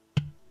here.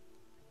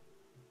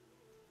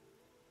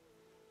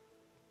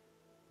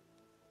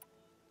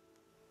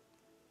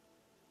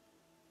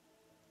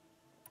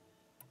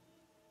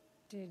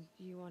 Did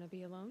you want to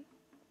be alone?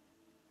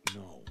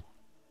 No.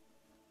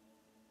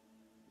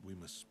 We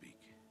must speak.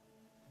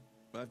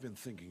 I've been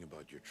thinking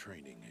about your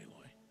training,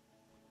 Aloy.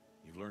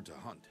 You've learned to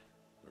hunt,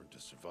 learned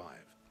to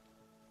survive.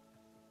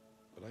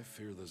 But I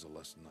fear there's a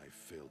lesson I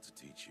failed to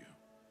teach you.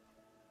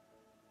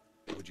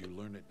 Would you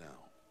learn it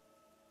now?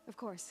 Of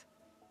course.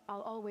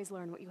 I'll always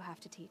learn what you have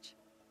to teach.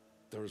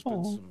 There has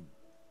been some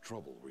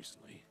trouble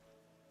recently.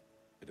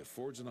 It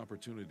affords an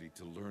opportunity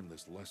to learn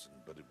this lesson,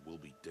 but it will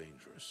be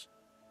dangerous.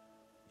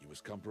 You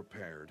must come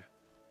prepared,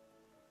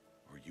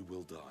 or you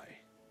will die.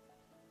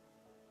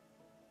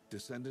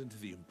 Descend into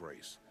the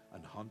Embrace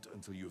and hunt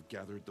until you have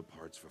gathered the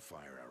parts for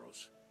fire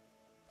arrows.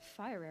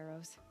 Fire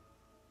arrows?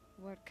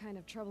 What kind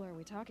of trouble are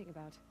we talking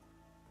about?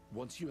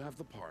 Once you have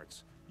the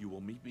parts, you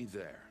will meet me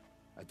there,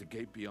 at the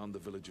gate beyond the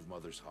village of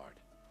Mother's Heart.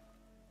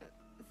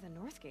 The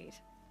North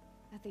Gate?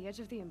 At the edge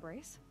of the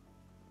Embrace?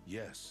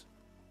 Yes.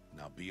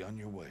 Now be on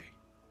your way.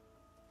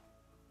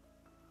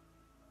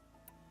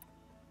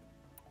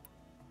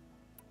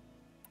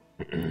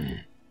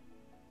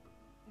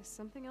 Is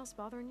something else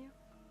bothering you?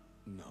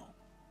 No,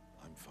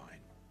 I'm fine.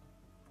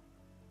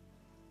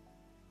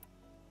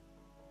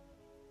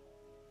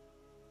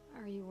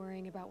 Are you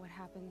worrying about what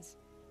happens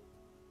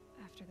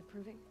after the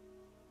proving?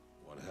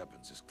 What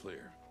happens is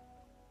clear.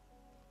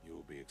 You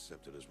will be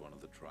accepted as one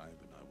of the tribe,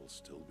 and I will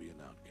still be an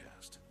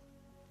outcast,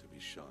 to be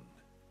shunned.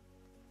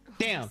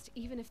 Damn.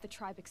 Even if the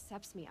tribe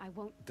accepts me, I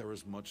won't... There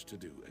is much to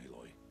do,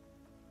 Aloy.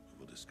 We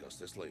will discuss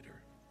this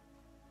later.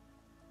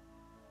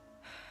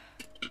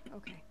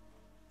 Okay.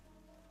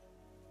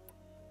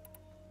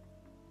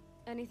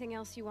 Anything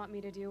else you want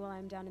me to do while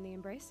I'm down in the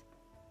Embrace?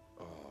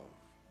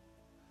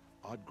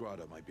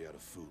 Oddgrada might be out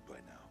of food by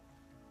now.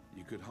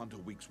 You could hunt a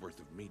week's worth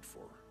of meat for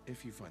her,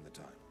 if you find the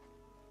time.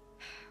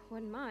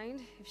 Wouldn't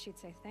mind if she'd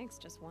say thanks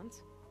just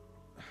once.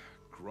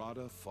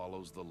 Grada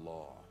follows the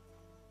law.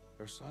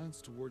 Her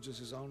silence towards us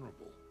is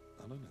honorable,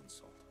 not an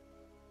insult.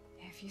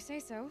 If you say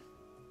so.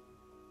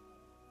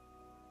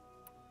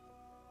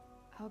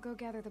 I'll go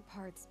gather the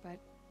parts, but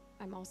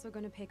I'm also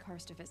going to pay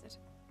Karst a visit.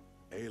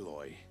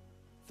 Aloy,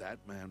 that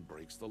man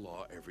breaks the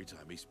law every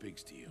time he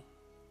speaks to you.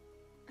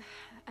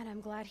 And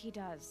I'm glad he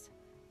does.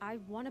 I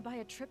want to buy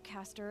a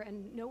tripcaster,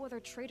 and no other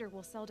trader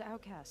will sell to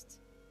outcasts.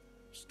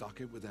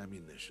 Stock it with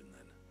ammunition,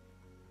 then.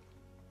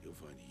 You'll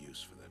find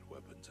use for that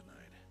weapon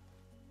tonight.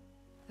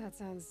 That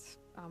sounds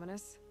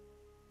ominous.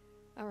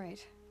 All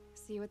right.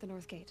 See you at the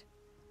North Gate.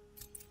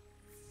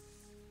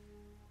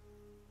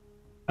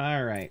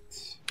 All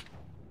right.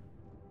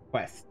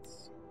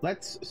 Quests.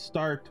 Let's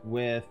start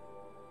with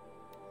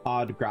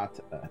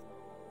Oddgrada.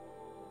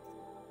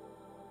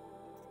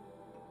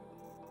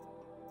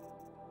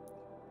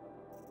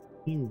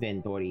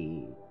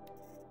 Inventory.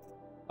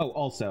 Oh,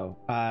 also,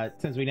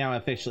 since we now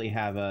officially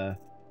have a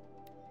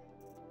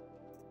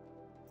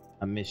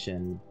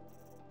mission,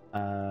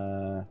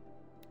 let's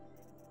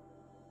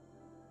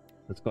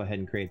go ahead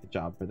and create the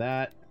job for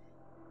that.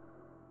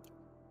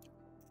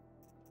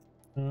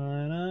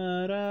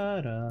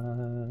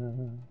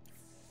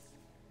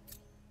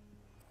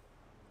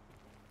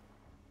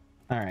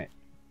 All right.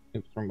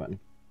 Oops, wrong button.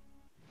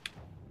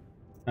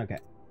 Okay.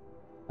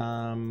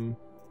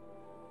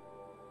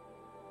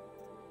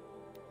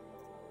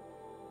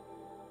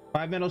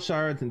 5 metal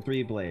shards and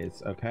 3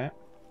 blades. Okay.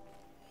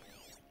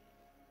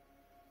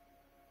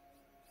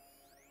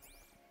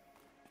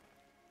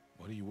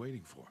 What are you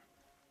waiting for?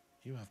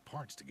 You have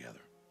parts together.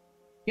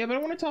 Yeah, but I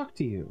want to talk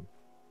to you.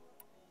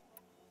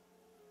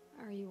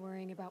 Are you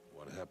worrying about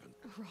What happened?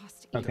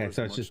 Rost? Okay, There's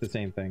so it's much just the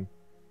same thing.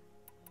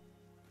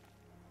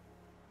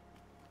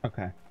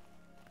 Okay.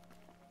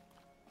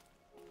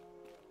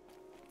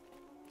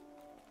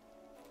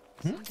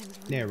 Something's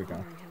really There we go.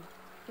 bothering him.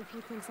 If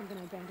he thinks I'm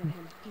gonna abandon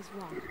him, he's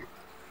wrong.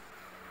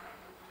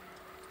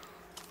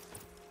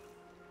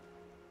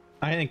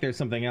 I think there's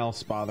something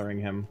else bothering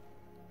him.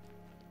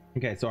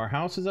 Okay, so our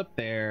house is up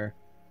there.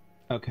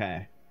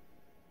 Okay.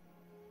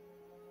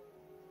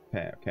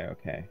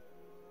 Okay.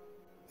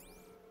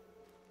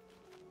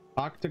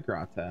 Talk to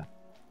Grata.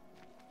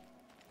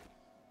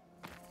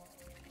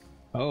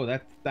 Oh,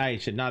 that's... I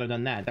should not have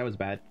done that. That was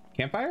bad.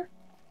 Campfire?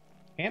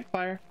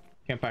 Campfire?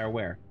 Campfire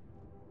where?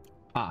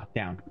 Ah,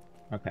 down.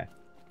 Okay.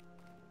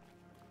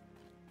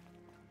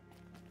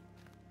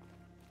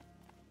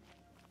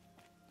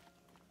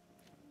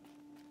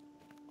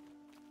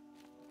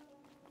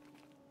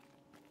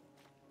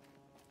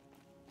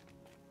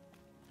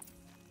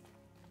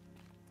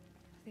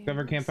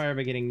 Discover campfire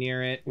by getting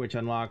near it, which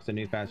unlocks a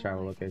new fast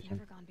travel location.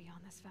 Never gone beyond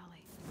this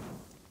valley.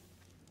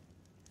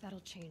 That'll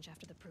change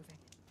after the proving.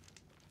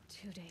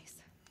 2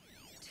 days.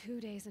 2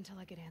 days until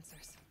I get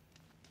answers.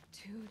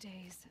 2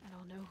 days and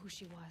I'll know who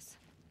she was.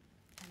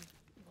 And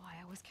why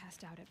I was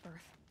cast out at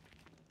birth.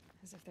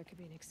 As if there could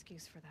be an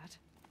excuse for that.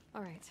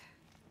 Alright.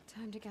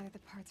 Time to gather the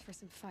parts for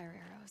some fire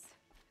arrows.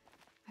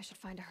 I should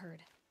find a herd.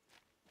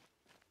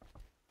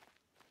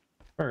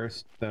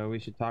 First, though, we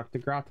should talk to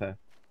Grata.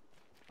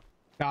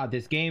 God,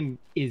 this game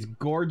is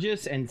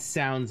gorgeous and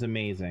sounds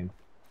amazing.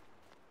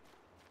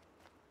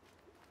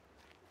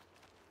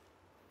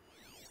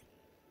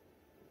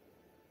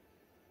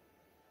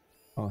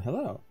 Oh,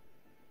 hello.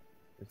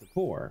 There's a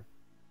pour.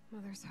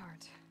 Mother's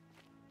heart.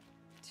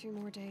 2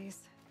 more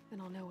days,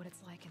 then I'll know what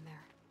it's like in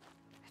there.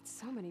 It's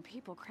so many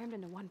people crammed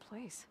into one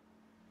place.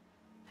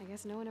 I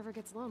guess no one ever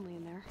gets lonely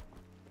in there.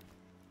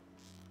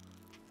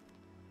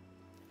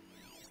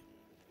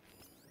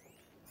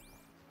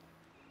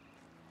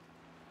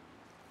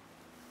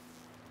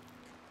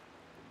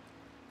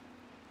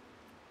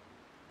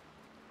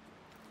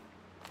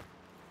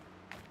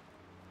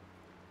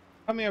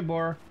 Come here,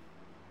 boar.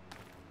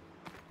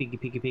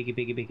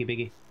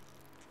 Piggy.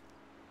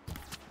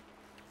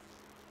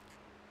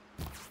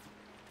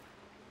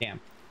 Damn.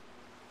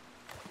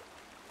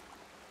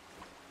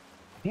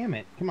 Damn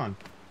it. Come on.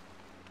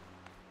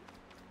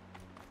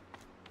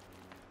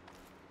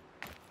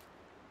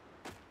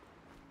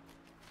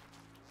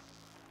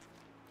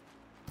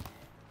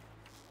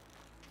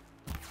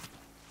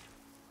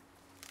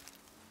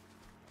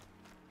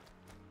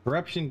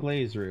 Corruption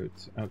glaze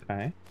roots.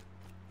 Okay.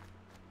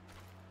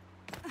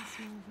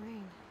 Smell of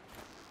rain.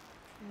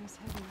 Air's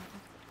heavy with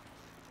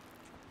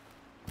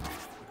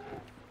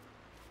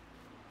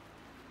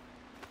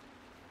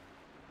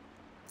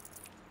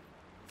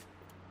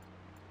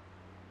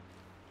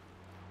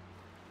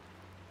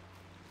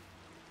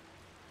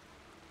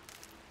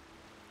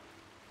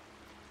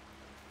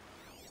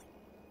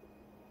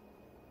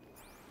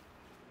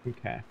it.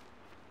 Okay.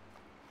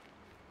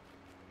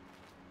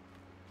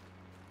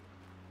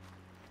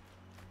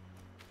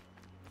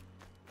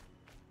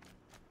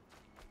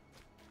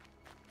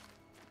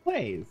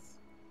 Blaze.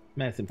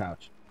 Medicine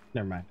pouch.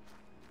 Never mind.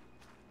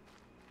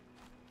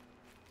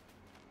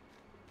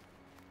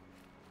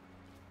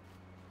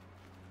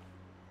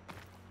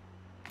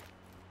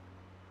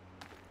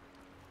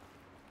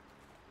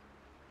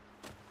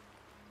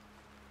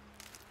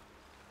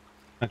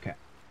 Okay.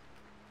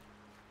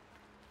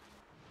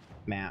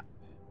 Map.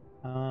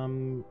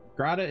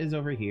 Grata is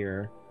over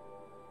here.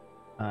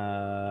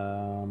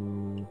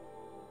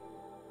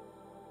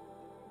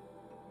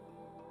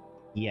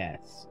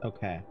 Yes.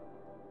 Okay.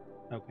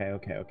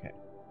 Okay.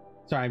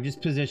 Sorry, I'm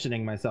just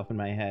positioning myself in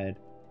my head.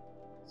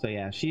 So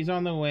yeah, she's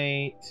on the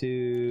way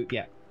to...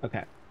 Yeah,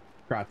 okay.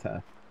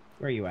 Grata.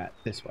 Where are you at?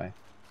 This way.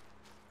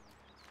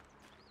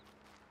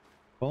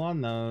 Pull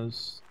on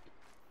those.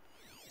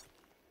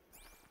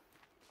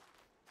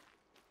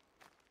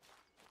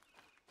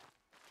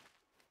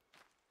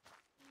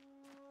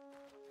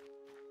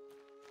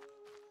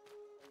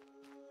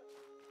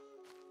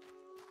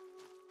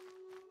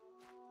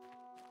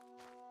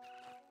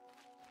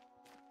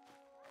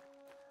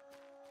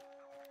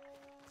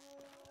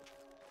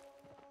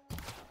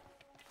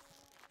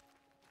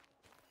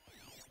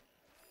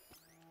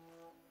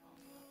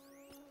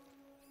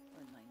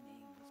 When my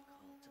name was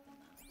called to the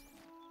mountain,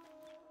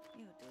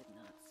 you did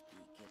not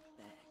speak it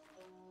back.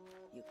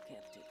 You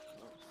kept it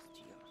close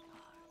to your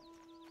heart.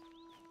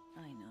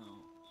 I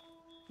know,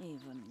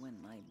 even when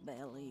my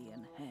belly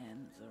and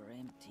hands are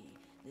empty,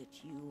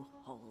 that you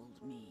hold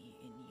me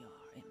in your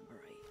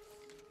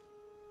embrace.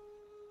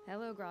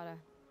 Hello, Grata.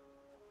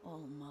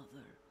 Oh,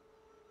 Mother,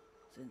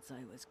 since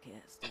I was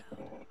cast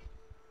out,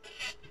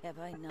 have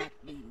I not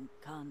been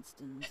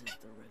constant as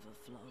the river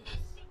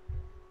flows?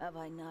 Have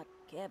I not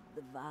kept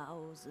the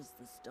vows as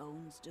the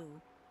stones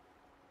do?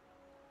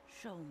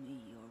 Show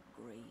me your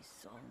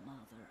grace, All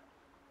Mother,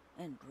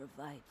 and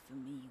provide for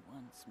me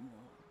once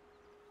more.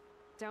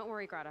 Don't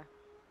worry, Grata.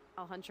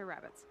 I'll hunt your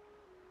rabbits.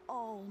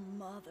 All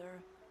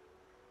Mother,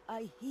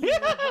 I hear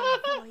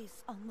your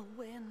voice on the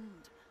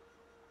wind.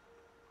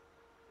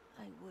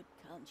 I would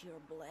count your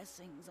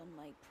blessings on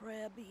my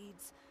prayer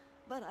beads,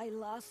 but I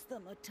lost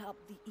them atop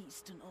the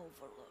eastern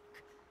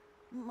overlook.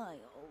 My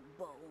old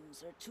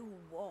bones are too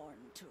worn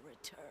to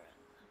return.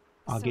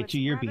 I'll get you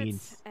your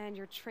beads. And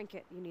your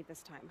trinket you need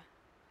this time.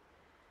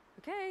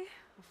 Okay,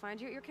 I'll find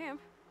you at your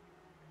camp.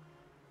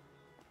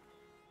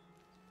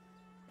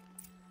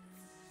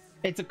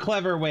 It's a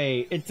clever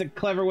way. It's a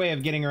clever way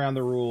of getting around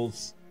the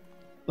rules.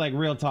 Like,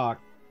 real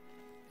talk.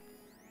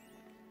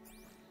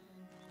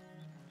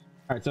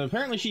 Alright, so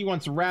apparently she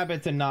wants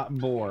rabbits and not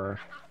boar.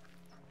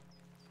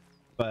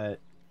 But...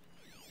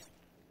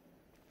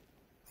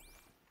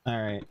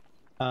 Alright.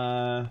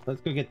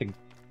 Let's go get the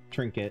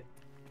trinket.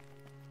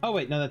 Oh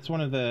wait, no, that's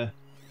one of the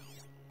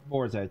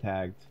boars I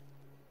tagged.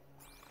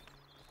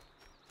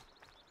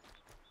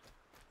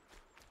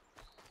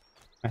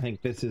 I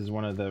think this is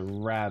one of the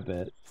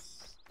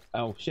rabbits.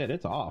 Oh shit,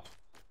 it's off.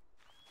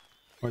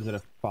 Or is it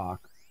a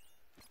fox?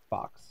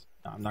 Fox.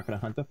 No, I'm not gonna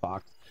hunt the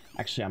fox.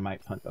 Actually, I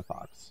might hunt the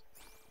fox.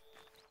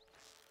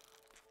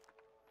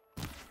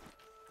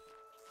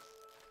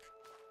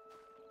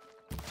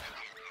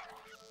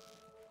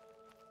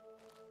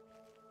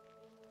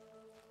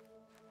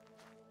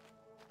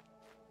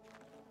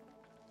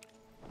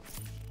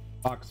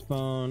 Fox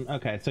bone.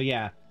 Okay, so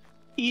yeah.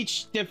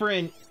 Each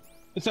different...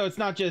 So it's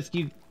not just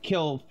you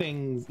kill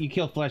things, you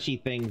kill fleshy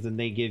things and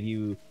they give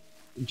you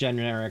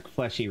generic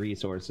fleshy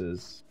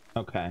resources.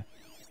 Okay.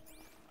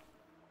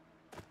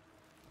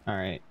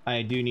 Alright.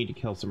 I do need to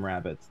kill some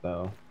rabbits,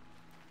 though.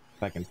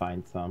 If I can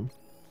find some.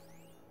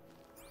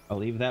 I'll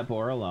leave that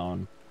boar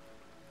alone.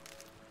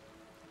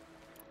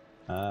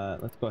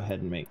 Let's go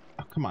ahead and make...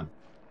 Oh, come on.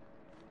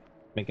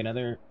 Make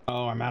another...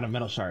 Oh, I'm out of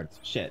metal shards.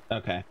 Shit.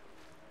 Okay.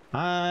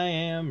 I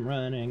am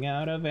running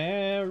out of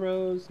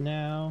arrows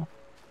now.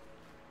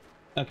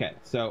 Okay,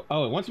 so...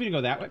 Oh, it wants me to go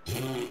that way?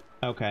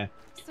 Okay.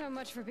 So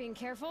much for being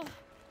careful.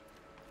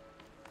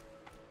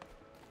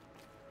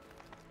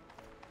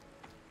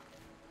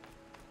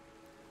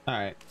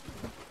 Alright.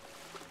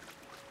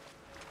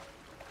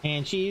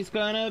 And she's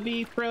gonna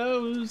be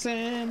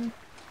frozen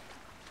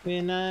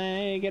when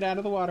I get out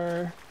of the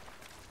water.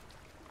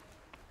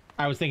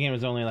 I was thinking it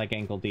was only like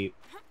ankle deep.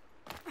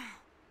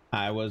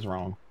 I was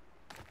wrong.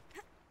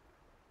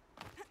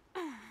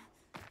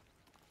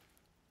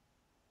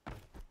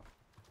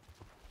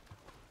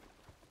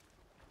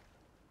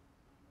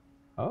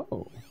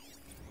 Oh.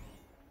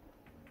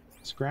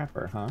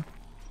 Scrapper, huh?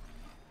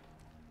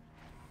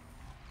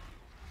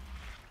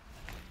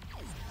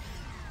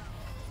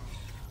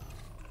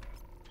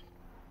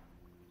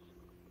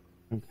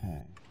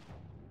 Okay.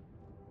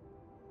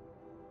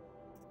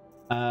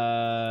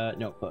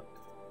 Notebook.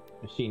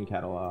 Machine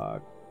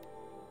catalog.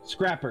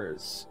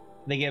 Scrappers.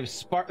 They give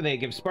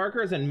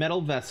sparkers and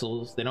metal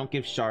vessels. They don't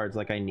give shards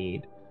like I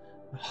need.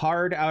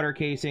 Hard outer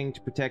casing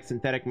to protect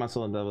synthetic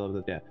muscle and blah blah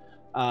blah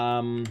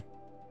blah.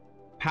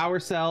 Power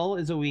cell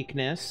is a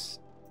weakness,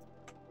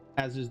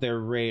 as is their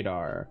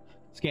radar.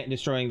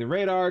 Destroying the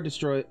radar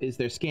is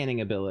their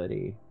scanning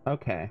ability.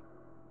 Okay.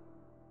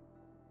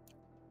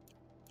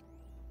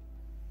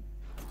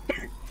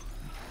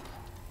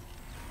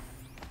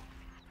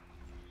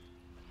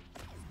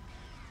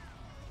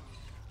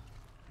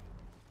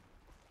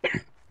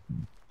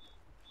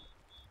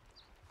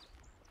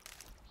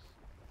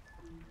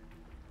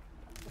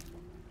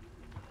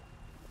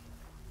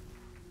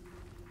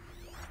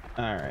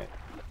 All right.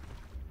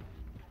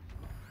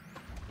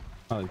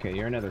 Okay,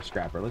 you're another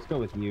scrapper. Let's go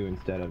with you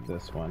instead of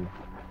this one.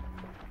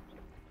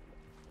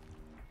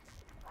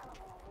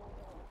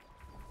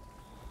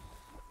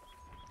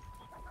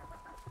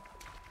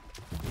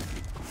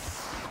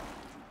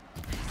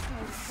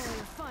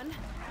 Fun.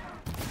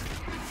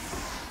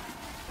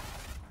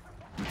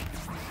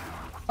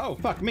 Oh,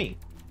 fuck me.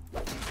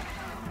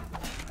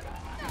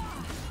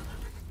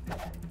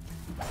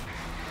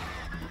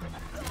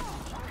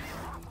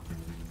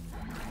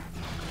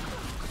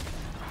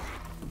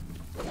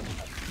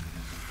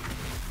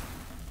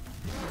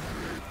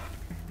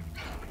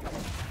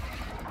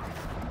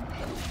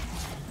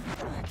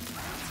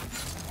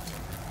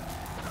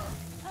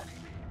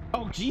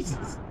 Oh,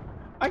 Jesus.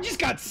 I just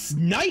got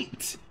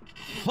sniped.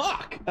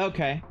 Fuck.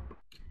 Okay.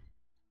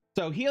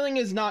 So healing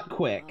is not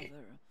quick.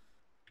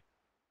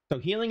 So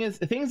healing is...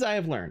 Things I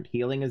have learned.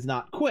 Healing is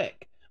not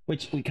quick,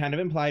 which we kind of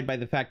implied by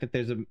the fact that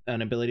there's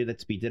an ability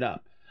that speeds it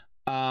up.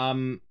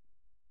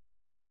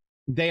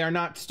 They are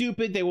not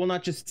stupid. They will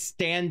not just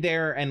stand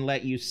there and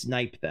let you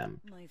snipe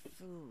them. My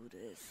food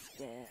is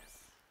scarce,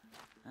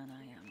 and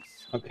I am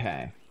so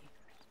okay.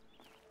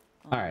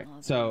 All right.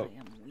 So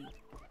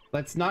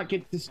let's not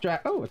get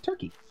distracted. Oh, a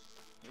turkey.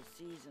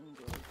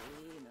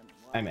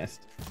 I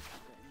missed.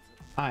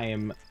 I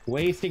am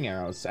wasting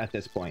arrows at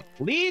this point.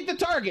 Lead the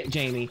target,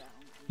 Jamie.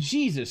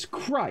 Jesus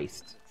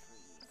Christ.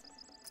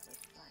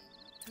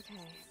 Okay,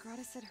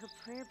 Grata said her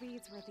prayer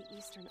beads were at the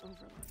eastern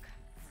overlook.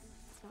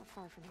 It's not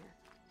far from here.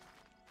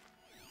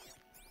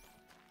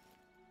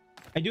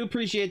 I do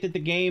appreciate that the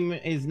game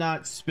is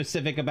not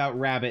specific about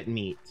rabbit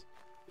meat.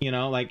 You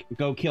know, like,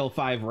 go kill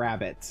 5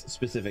 rabbits,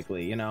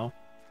 specifically, you know?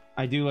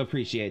 I do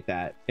appreciate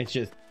that. It's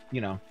just, you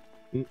know...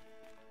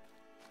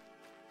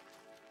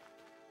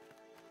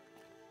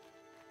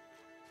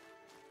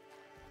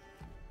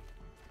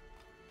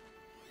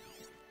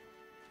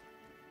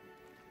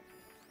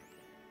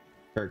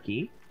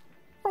 Turkey.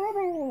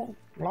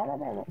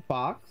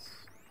 Fox.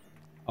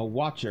 A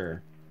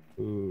watcher.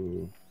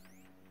 Ooh.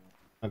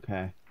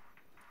 Okay.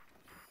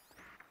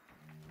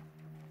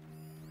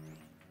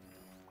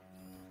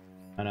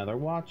 Another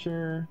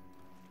watcher.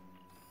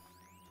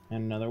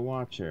 And another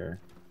watcher.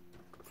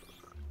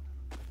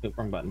 Oop,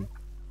 wrong button.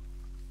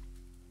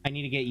 I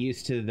need to get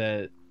used to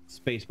the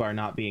spacebar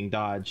not being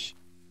dodge.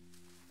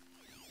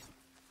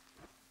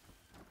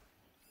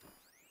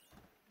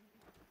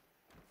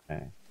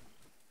 Okay.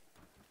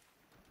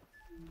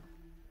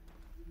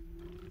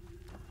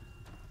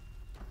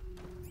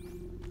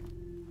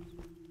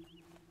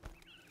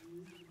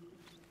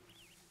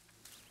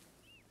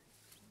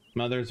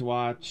 Mother's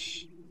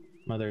watch.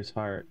 Mother's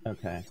heart.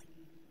 Okay.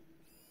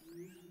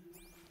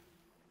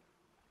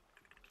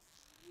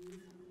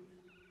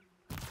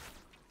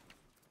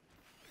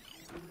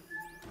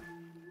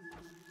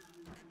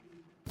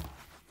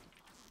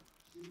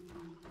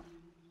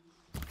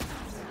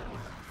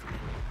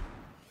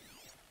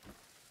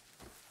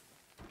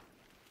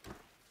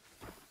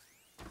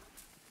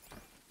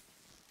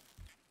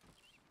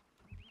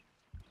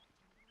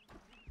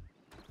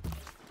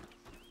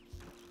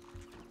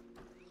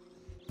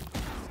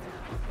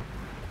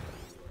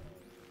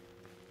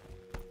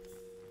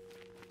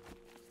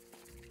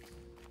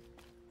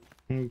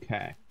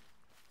 Okay.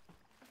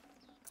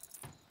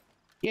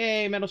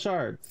 Yay, metal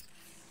shards.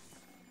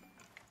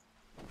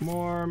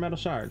 More metal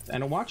shards.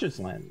 And a watcher's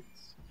lens.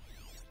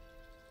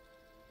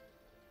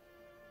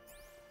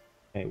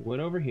 Okay, wood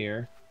over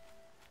here.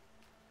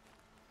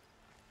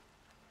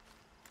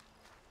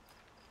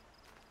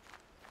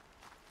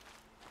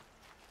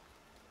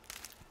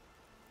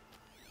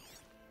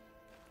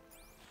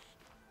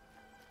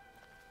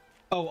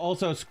 Oh,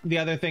 also, the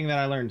other thing that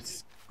I learned,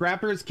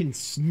 scrappers can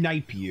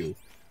snipe you.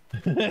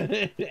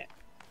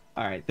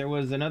 Alright, there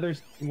was another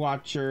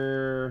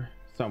watcher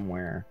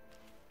somewhere.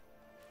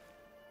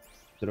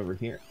 Is it over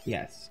here?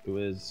 Yes, it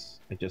was.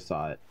 I just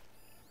saw it.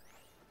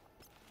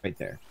 Right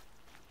there.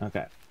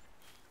 Okay.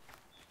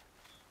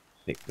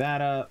 Pick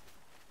that up.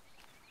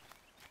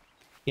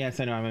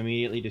 Yes, I know I'm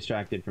immediately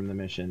distracted from the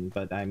mission,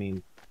 but I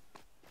mean,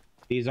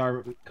 these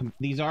are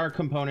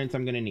components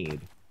I'm gonna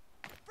need.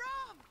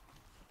 Brom!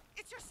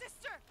 It's your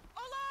sister,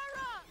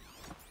 Alara!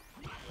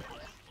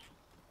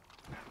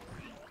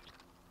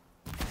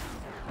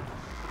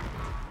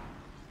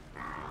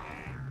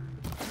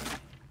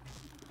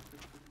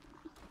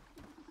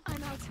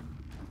 I'm out.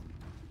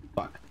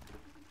 Fuck.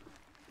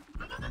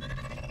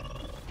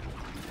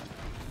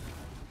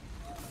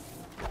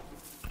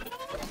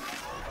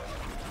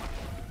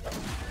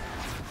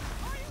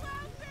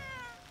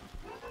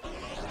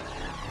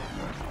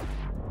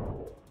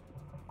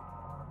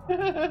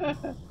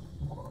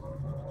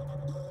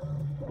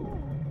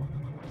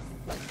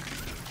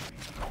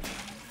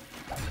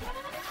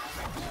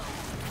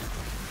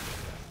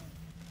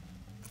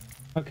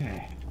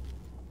 Okay.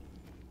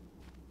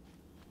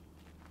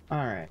 All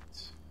right.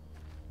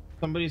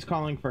 Somebody's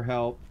calling for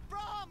help.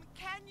 Brom,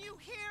 can you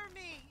hear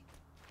me?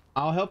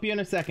 I'll help you in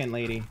a second,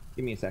 lady.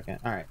 Give me a second.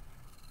 All right.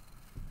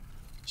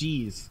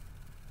 Jeez.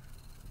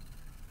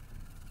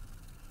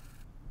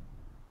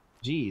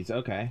 Jeez,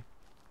 okay.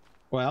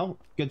 Well,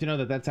 good to know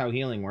that that's how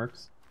healing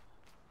works.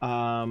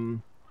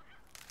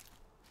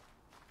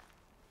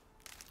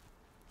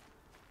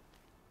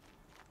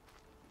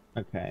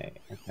 Okay.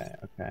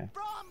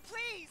 Brom,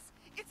 please!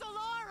 It's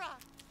Alara!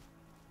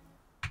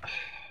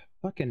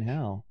 Fucking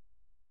hell.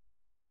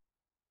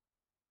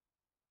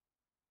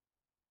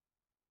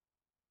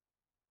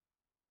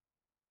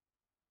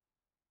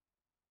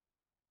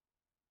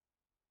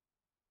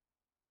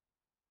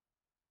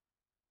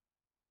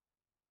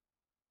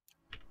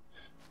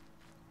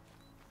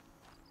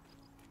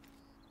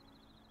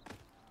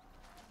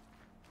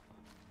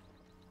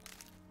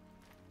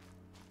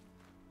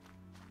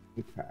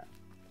 Okay.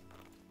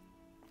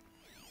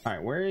 All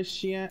right, where is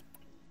she at?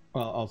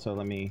 Well, also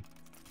let me...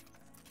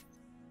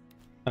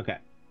 Okay.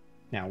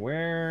 Now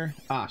where...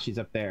 Ah, she's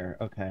up there.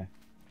 Okay.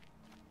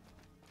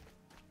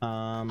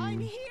 I'm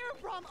here,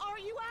 Brom! Are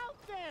you out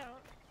there?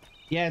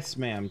 Yes,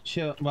 ma'am.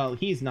 Chill. Well,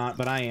 he's not,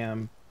 but I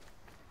am.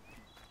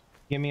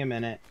 Give me a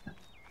minute.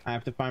 I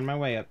have to find my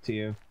way up to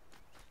you.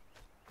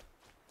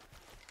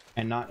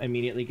 And not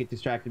immediately get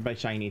distracted by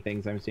shiny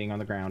things I'm seeing on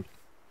the ground.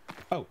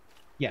 Oh,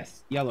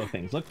 yes. Yellow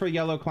things. Look for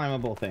yellow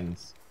climbable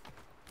things.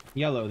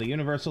 Yellow, the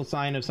universal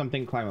sign of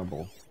something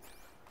climbable.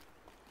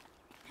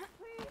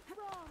 Please,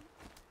 Brom!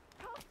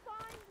 Come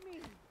find me!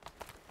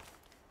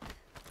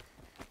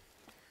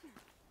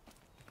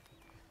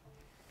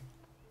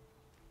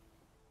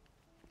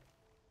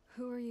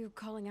 Who are you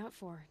calling out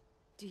for?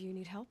 Do you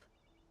need help?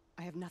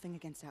 I have nothing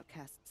against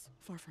outcasts.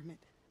 Far from it.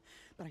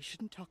 But I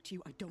shouldn't talk to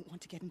you. I don't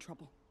want to get in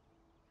trouble.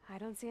 I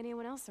don't see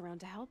anyone else around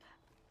to help.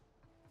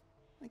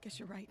 I guess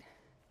you're right.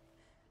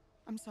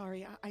 I'm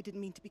sorry, I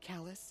didn't mean to be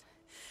callous.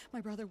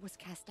 My brother was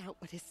cast out,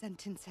 but his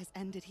sentence has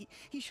ended.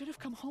 He should have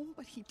come home,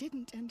 but he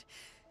didn't, and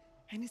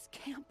his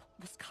camp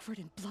was covered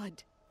in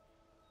blood.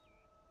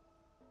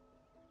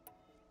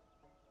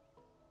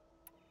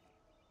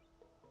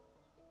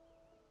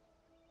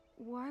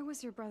 Why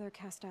was your brother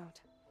cast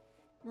out?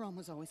 Rom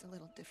was always a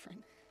little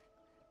different.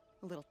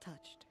 A little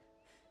touched.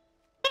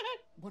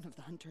 One of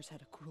the hunters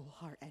had a cruel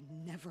heart and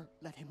never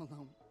let him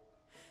alone.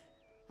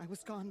 I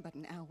was gone but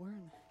an hour,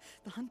 and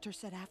the hunter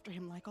set after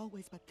him like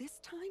always, but this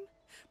time,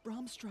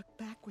 Brom struck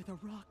back with a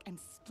rock and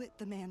split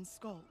the man's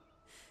skull.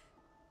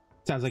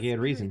 Sounds like he had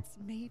reason.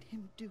 Spirits made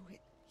him do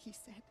it, he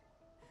said.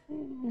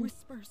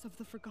 Whispers of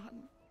the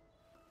forgotten.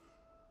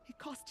 It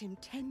cost him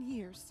 10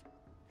 years.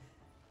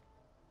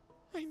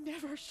 I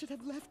never should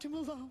have left him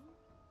alone.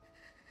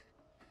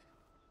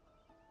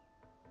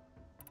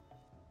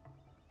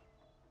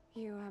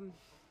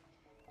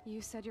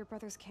 You said your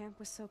brother's camp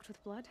was soaked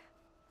with blood?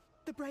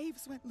 The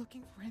Braves went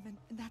looking for him,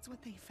 and that's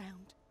what they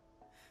found.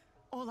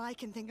 All I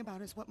can think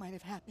about is what might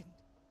have happened.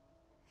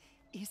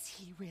 Is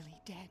he really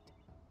dead?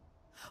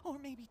 Or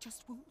maybe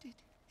just wounded?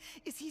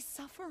 Is he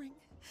suffering?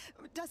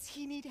 Does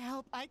he need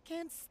help? I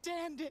can't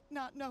stand it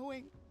not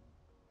knowing.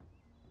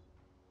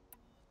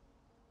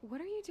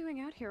 What are you doing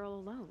out here all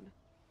alone?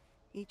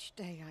 Each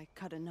day I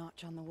cut a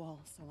notch on the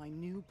wall, so I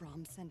knew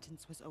Brom's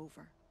sentence was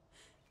over.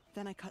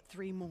 Then I cut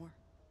 3 more,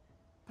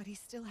 but he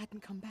still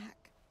hadn't come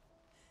back.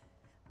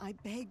 I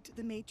begged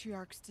the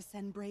matriarchs to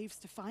send Braves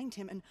to find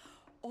him, and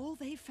all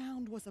they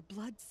found was a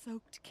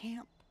blood-soaked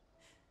camp.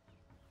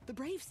 The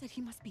Braves said he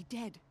must be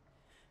dead,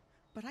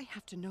 but I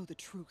have to know the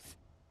truth,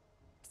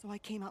 so I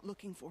came out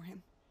looking for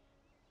him.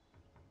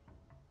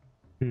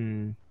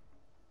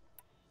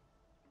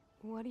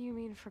 What do you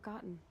mean,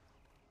 forgotten?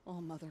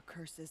 All Mother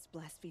curses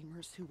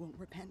blasphemers who won't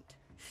repent,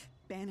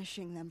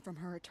 banishing them from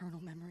her eternal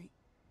memory.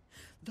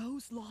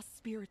 Those lost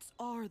spirits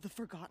are the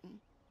forgotten.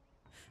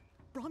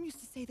 Brom used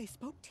to say they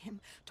spoke to him,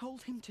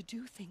 told him to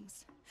do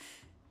things.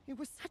 It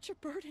was such a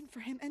burden for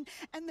him, and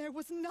there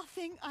was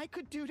nothing I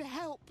could do to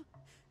help.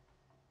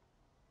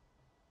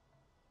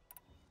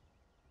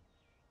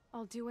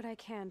 I'll do what I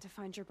can to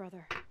find your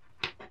brother.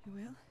 You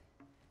will?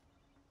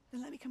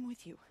 Then let me come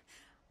with you.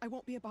 I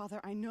won't be a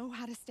bother. I know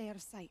how to stay out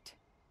of sight.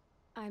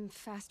 I'm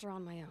faster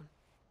on my own.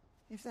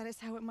 If that is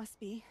how it must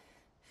be,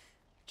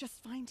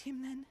 just find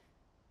him then.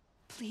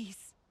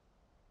 Please.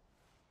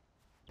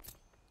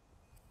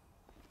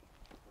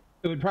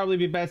 It would probably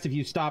be best if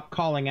you stop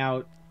calling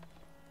out,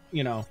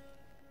 you know,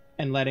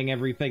 and letting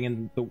everything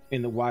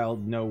in the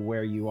wild know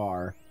where you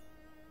are.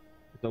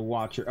 The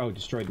Watcher. Oh,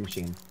 destroyed the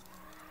machine.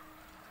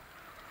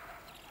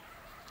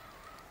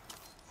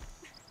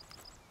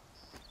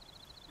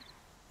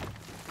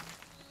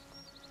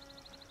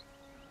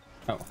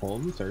 Oh,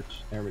 hold and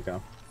search. There we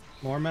go.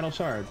 More metal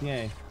shards.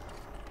 Yay.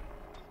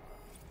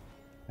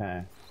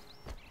 Okay.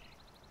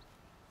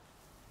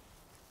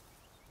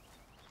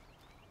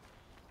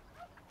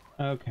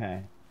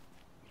 Okay.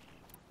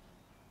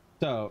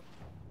 So,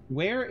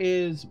 where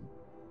is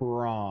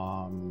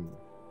Brom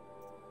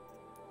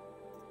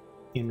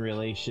in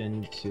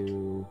relation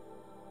to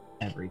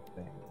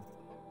everything?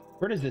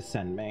 Where does this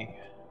send me?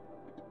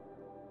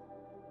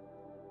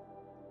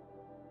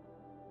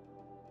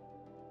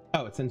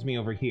 Oh, it sends me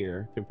over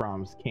here to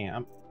Brom's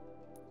camp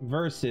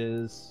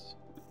versus...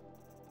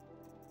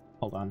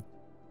 Hold on.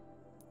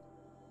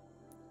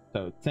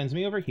 So it sends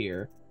me over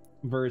here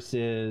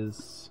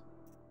versus...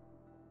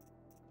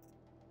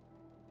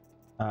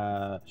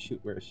 shoot,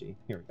 where is she?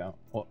 Here we go.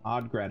 Well,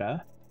 Odd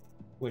Greta,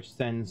 which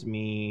sends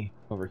me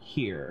over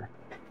here.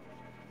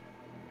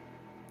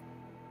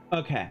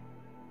 Okay.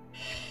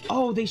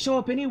 Oh, they show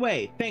up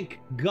anyway. Thank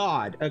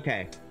God.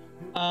 Okay.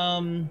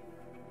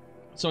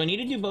 So I need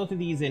to do both of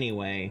these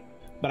anyway,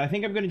 but I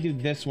think I'm going to do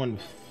this one.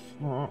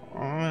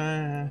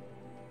 I'm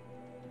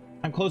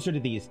closer to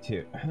these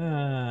two.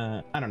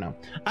 I don't know.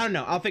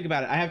 I'll think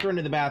about it. I have to run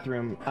to the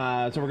bathroom,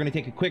 so we're going to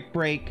take a quick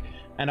break,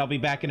 and I'll be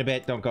back in a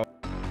bit. Don't go.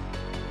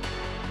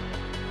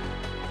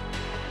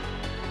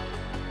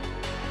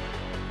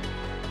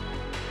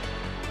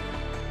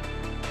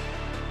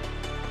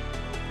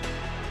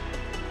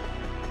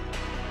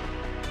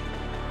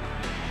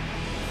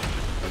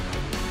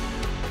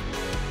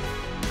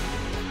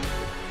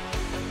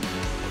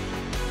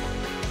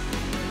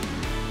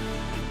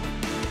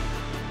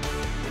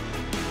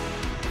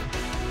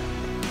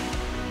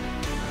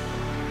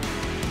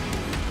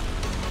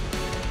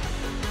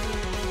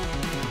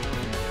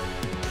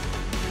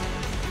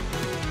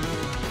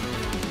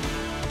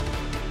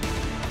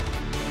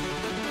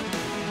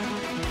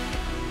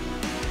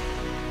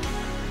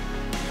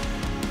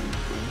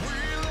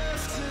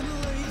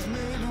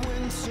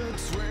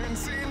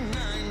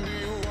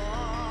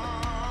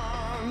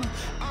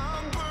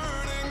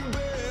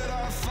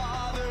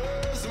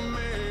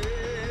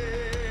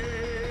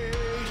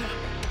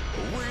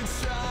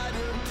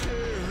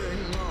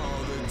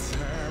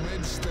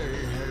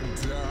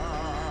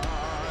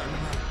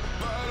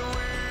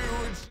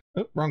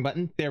 Wrong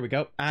button. There we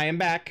go. I am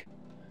back.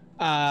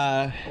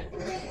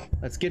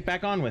 Let's get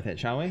back on with it,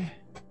 shall we?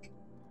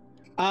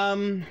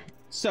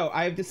 So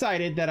I've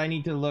decided that I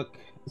need to look.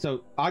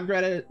 So Odd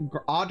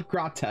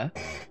Grata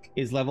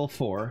is level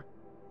 4.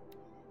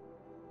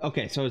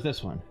 Okay, so is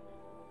this one.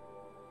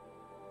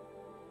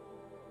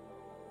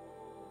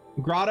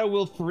 Grata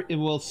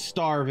will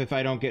starve if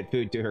I don't get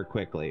food to her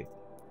quickly.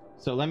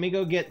 So let me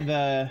go get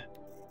the.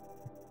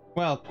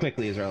 Well,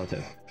 quickly is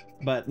relative,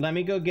 but let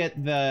me go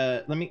get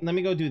the. Let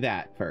me go do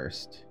that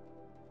first.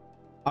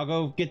 I'll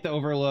go get the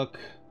Overlook,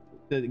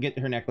 get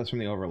her necklace from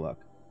the Overlook.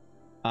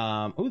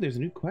 Oh, there's a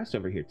new quest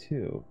over here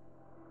too.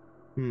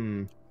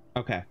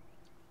 Okay.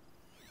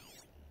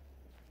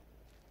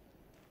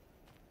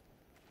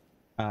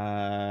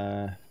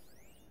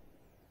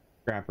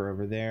 Scrapper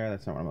over there.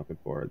 That's not what I'm looking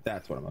for.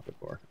 That's what I'm looking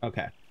for.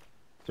 Okay.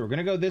 So we're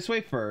gonna go this way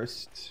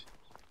first,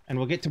 and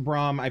we'll get to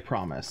Braum, I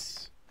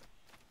promise.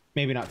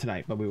 Maybe not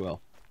tonight, but we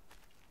will.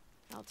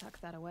 I'll tuck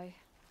that away.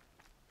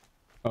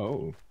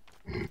 Oh.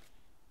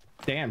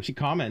 Damn, she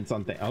comments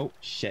on things. Oh,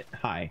 shit.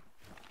 Hi.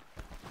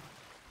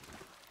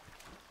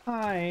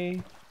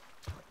 Hi.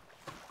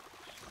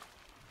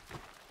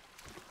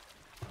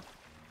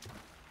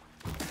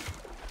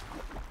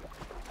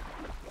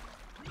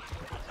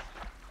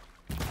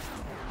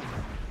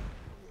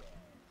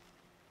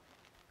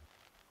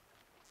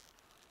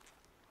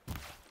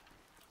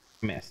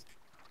 Missed.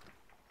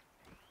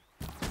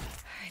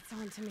 It's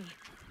on to me.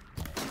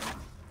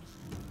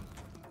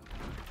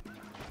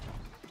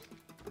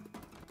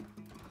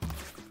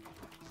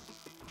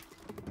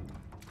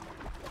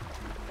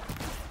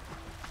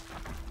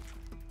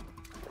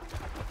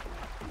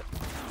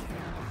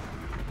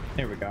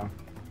 There we go.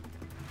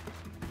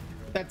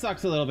 That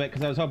sucks a little bit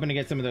because I was hoping to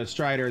get some of those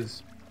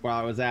Striders while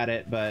I was at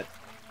it, but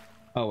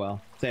oh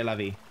well. C'est la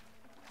vie.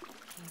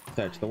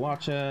 Search the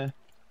Watcher.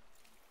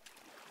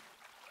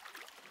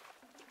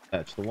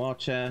 Search the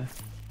Watcher.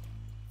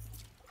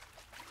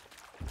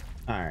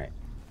 Alright.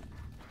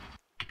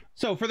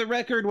 So for the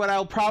record, what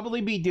I'll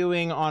probably be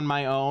doing on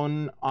my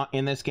own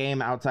in this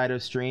game outside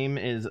of stream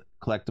is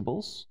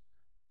collectibles.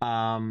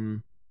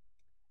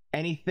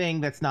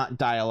 Anything that's not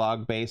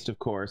dialogue based, of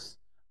course.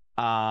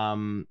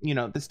 You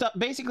know, the stuff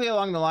basically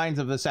along the lines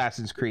of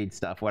Assassin's Creed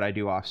stuff, what I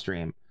do off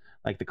stream,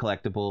 like the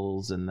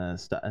collectibles and the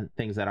stuff,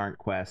 things that aren't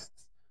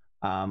quests.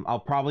 I'll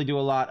probably do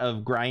a lot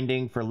of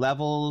grinding for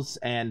levels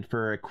and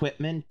for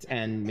equipment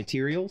and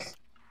materials.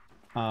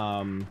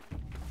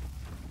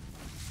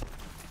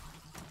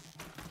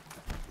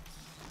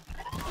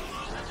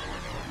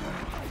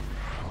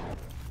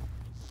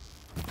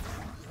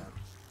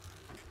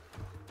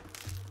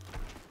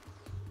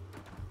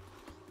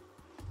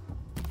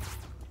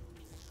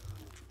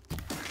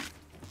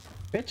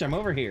 Bitch, I'm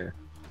over here.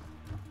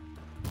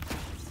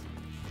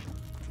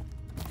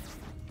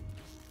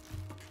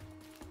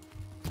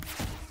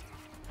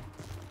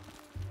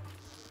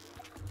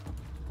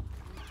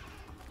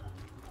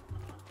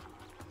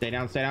 Stay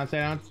down, stay down, stay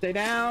down, stay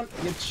down!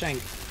 Get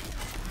shanked.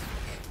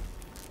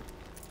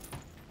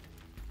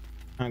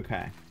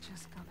 Okay.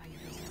 Just go by your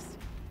business.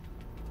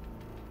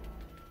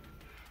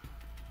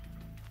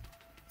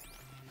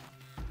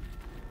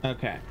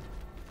 Okay.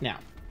 Now.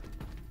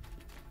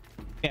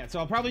 Yeah, so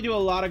I'll probably do a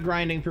lot of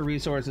grinding for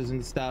resources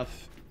and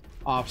stuff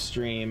off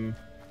stream.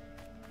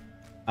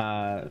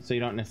 So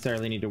you don't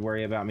necessarily need to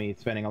worry about me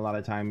spending a lot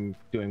of time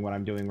doing what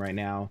I'm doing right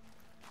now,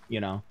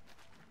 you know.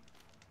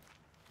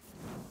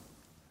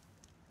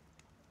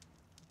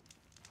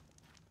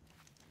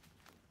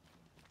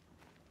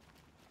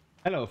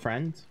 Hello,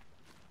 friend.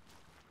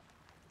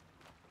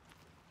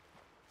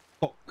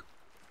 Fuck.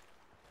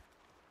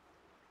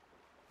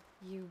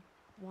 You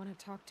want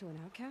to talk to an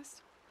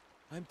outcast?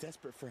 I'm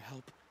desperate for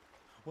help.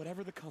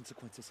 Whatever the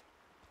consequences.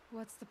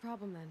 What's the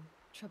problem then?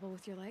 Trouble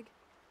with your leg?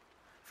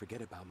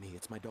 Forget about me.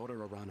 It's my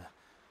daughter, Arana.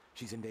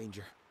 She's in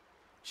danger.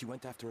 She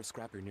went after a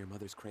scrapper near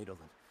Mother's cradle,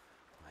 and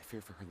I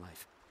fear for her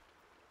life.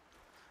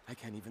 I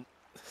can't even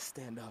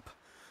stand up,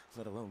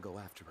 let alone go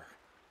after her.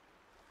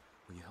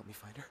 Will you help me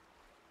find her?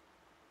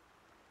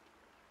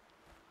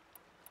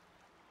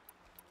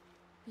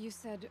 You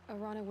said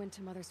Arana went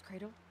to Mother's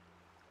cradle?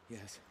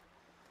 Yes.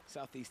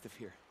 Southeast of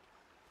here.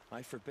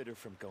 I forbid her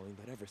from going,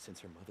 but ever since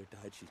her mother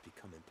died, she's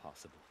become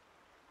impossible.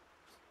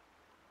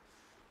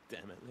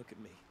 Damn it, look at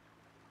me.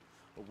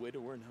 A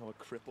widower, now a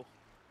cripple.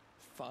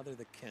 Father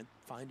that can't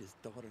find his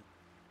daughter.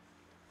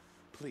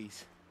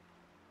 Please,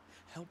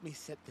 help me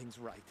set things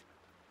right.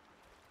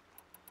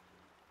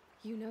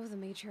 You know the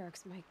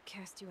matriarchs might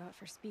cast you out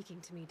for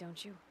speaking to me,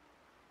 don't you?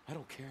 I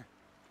don't care.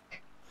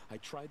 I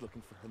tried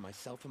looking for her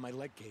myself and my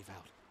leg gave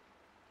out.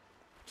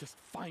 Just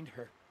find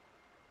her.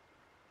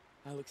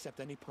 I'll accept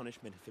any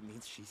punishment if it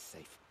means she's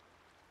safe.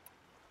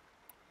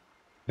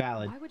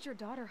 Valid. Why would your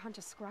daughter hunt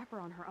a scrapper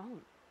on her own?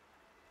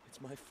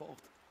 It's my fault.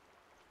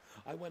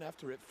 I went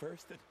after it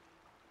first and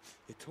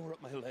it tore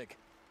up my leg.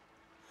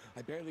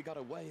 I barely got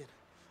away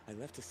and I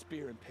left a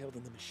spear impaled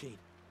in the machine.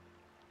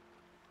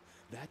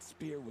 That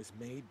spear was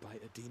made by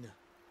Adina,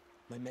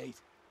 my mate,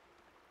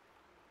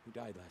 who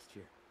died last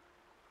year.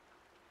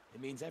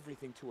 It means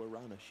everything to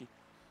Arana.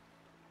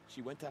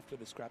 She went after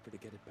the scrapper to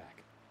get it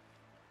back.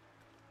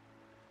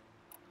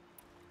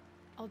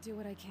 I'll do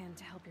what I can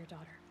to help your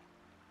daughter.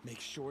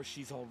 Make sure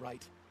she's all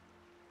right.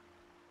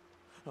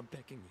 I'm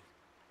begging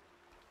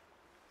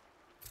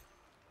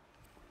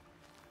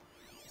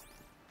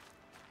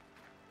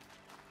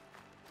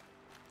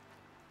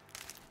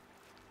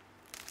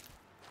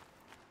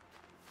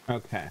you.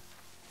 Okay.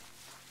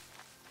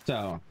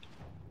 So,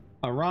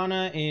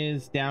 Arana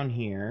is down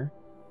here.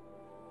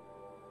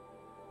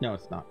 No,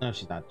 it's not. No,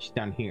 she's not. She's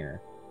down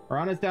here.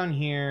 Arana's down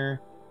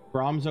here.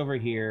 Brahm's over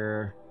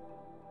here.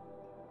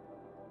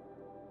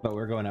 But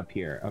we're going up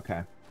here.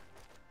 Okay.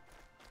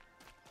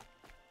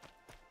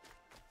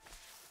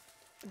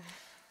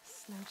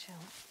 Snow chill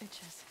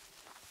itches.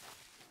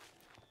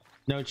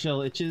 No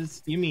chill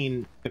itches? You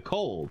mean the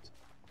cold?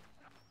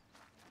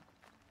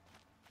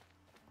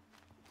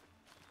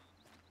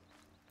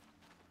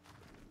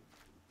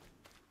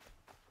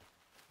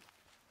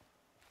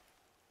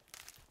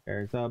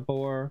 There's a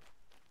boar.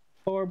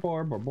 Boar,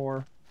 boar, boar,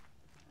 boar.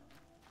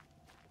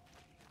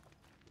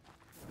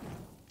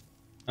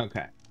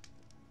 Okay.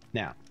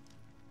 Now.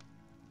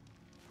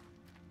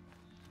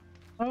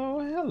 Oh,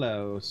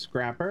 hello,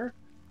 Scrapper.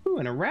 Ooh,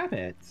 and a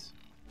rabbit.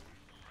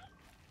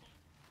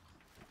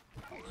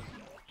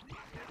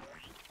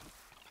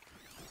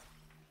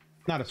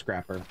 Not a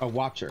Scrapper, a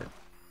Watcher.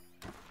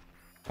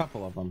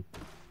 Couple of them.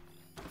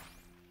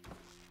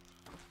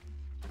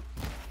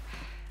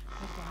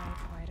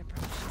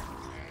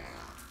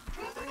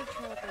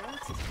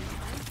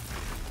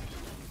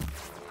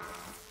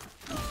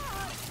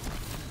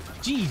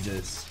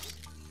 Jesus.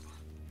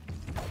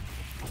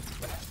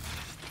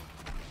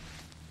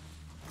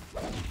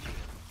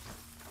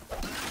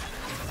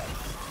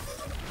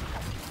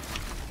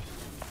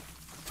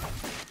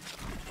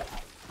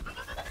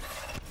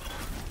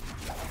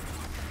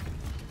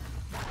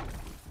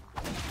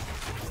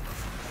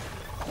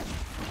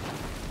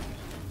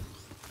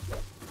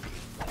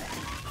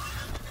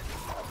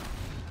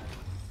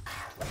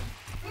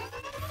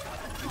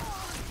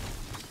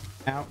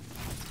 Out.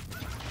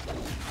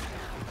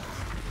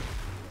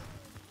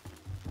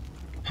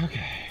 Okay.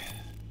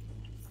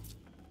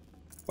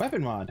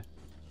 Weapon mod.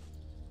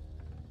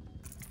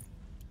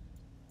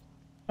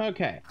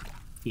 Okay.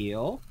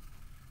 Heal.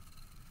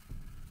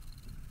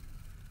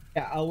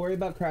 Yeah, I'll worry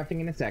about crafting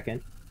in a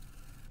second.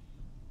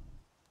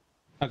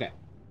 Okay.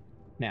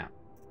 Now.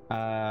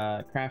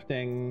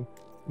 Crafting.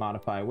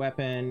 Modify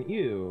weapon.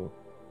 You.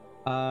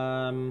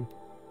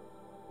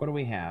 What do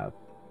we have?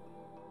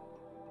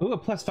 Ooh, a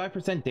plus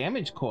 5%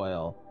 damage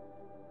coil.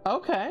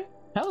 Okay.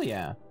 Hell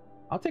yeah.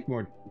 I'll take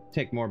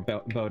more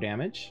bow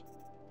damage.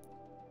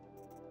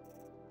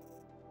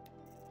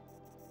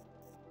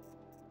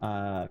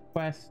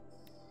 Quests.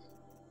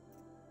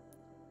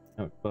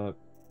 Notebook.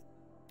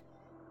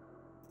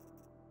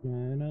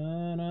 Na,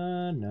 na,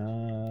 na,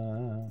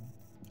 na.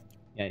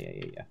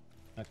 Yeah.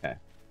 Okay.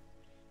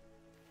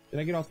 Did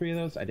I get all 3 of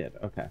those? I did.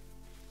 Okay.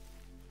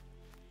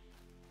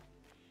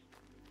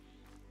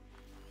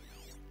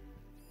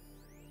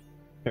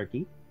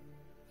 Turkey.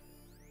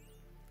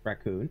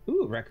 Raccoon.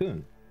 Ooh,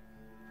 raccoon.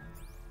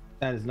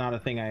 That is not a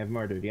thing I have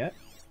murdered yet.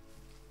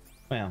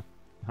 Well,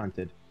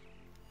 hunted.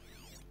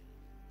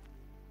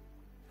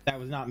 That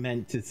was not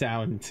meant to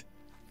sound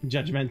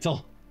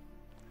judgmental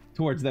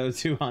towards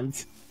those who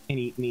hunt and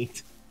eat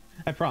meat.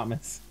 I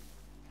promise.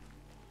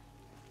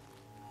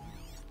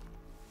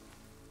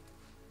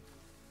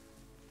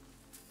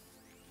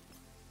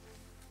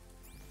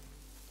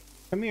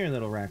 Come here,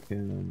 little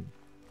raccoon.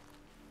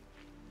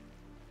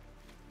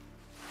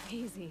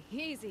 Easy,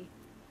 easy.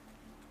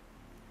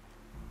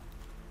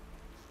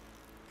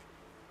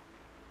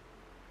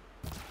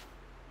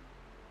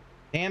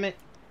 Damn it.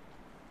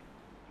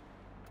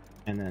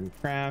 And then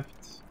craft.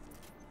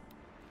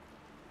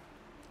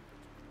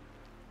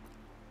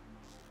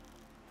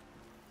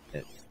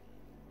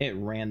 It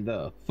ran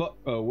the fuck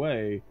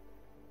away.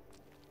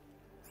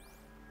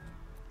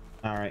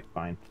 Alright,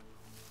 fine.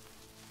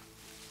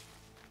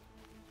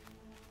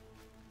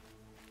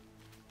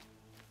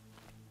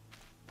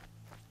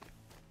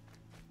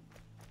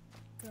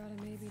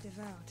 Grata may be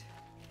devout,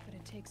 but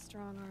it takes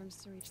strong arms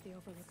to reach the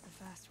Overlook the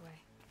fast way.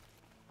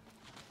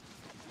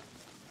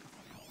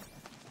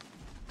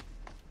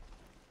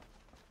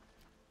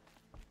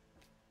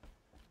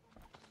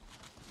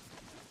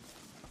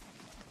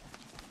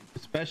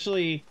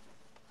 Especially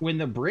when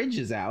the bridge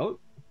is out.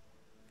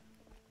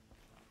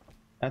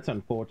 That's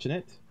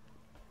unfortunate.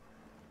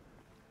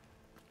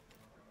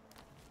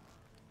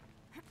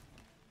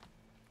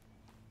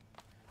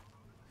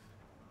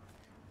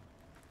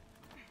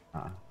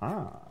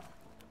 Aha.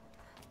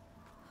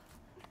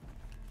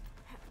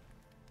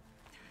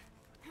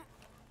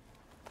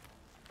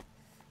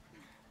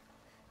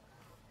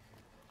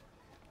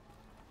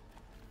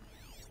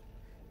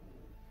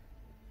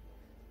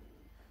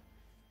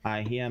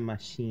 I hear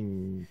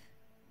machine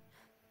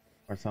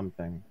or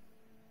something.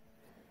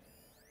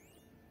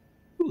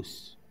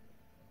 Goose.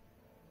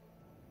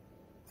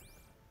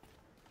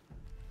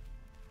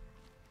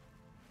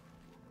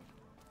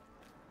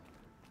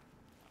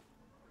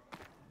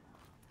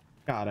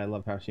 God, I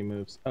love how she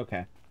moves.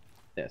 Okay.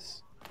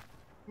 This.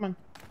 Come on.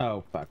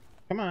 Oh, fuck.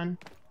 Come on.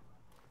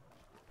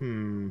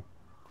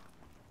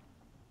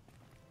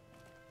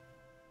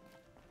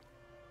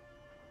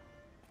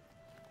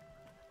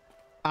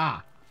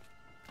 Ah.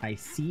 I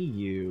see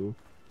you.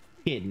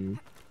 Hidden.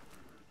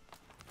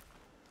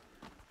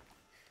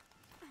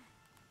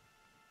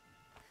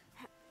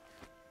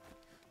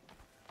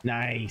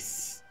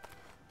 Nice.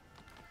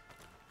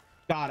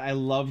 God, I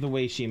love the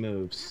way she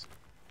moves.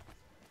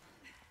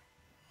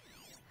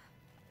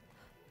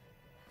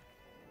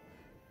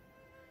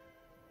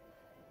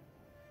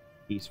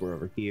 Peace, we're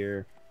over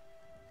here.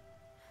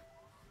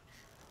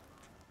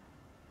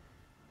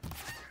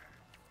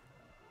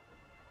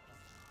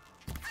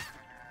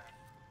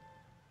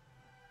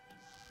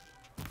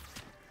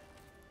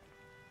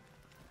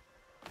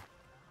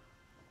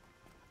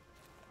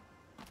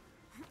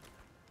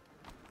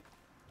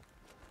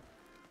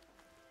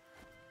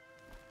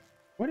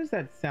 What is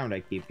that sound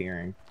I keep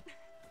hearing?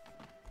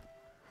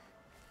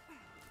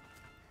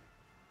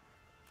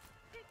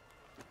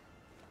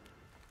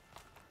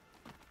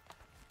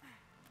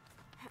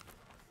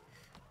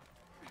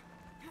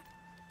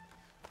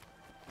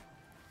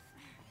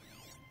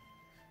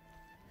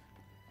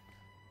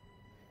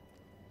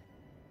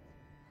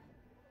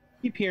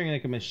 Keep hearing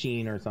like a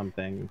machine or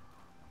something.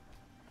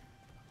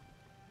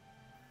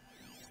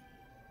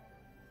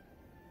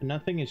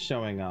 Nothing is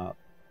showing up.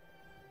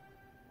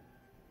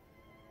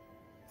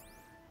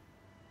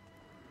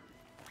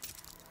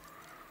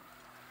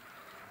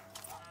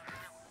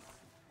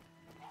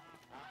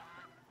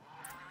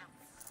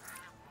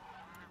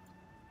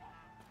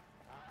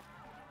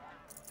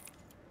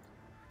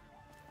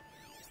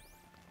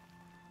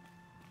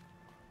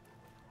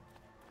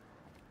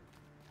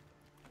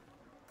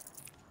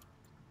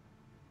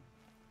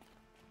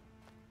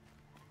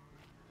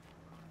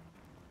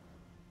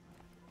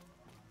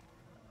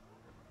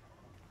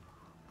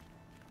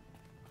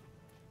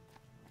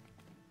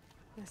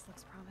 This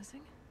looks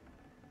promising.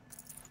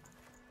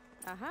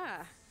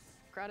 Aha!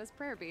 Grata's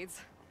prayer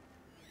beads.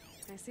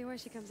 I see why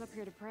she comes up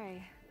here to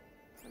pray.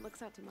 It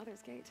looks out to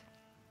Mother's Gate.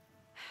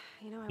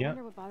 You know, I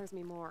wonder what bothers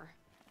me more.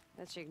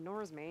 That she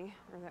ignores me,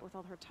 or that with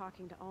all her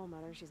talking to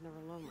All-Mother, she's never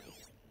lonely.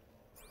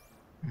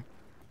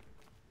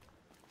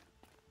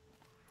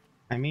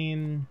 I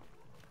mean...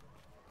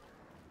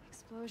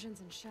 Explosions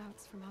and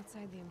shouts from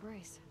outside the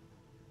embrace.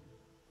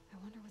 I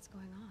wonder what's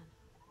going on.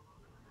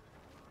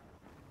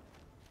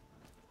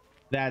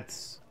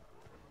 That's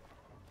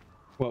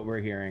what we're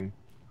hearing.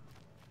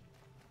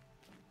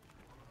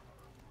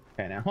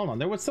 Okay, now hold on.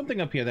 There was something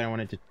up here that I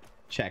wanted to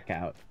check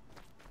out.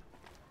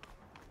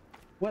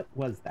 What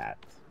was that?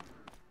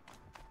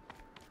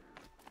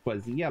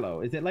 Was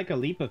yellow. Is it like a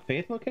leap of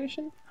faith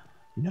location?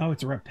 No,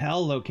 it's a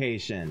repel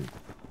location.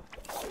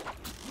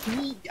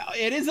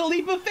 It is a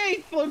leap of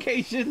faith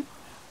location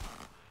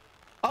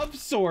of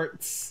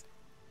sorts.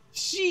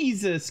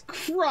 Jesus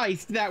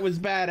Christ, that was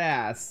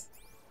badass.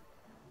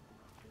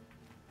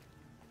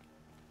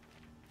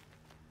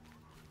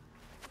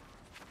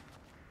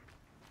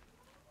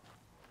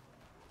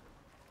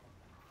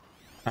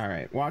 All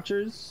right,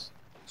 Watchers,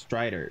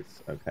 Striders.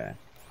 Okay.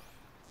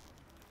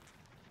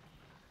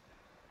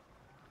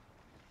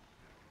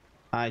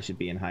 I should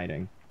be in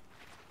hiding.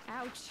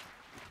 Ouch.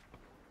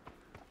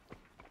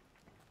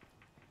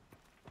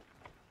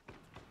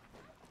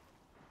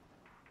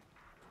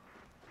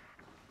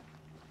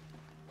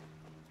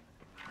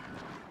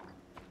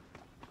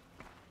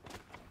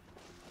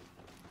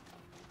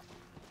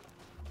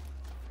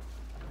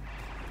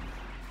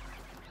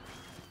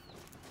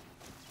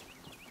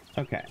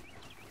 Okay.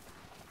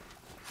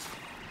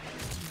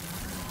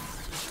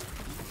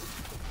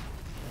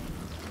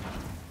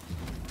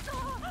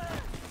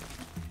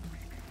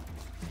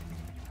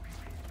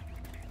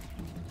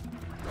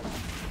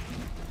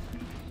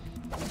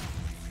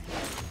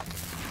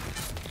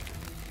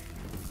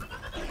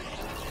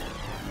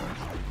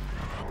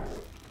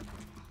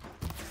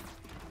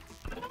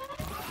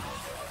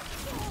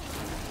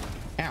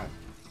 Ow.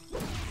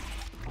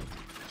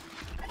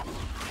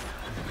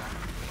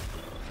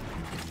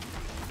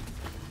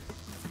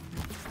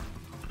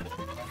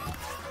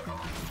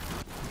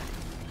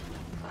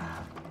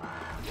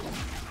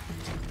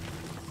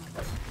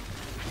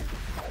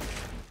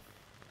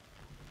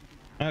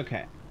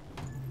 Okay.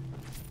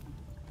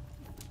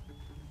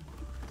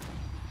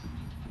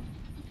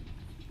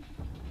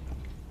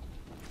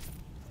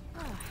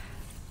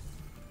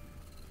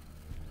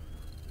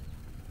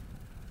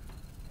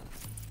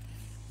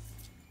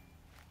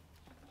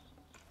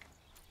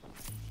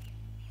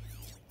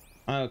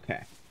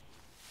 Okay.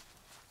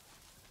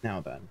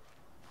 Now then.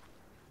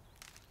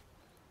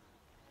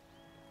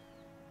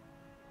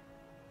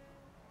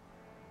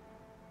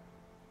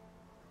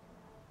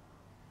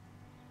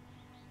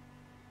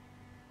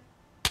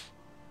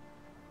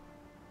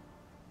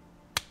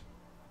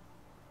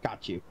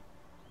 Got you.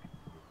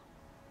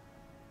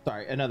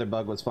 Sorry, another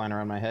bug was flying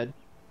around my head.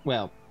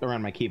 Well,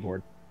 around my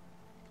keyboard.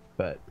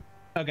 But,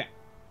 okay.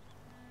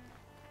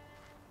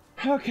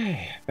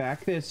 Okay,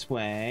 back this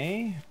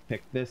way.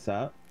 Pick this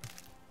up.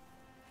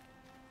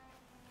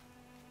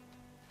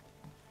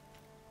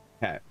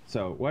 Okay,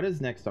 so what is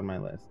next on my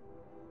list?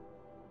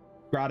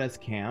 Grata's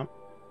camp.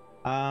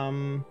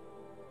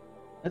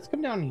 Let's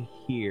come down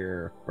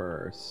here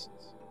first.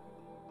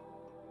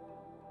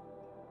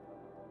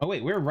 Oh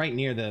wait, we're right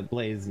near the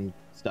blaze and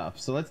stuff,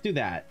 so let's do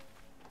that.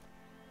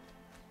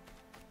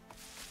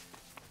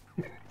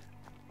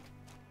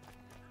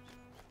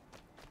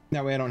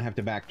 That way I don't have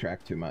to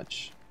backtrack too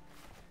much.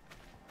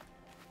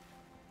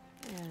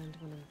 And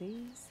one of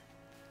these.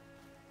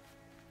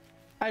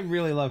 I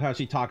really love how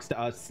she talks to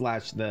us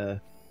slash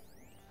the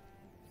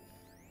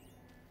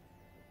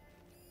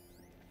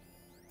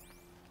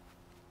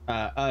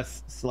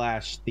us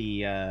slash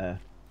the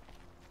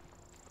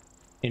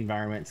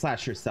environment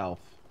slash herself.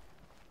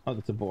 Oh,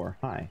 that's a boar.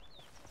 Hi.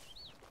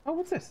 Oh,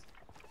 what's this?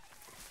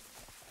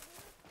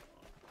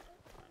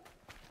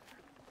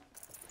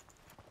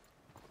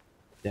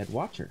 Dead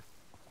Watcher.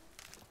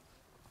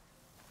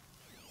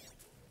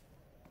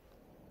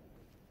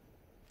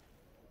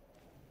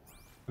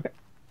 Okay.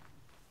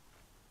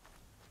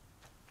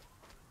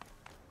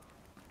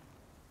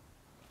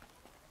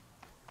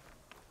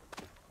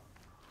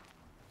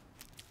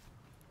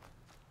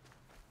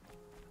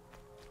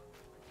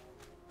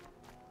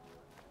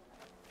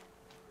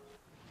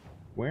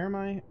 Where am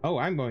I? Oh,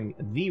 I'm going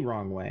the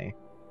wrong way.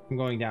 I'm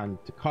going down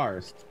to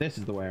Karst. This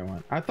is the way I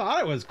want. I thought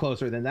it was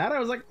closer than that. I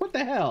was like, what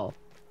the hell?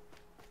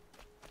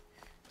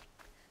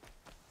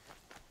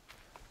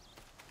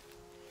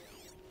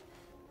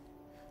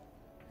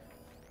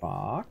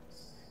 Fox.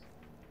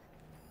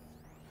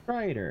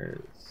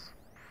 Riders.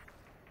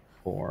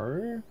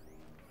 4.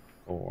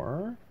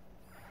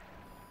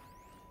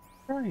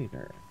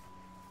 Rider.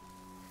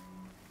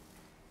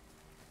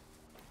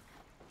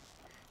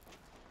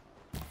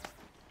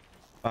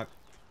 Fuck.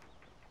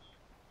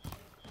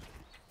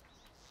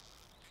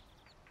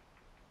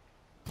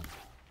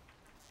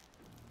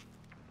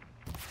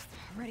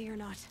 Ready or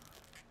not.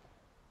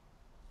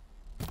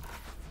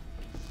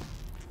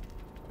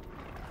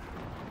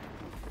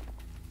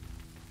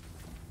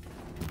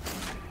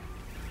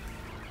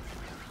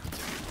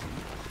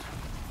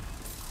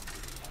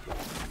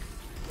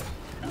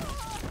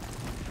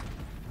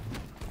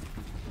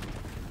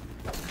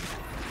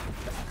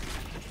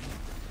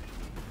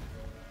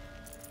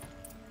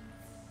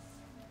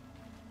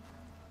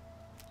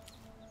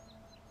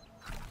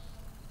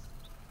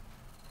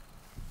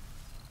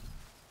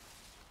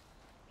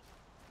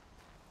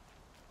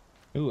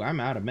 Ooh, I'm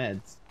out of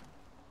meds.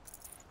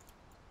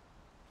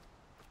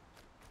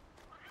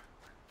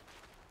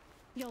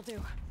 You'll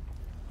do.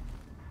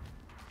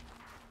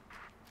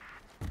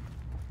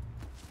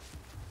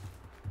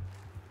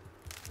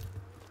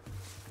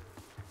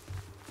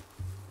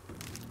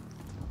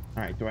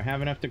 Alright, do I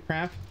have enough to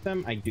craft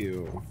them? I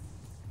do.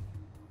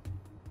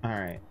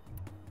 Alright.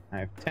 I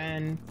have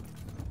 10,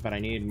 but I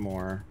need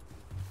more.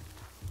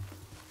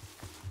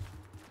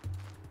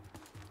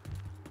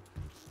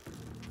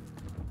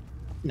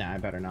 Nah, I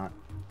better not.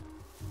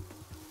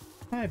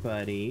 Hi,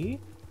 buddy.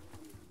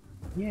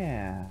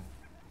 Yeah.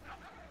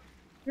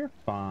 You're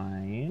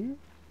fine.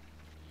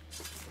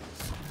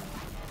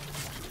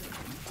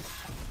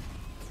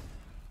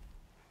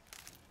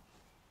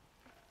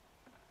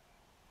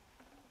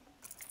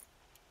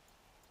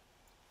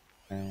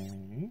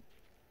 Okay.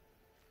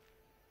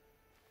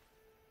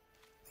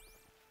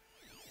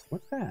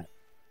 What's that?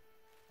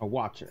 A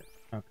watcher.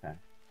 Okay.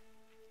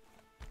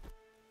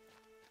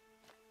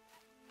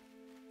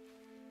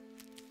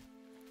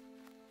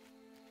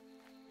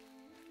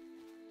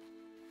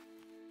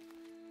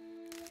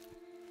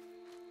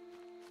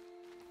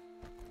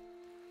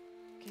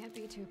 Can't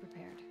be too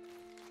prepared.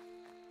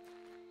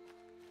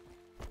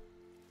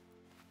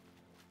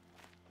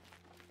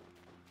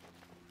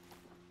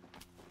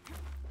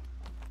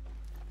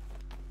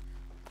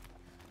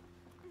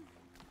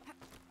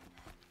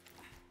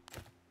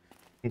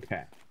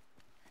 Okay.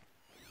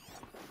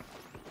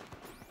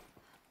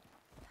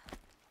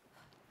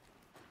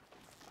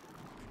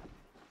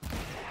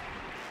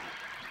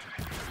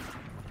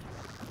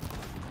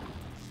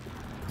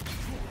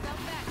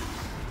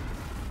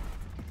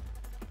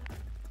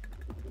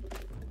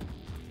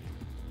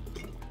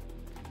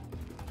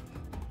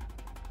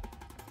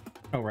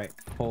 Oh, right.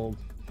 Hold.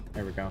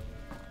 There we go.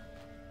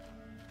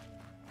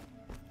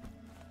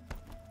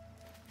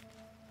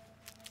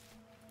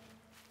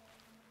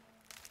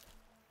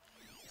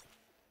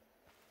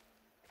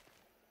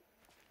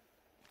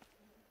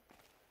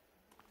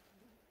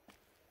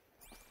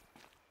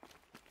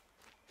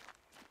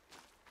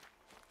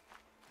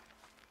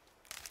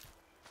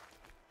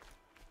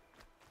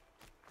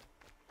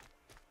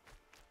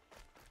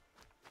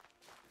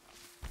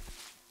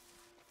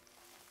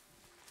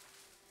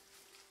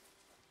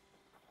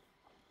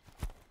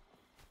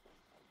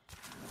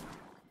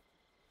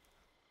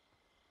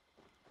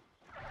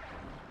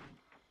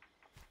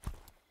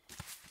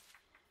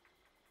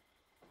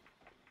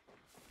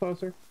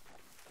 Closer.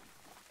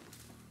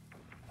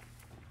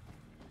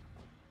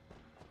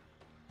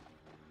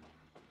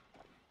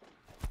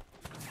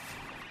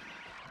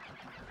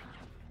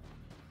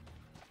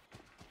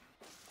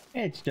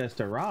 It's just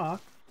a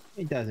rock.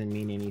 It doesn't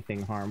mean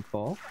anything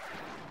harmful.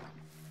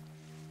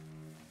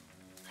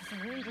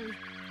 They're angry.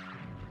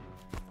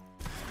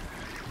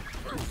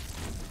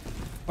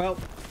 Well,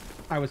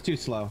 I was too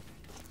slow.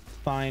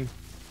 Fine.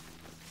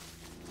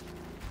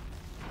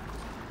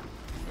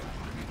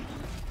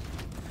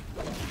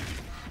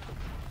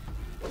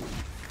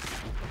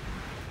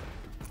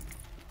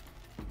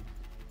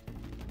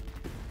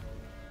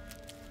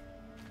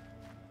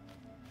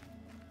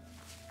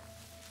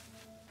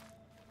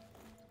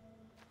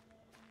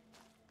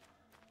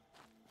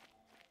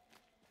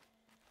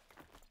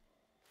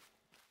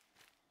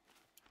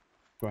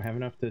 Do I have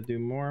enough to do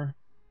more?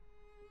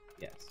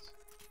 Yes.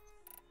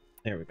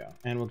 There we go.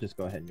 And we'll just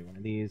go ahead and do one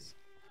of these.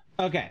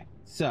 Okay,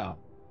 so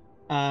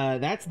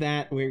that's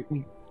that. We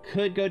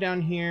could go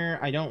down here.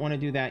 I don't want to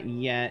do that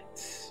yet.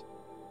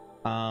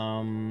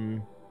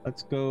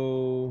 Let's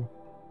go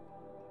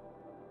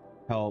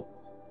help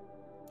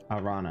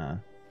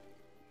Arana.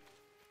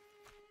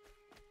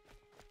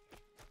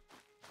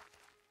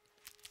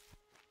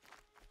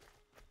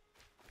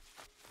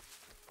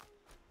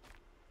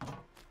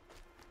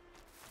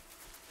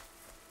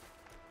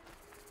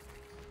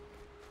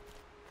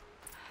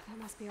 That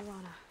must be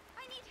Arana.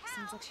 I need help.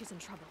 Sounds like she's in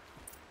trouble.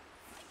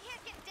 I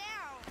can't get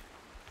down.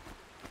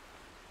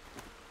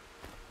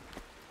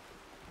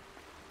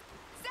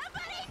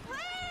 Somebody,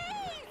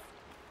 please!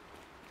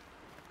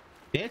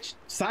 Bitch,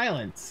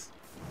 silence.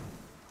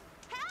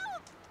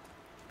 Help!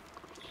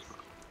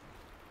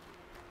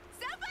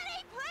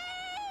 Somebody,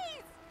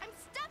 please! I'm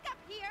stuck up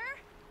here.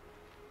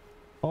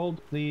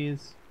 Hold,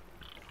 please.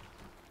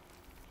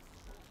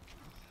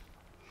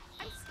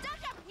 I'm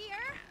stuck up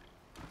here.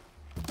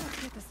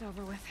 Let's get this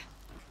over with.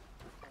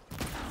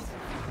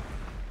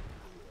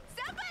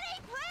 Somebody,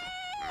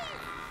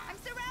 please! I'm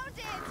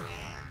surrounded.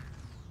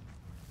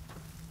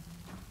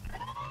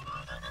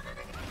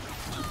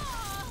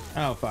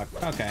 Oh, fuck.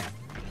 Okay.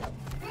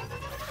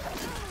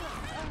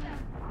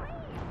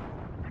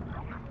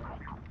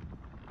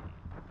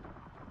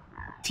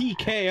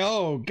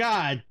 TKO.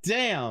 God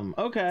damn.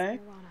 Okay.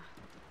 Arana.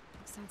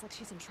 Sounds like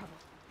she's in trouble.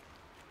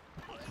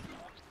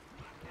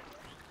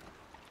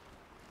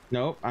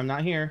 Nope, I'm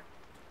not here.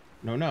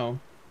 No, no.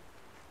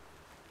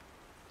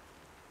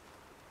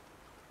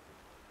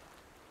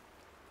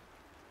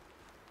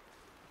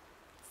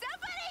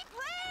 Somebody,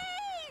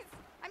 please!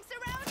 I'm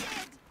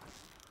surrounded.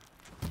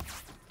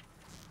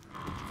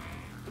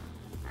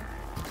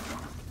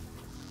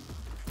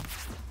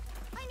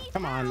 I need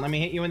Come on, help. let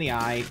me hit you in the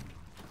eye.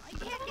 I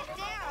can't get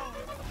down.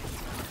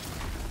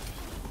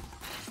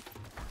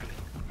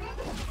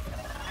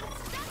 I'm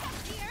stuck up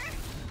here.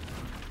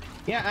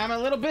 Yeah, I'm a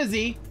little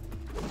busy.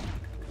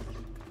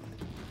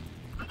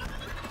 Can't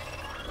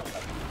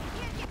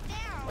get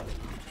down.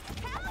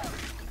 Help!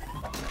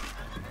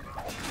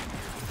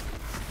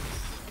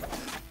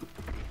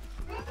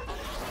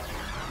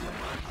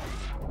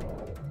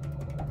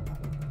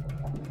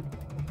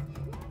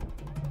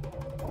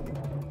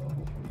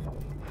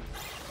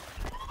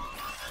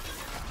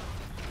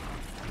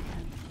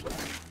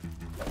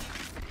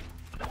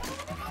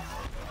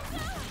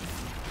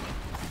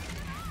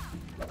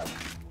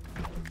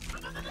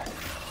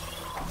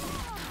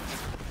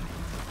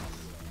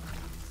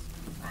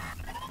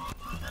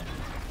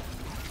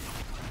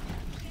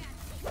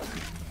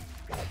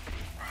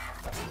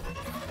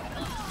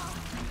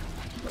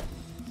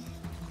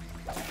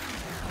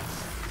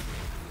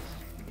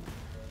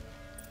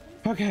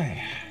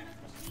 Okay.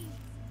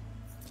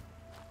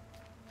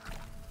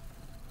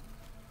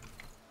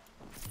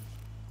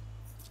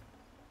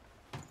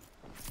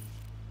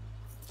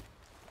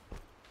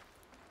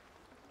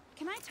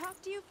 Can I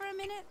talk to you for a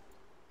minute?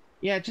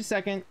 Yeah, just a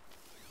second.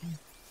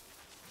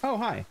 Oh,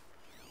 hi.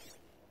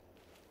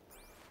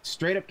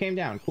 Straight up came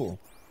down. Cool.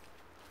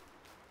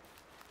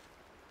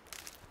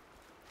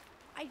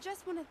 I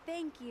just want to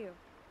thank you.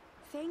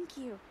 Thank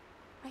you.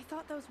 I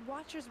thought those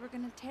Watchers were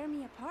gonna tear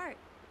me apart.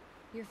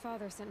 Your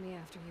father sent me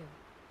after you.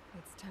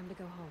 It's time to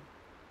go home.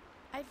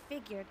 I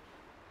figured.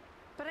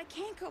 But I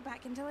can't go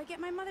back until I get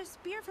my mother's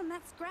spear from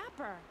that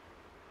scrapper.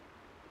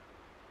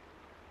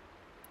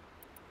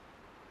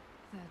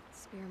 That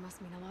spear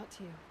must mean a lot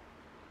to you.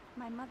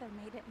 My mother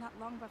made it not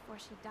long before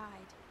she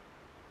died.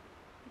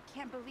 I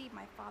can't believe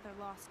my father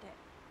lost it.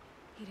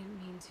 He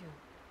didn't mean to.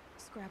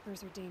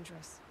 Scrappers are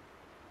dangerous.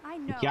 I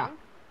know. Yeah.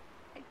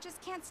 I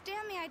just can't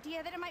stand the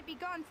idea that it might be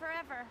gone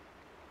forever.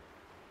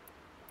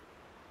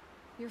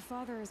 Your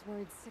father is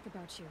worried sick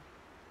about you.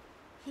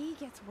 He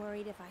gets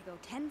worried if I go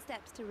 10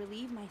 steps to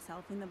relieve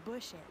myself in the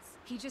bushes.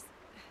 He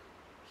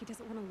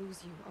doesn't want to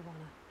lose you,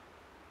 Arana.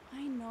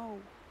 I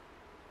know.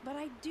 But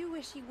I do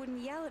wish he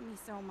wouldn't yell at me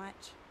so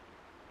much.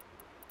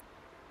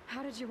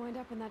 How did you wind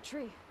up in that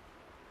tree?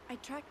 I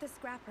tracked the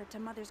scrapper to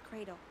Mother's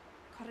cradle.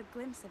 Caught a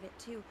glimpse of it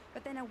too,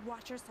 but then a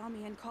Watcher saw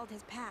me and called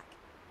his pack.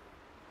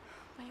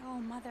 By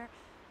all, Mother,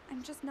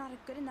 I'm just not a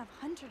good enough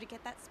hunter to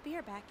get that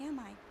spear back, am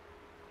I?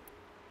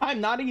 I'm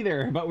not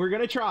either, but we're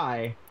gonna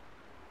try.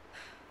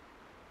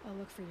 I'll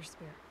look for your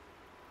spear.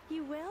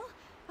 You will?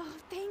 Oh,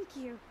 thank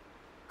you.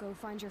 Go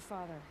find your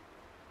father.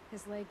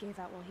 His leg gave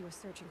out while he was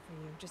searching for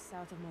you, just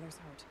south of Mother's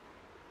Heart.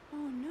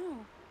 Oh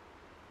no.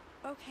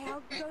 Okay,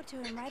 I'll go to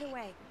him right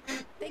away.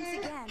 Thanks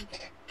again.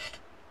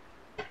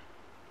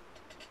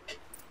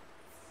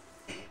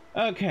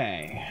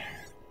 Okay.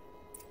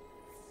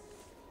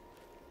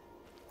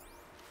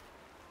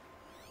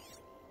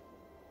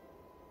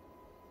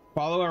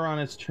 Follow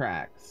Arana's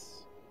tracks.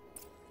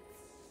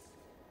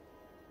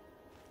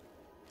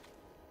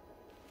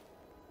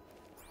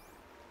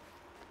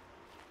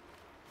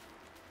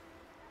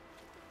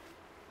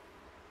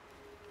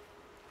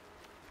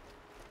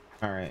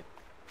 All right.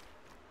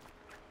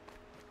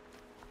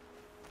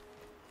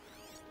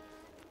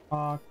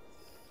 Fox.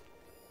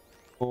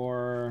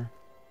 4.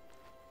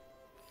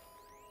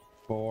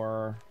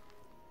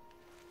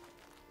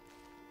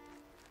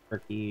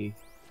 Turkey.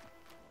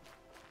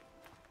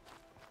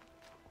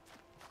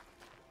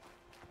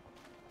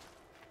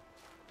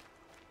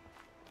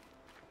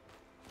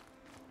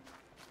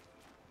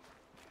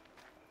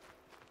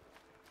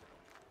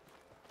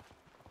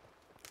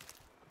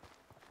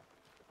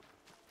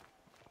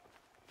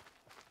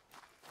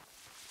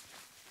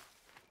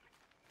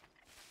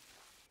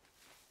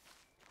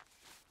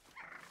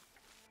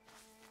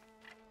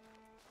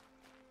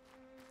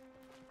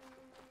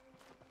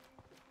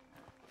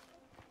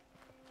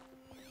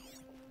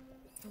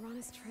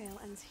 Arana's trail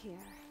ends here.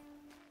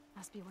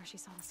 Must be where she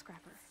saw the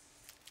scrapper.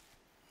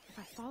 If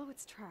I follow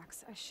its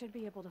tracks, I should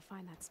be able to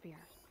find that spear.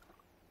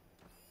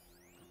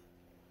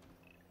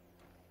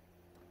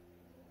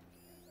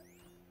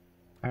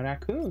 A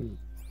raccoon.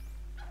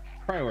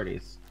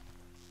 Priorities.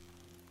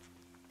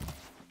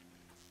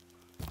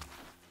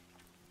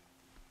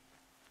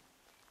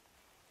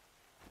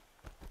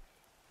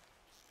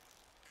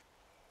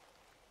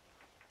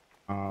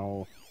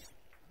 Oh.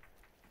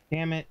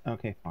 Damn it.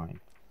 Okay, fine.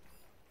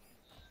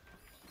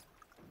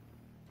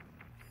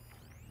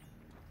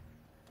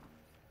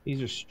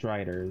 These are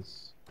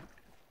striders.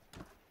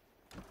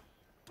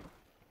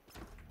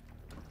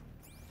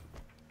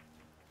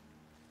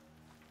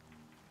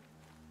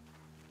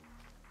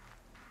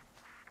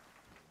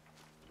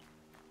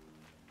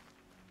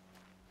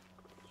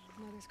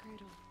 Mother's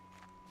cradle.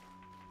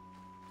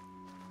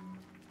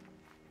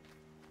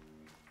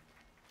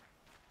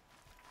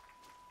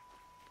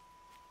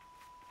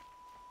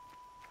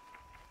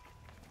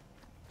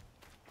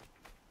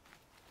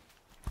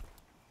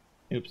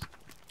 Oops.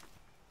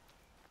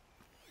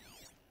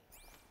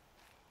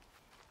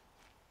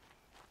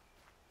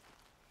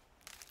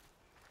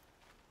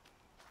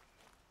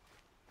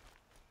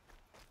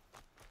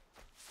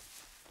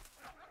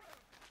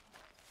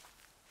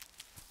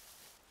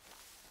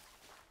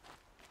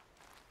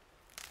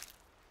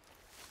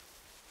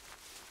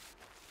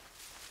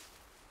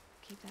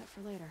 Keep that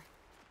for later.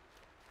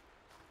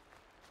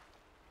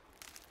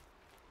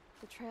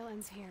 The trail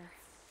ends here.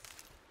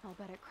 I'll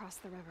bet it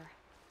crossed the river.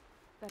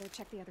 Better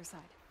check the other side.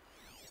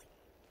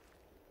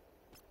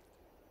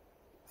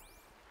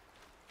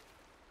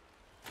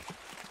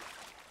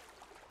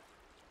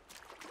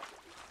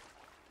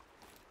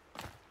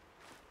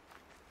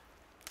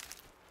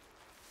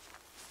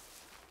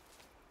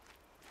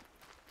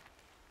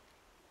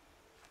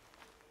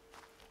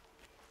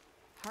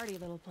 Hardy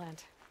little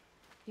plant.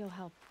 You'll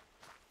help.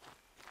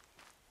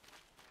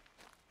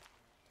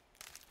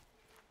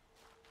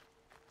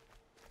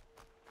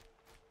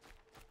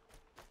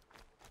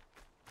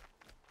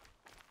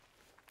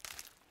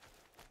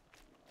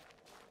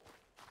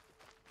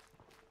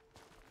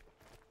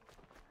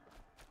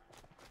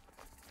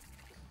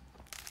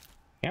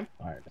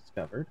 Campfire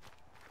discovered.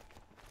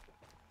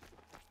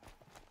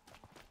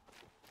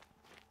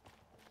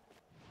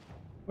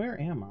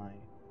 Where am I?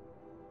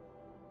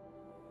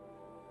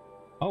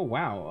 Oh,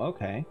 wow.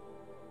 Okay.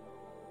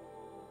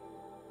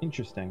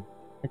 Interesting.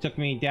 It took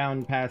me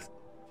down past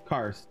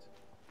Karst.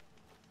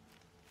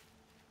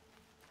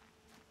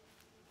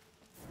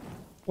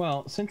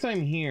 Well, since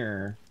I'm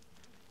here,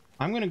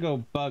 I'm gonna go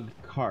bug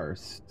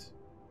Karst.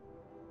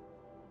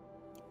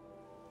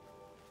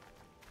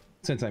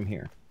 Since I'm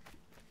here.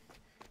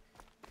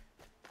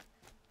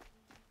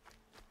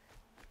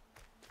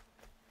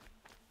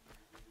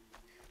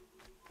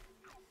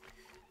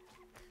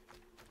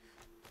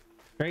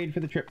 Trade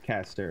for the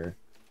Tripcaster.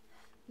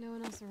 No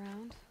one else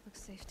around. Looks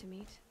safe to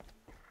meet.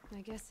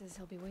 My guess is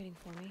he'll be waiting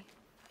for me.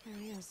 There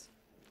he is.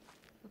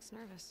 Looks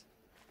nervous.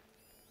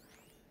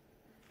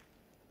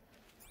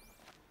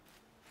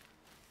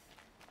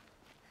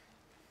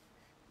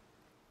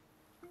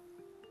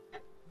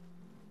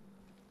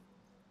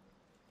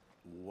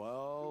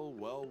 Well,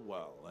 well,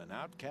 well. An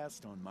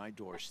outcast on my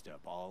doorstep.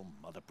 All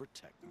mother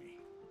protect me.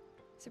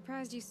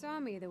 Surprised you saw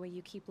me the way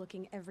you keep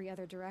looking every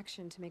other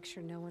direction to make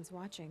sure no one's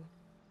watching.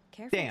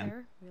 Careful there,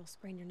 or you'll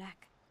sprain your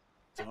neck.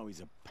 It's always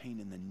a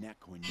pain in the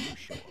neck when you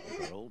show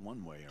up, girl,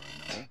 one way or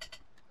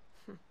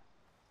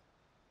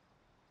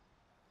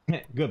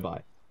another.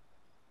 Goodbye.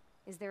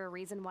 Is there a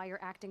reason why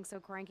you're acting so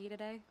cranky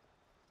today?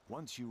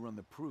 Once you run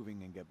the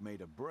proving and get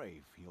made a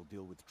brave, you'll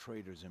deal with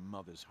traitors in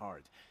Mother's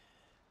Heart.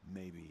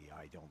 Maybe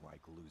I don't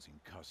like losing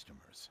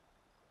customers.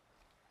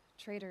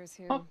 Traders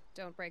who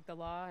don't break the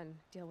law and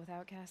deal with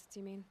outcasts,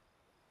 you mean?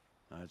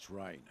 That's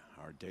right.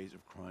 Our days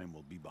of crime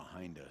will be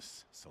behind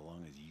us, so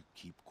long as you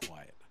keep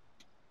quiet.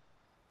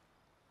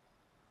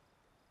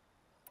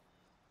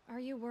 Are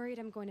you worried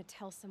I'm going to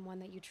tell someone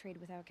that you trade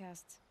with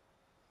outcasts?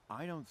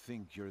 I don't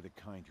think you're the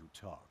kind who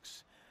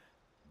talks,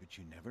 but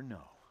you never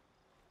know.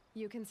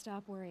 You can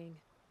stop worrying.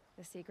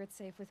 The secret's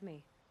safe with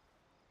me.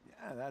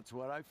 Yeah, that's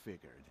what I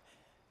figured,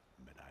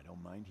 but I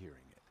don't mind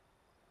hearing it.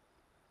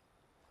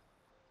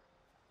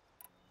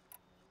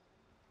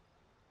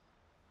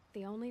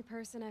 The only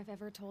person I've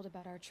ever told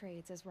about our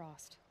trades is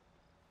Rost.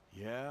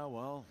 Yeah,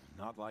 well,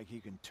 not like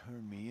he can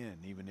turn me in,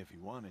 even if he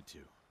wanted to.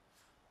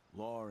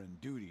 Law and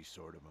duty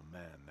sort of a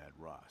man, that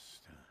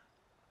Rost.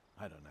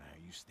 I don't know how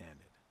you stand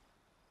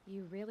it.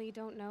 You really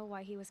don't know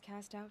why he was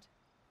cast out?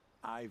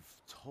 I've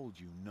told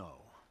you no.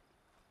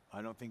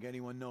 I don't think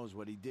anyone knows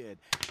what he did,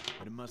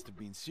 but it must have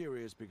been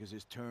serious because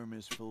his term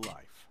is for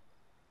life.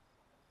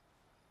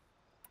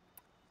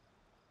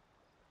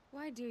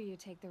 Why do you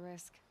take the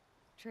risk,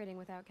 trading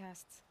with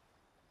outcasts?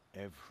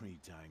 Every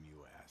time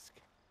you ask.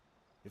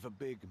 If a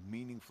big,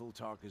 meaningful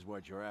talk is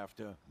what you're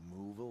after,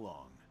 move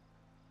along.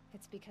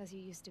 It's because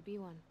you used to be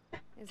one,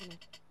 isn't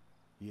it?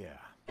 Yeah.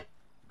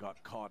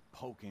 Got caught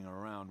poking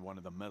around one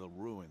of the metal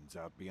ruins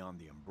out beyond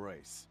the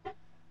Embrace.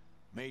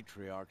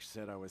 Matriarch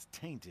said I was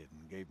tainted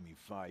and gave me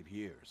 5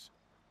 years.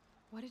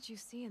 What did you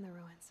see in the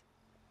ruins?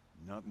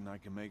 Nothing I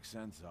can make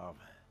sense of.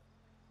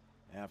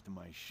 After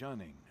my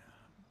shunning,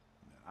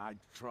 I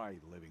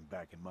tried living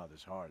back in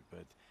Mother's heart,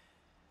 but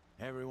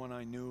everyone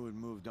I knew had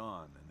moved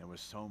on, and there were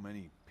so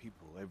many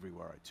people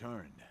everywhere I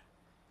turned.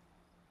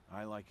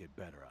 I like it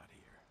better out here.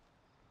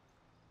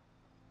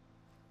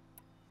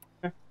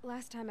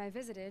 Last time I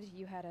visited,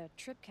 you had a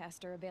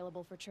tripcaster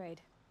available for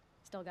trade.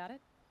 Still got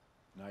it?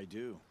 I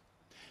do.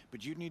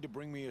 But you'd need to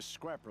bring me a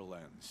scrapper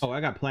lens. Oh, I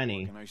got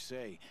plenty. What can I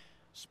say?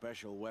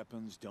 Special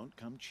weapons don't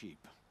come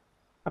cheap.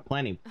 Got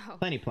plenty. Oh,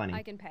 Plenty.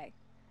 I can pay.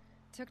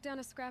 Took down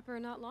a scrapper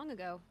not long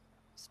ago.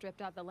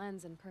 Stripped out the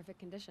lens in perfect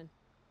condition.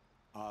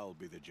 I'll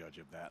be the judge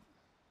of that.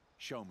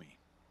 Show me.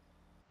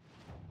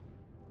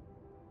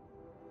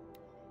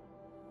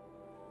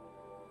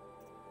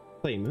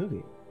 Play a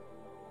movie.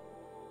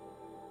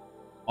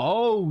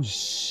 Oh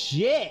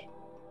shit!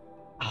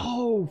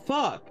 Oh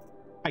fuck!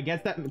 I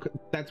guess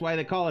that's why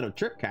they call it a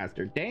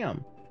tripcaster.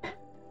 Damn.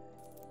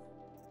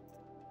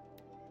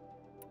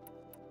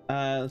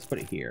 Let's put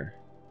it here.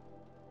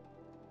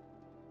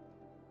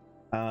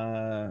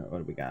 What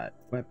do we got?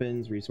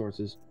 Weapons,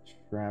 resources,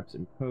 traps,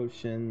 and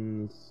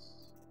potions.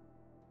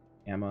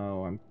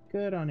 Ammo. I'm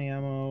good on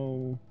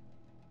ammo.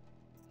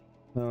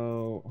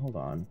 So hold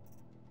on.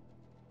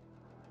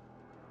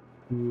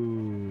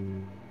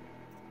 Ooh.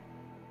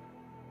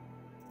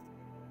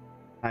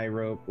 High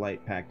rope,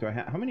 light pack. Do I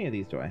have? How many of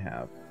these do I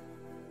have?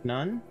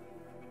 None?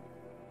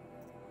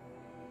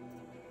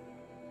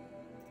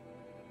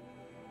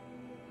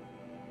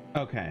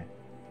 Okay.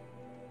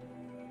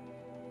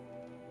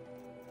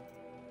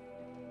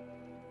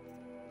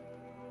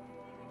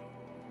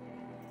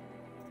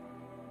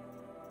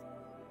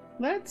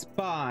 Let's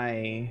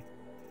buy...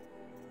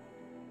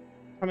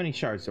 How many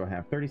shards do I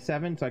have?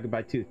 37? So I could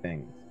buy 2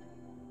 things.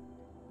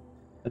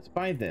 Let's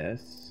buy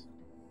this.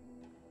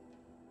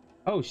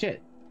 Oh,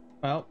 shit.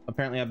 Well,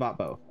 apparently I bought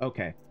both.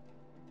 Okay.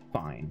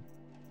 Fine.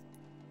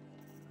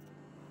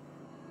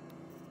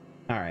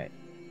 Alright.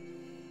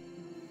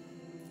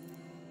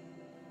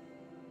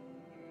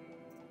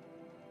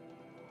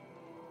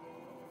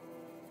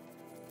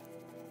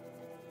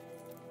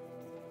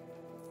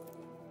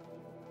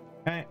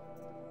 Okay.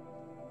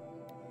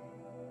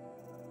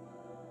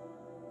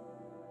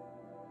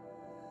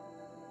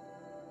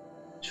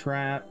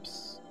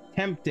 Traps.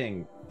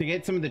 Tempting. To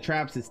get some of the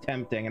traps is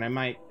tempting, and I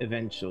might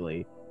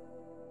eventually.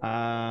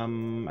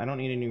 I don't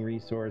need any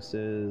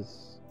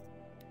resources.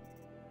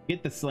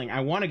 Get the sling.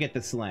 I want to get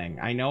the sling.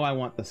 I know I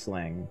want the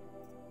sling.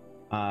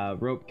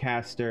 Rope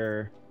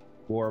caster,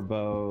 war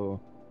bow,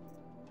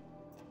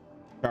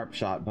 sharp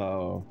shot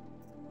bow,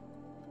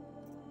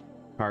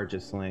 charge a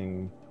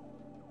sling.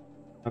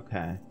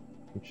 Okay,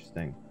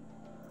 interesting.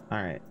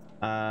 All right.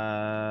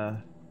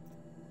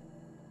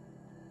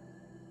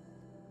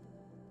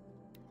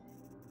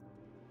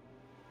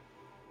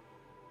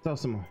 Sell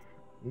some more.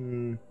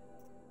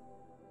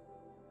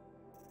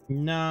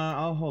 No,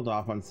 I'll hold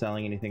off on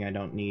selling anything I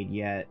don't need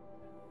yet.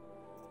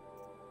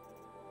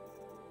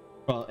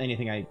 Well,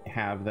 anything I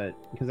have that,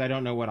 because I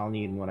don't know what I'll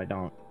need and what I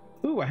don't.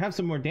 Ooh, I have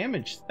some more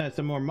damage,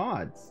 some more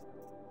mods.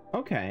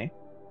 Okay.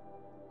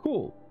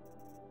 Cool.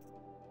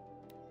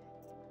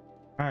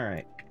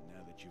 Alright.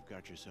 Now that you've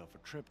got yourself a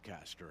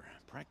tripcaster,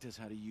 practice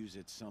how to use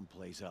it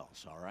someplace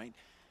else, alright?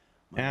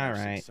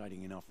 Alright.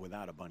 Exciting enough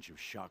without a bunch of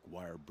shock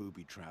wire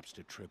booby traps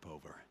to trip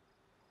over.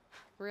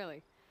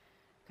 Really?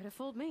 Could have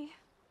fooled me.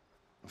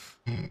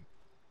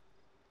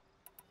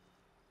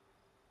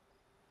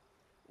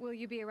 Will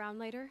you be around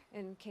later,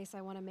 in case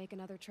I want to make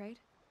another trade?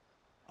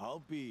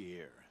 I'll be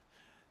here.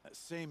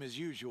 Same as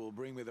usual,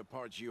 bring me the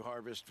parts you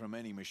harvest from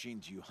any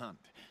machines you hunt.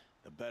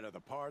 The better the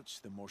parts,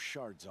 the more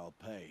shards I'll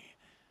pay.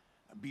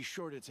 Be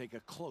sure to take a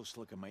close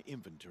look at my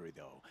inventory,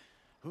 though.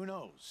 Who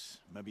knows?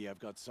 Maybe I've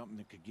got something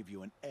that could give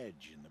you an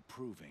edge in the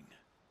proving.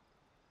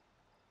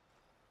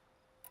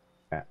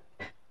 Okay.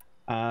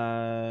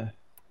 Can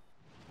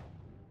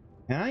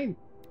I,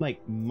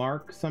 like,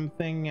 mark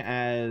something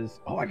as...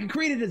 Oh, I can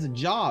create it as a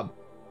job!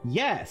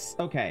 Yes!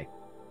 Okay.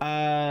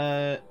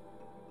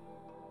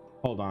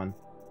 Hold on.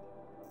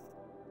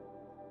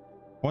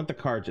 I want the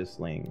Karja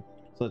sling.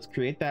 So let's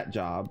create that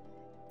job.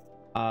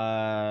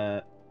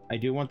 I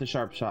do want the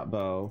sharp shot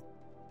bow.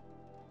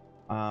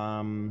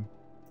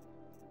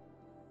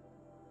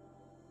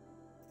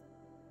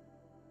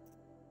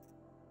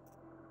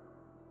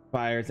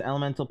 Fires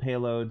elemental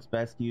payloads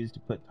best used to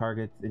put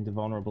targets into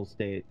vulnerable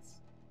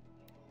states.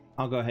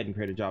 I'll go ahead and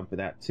create a job for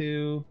that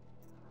too.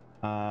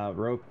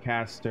 Rope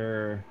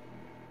caster.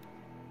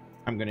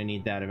 I'm gonna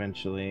need that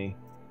eventually.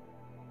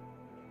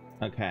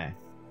 Okay.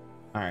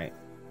 All right.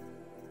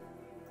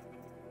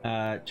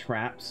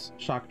 Traps.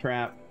 Shock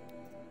trap.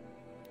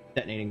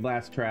 Detonating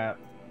blast trap.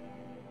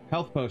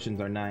 Health potions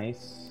are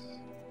nice.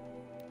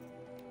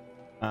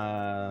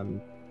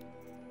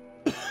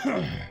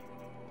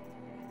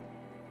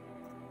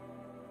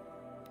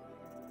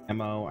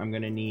 Ammo. I'm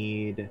gonna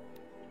need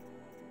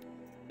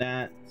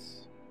that.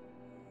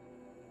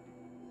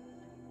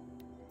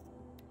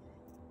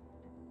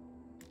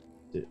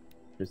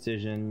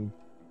 Precision.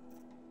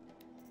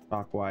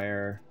 Shock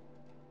wire.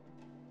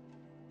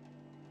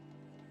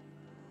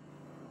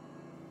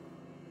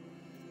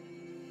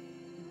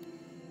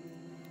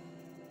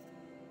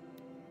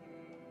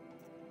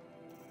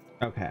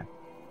 Okay.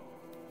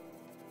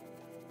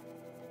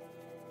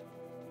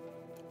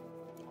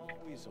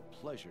 Always a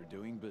pleasure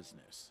doing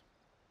business.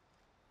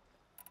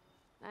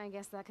 I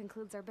guess that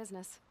concludes our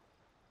business.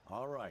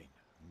 All right,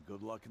 and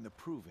good luck in the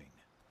proving.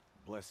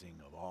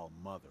 Blessing of All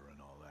Mother and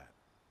all that.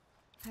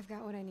 I've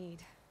got what I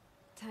need.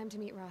 Time to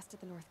meet Rost at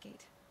the North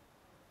Gate.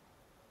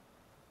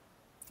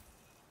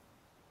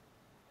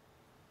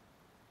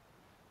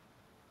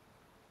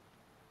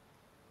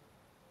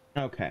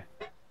 Okay.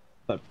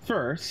 But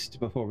first,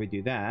 before we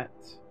do that,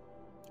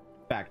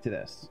 back to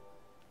this.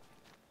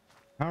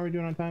 How are we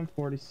doing on time?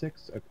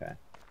 46? Okay.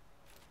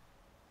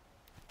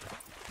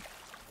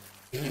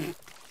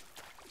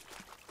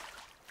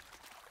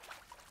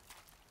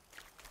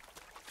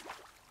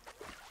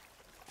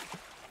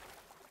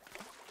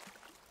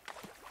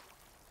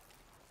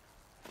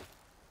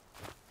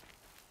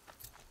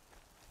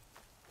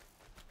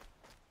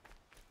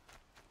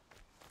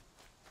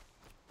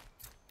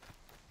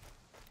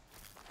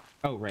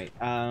 Oh, right.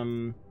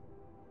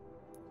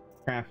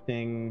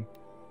 Crafting.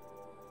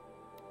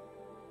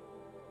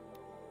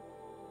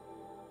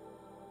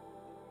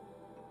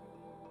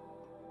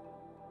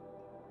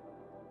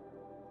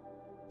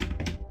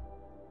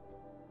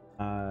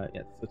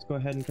 Yes, let's go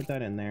ahead and put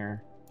that in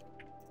there.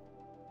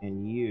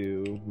 And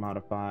you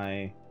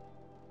modify...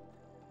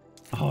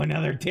 Oh,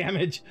 another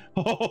damage!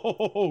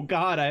 Oh,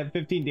 God, I have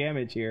 15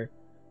 damage here.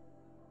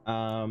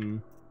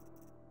 Okay.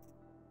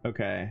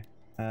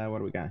 What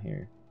do we got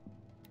here?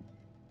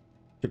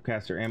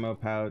 Tripcaster ammo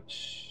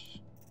pouch.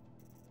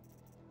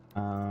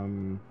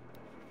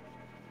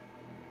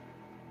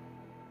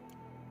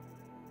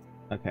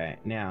 Okay,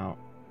 now,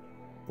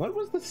 what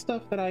was the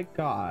stuff that I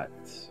got?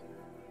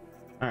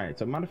 Alright,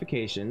 so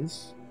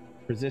modifications.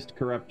 Resist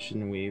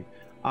corruption weave.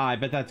 I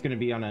bet that's going to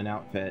be on an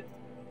outfit.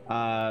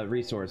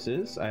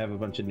 Resources. I have a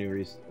bunch of new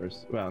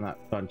resources. Well, not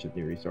a bunch of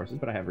new resources,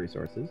 but I have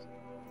resources.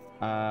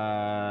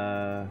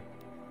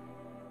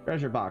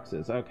 Treasure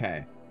boxes.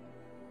 Okay.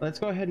 Let's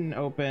go ahead and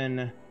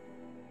open...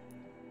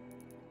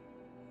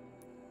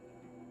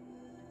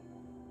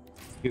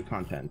 New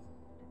content.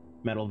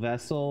 Metal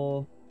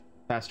vessel,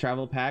 fast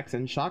travel packs,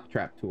 and shock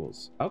trap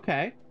tools.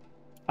 Okay.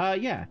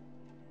 Yeah.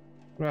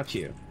 What about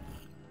you?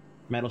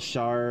 Metal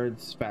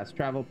shards, fast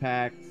travel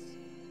packs,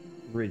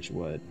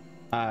 Ridgewood.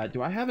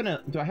 Do I have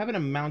an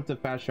amount of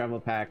fast travel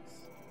packs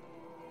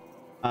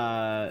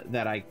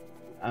that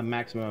a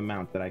maximum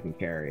amount that I can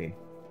carry?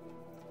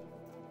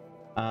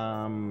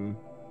 Because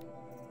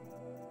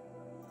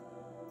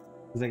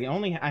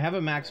I have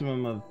a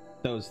maximum of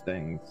those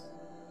things.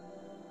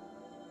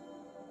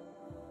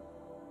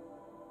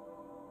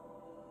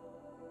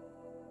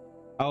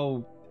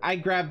 Oh, I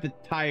grabbed the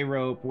tie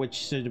rope, which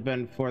should have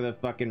been for the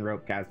fucking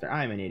rope caster.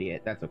 I'm an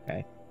idiot. That's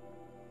okay.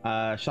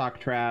 Shock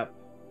trap.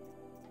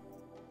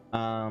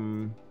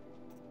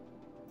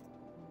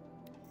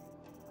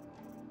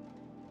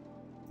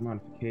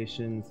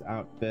 Modifications,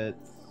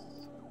 outfits,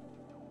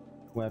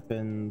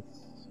 weapons.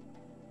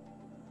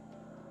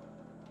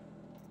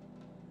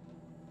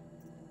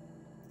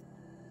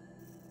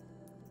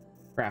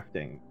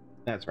 Crafting.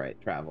 That's right,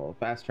 travel.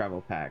 Fast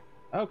travel pack.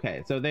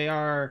 Okay, so they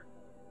are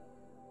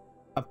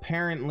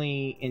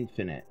apparently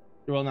infinite.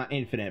 Well, not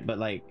infinite, but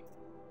like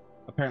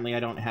apparently I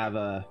don't have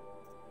a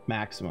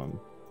maximum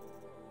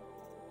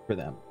for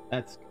them.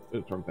 That's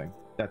oops, wrong thing.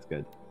 That's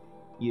good.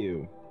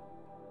 You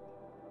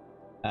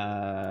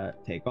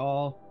take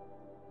all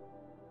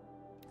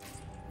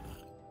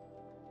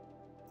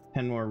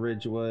 10 more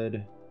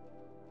Ridgewood,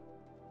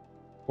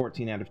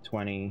 14 out of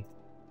 20.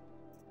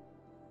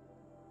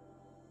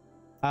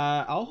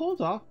 I'll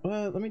hold off.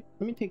 Let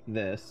me take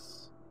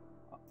this.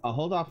 I'll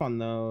hold off on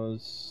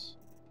those.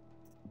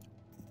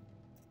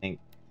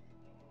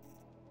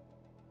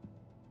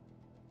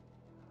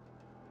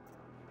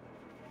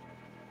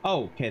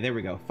 Oh, okay, there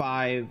we go.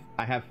 5.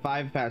 I have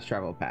 5 fast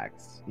travel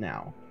packs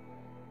now.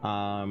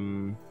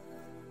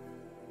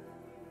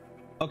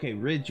 Okay,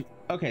 Ridge.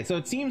 Okay, so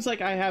it seems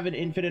like I have an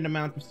infinite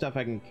amount of stuff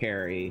I can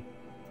carry.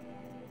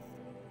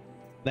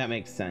 That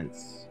makes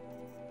sense.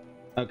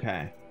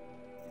 Okay.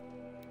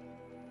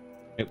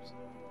 Oops.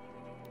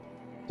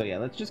 So yeah,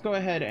 let's just go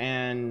ahead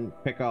and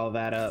pick all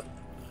that up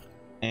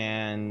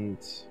and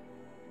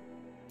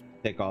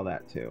take all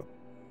that too.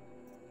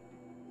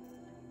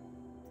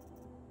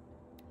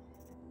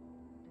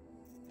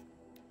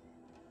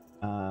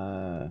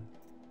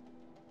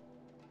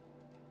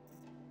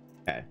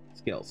 Okay,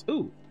 skills.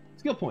 Ooh,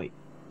 skill point.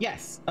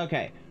 Yes.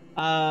 Okay.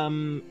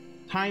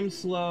 Time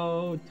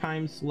slow.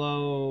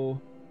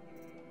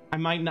 I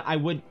might not.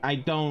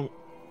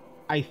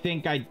 I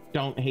think I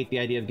don't hate the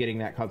idea of getting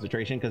that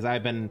concentration because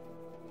I've been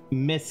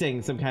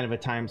missing some kind of a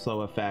time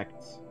slow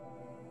effect.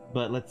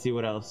 But let's see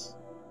what else.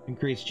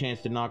 Increased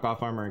chance to knock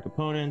off armor and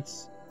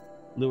components.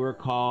 Lure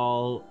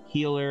call.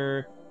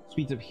 Healer.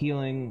 Speeds of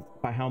healing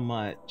by how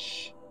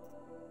much?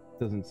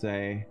 Doesn't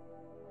say.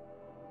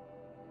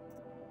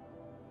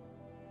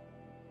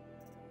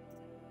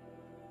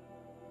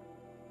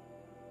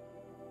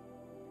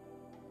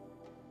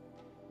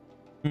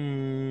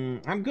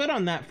 I'm good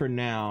on that for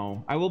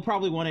now. I will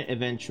probably want it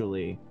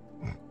eventually.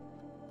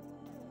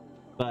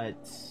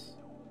 But...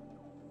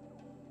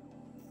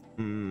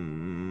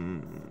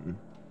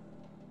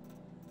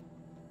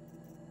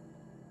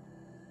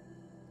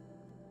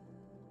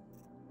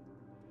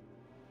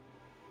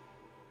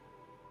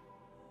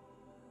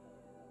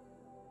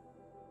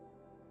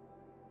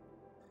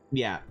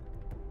 yeah.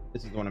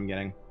 This is the one I'm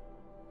getting.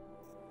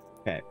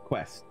 Okay,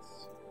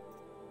 quests.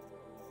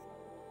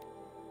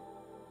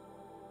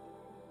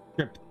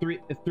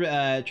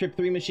 Trip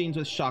 3 machines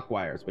with shock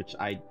wires, which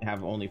I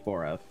have only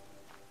 4 of.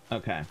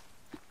 Okay.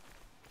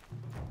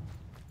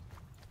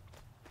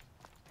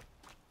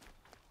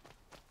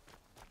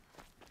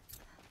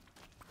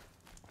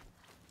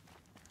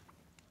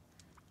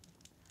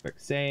 Quick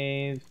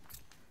save.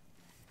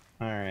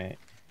 All right.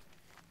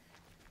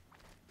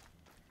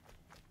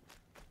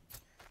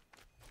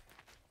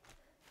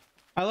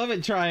 I love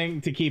it trying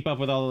to keep up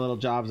with all the little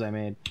jobs I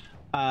made.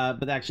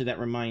 But actually that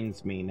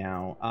reminds me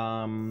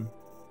now.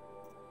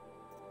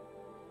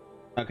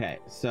 Okay,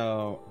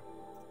 so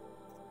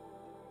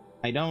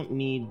I don't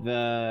need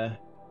the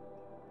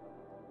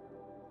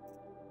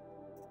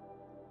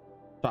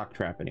shock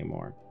trap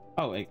anymore.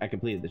 Oh, I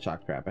completed the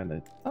shock trap and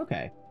the...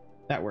 Okay,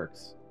 that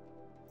works.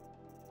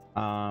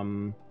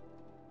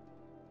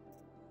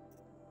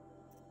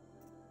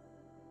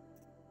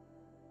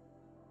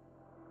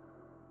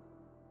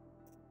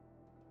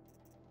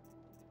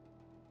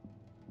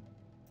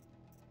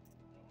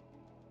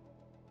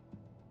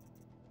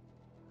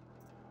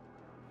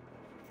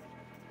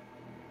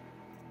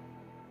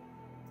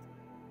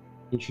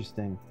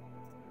 Interesting.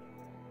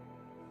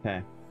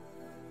 Okay.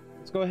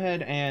 Let's go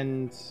ahead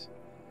and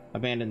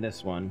abandon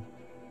this one.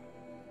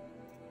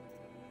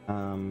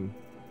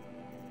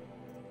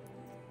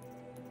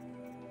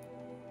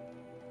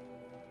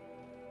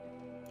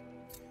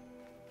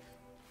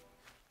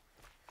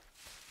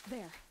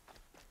 There.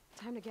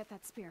 Time to get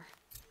that spear.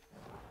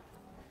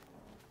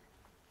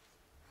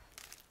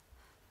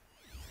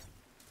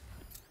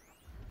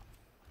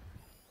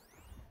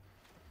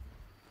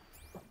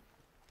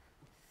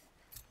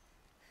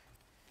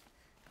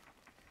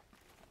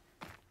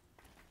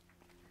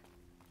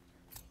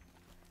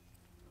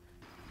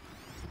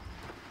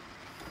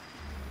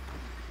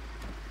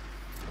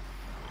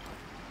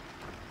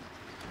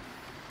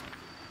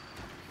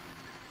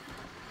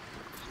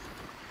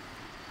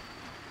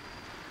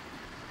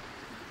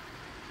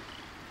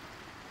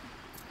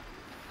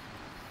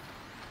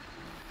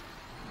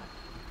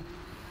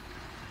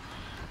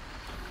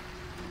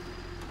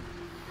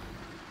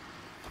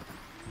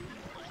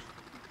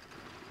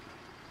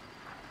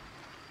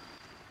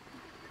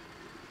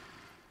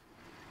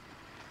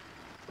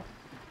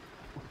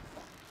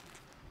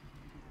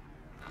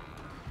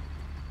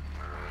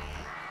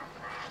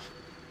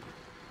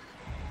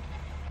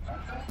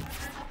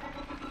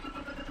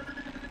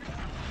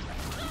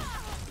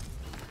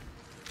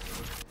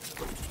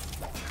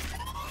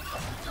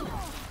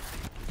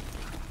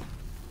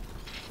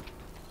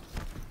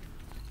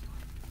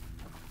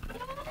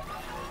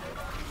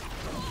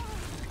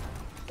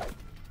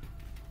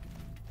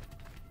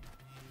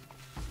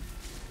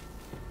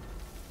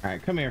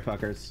 Alright, come here,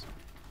 fuckers.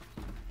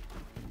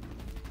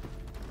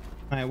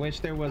 I wish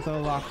there was a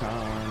lock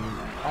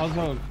on.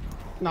 Also,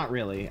 not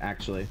really,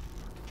 actually.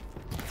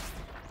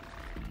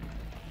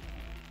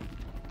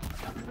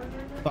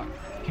 Fuck,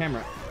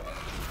 camera.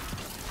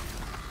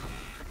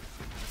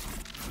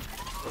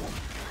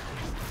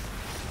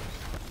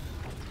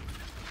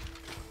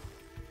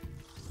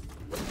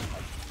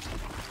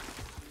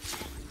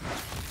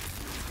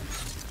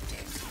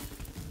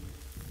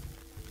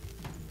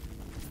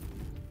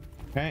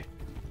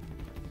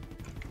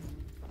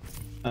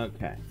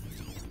 Okay.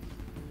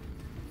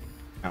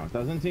 Oh, it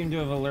doesn't seem to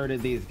have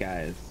alerted these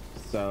guys,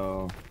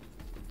 so...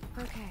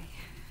 Okay.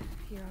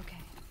 You're okay.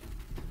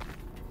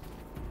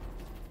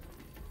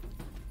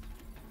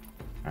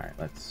 Alright,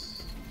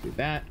 let's do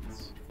that.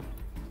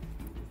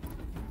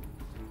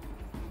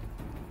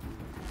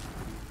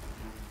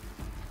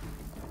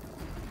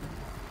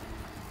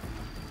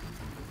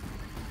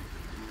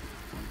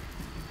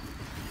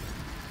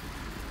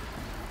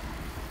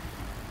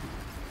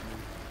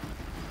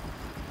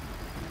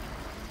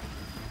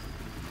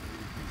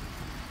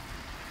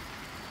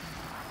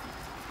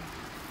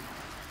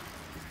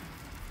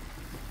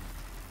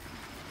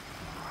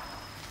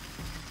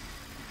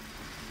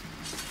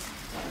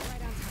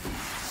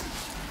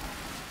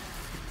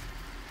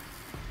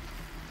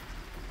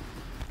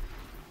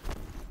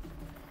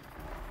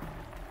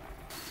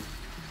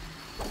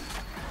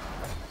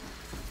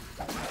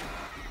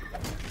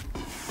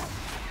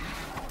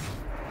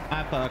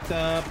 I fucked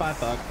up, I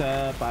fucked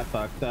up, I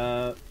fucked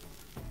up.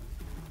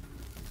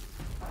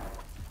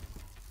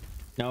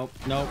 Nope,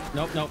 nope,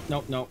 nope, nope,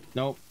 nope, nope,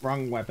 nope.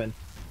 Wrong weapon.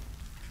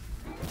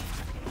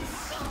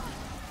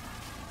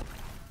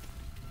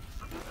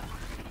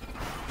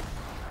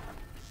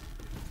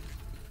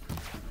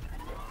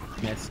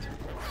 Missed.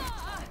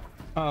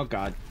 Oh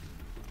god.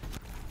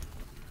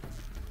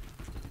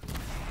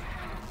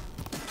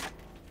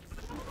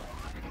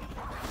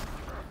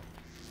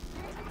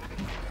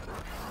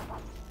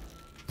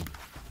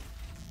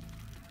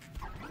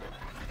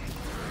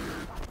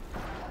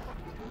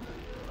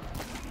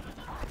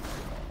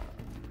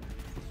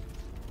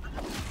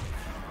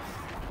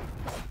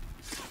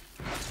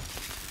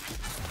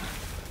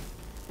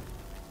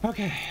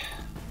 Okay.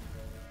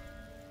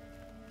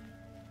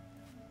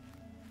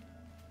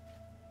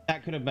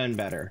 That could have been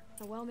better.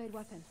 A well-made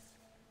weapon.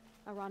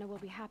 Arana will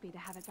be happy to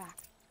have it back.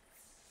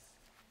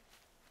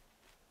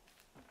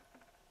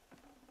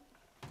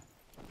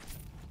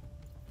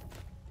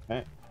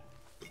 Okay.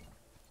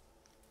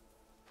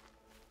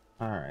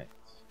 All right.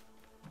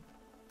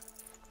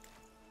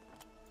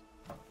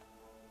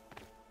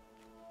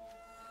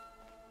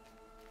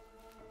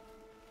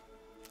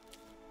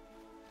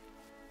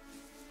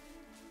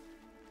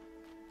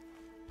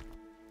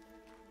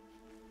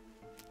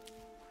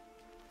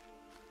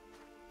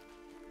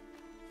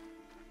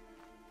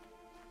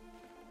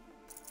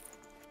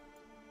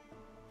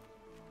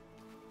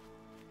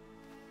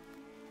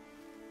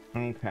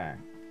 Okay.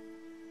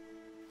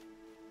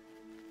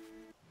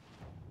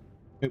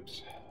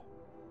 Oops.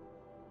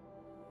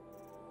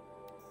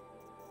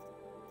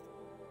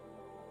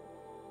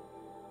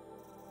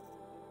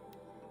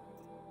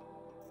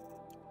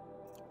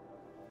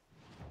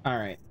 All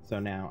right, so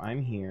now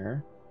I'm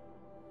here.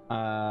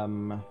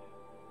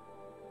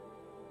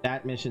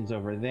 That mission's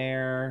over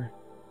there.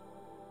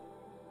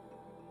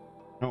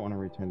 I don't want to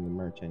return the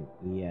merchant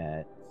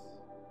yet.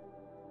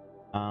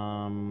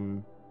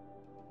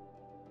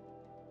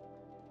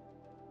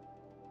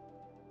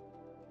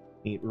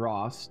 Meet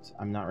Rost.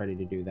 I'm not ready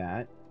to do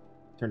that.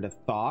 Turn to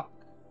Thok.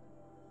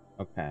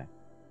 Okay.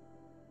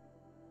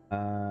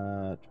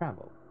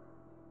 Travel.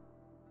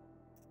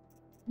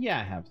 Yeah,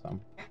 I have some.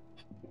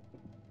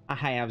 I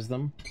have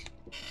them.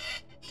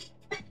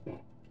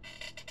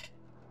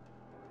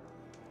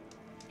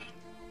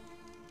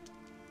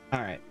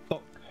 Alright,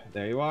 Thok.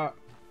 There you are.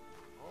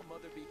 Oh,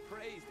 Mother be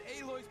praised.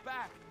 Aloy's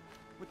back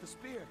with the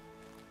spear.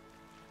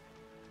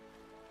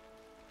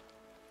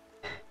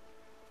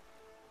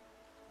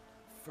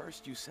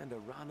 First you send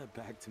Arana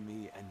back to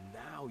me, and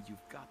now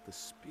you've got the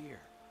spear.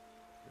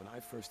 When I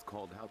first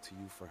called out to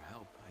you for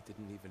help, I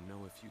didn't even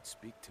know if you'd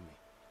speak to me.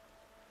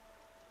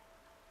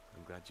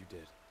 I'm glad you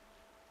did.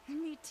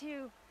 Me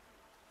too.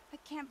 I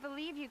can't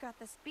believe you got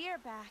the spear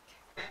back.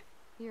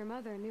 Your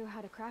mother knew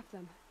how to craft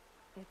them.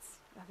 It's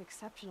of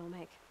exceptional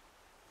make.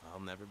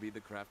 I'll never be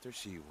the crafter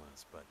she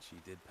was, but she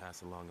did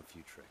pass along a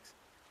few tricks.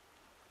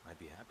 I'd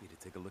be happy to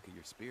take a look at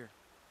your spear.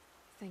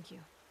 Thank you.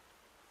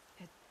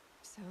 It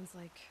sounds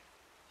like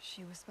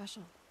she was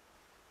special.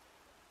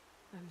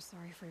 I'm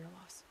sorry for your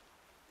loss.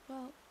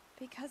 Well,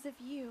 because of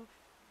you,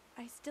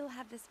 I still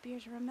have the spear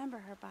to remember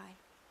her by.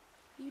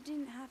 You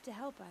didn't have to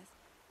help us,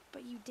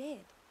 but you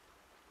did.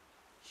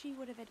 She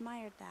would have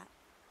admired that.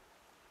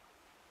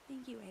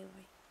 Thank you,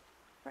 Aloy,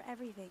 for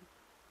everything.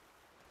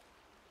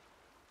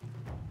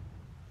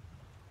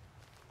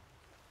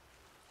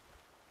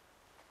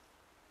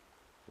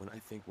 When I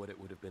think what it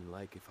would have been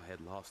like if I had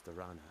lost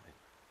Arana,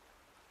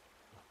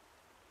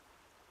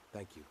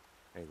 thank you,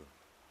 Aloy.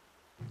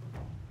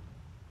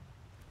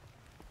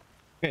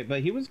 Okay,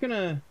 but he was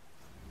gonna...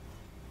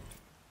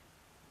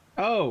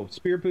 Oh,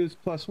 spear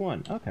boost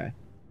 +1. Okay.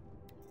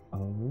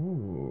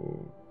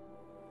 Oh.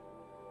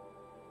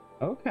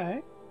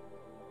 Okay.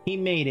 He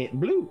made it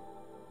blue.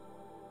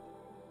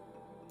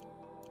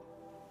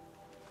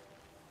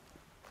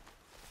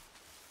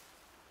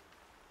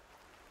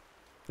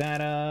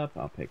 That up.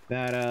 I'll pick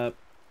that up.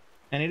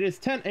 And it is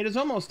 10. It is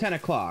almost 10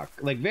 o'clock.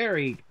 Like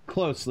very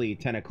closely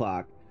 10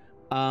 o'clock.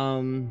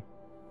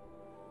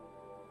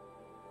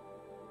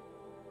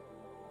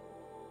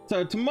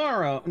 So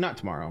tomorrow, not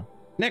tomorrow,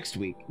 next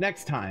week,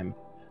 next time,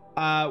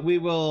 we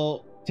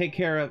will take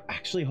care of...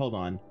 Actually, hold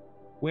on.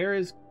 Where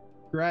is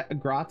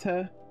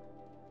Grata?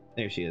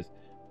 There she is.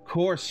 Of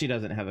course she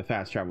doesn't have a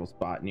fast travel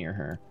spot near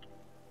her.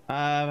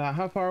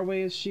 How far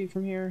away is she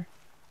from here?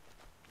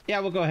 Yeah,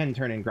 we'll go ahead and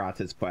turn in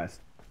Grata's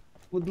quest.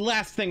 Well, the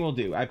last thing we'll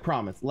do, I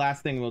promise.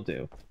 Last thing we'll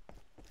do.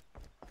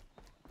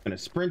 Gonna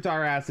sprint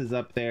our asses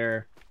up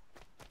there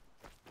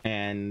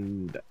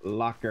and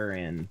lock her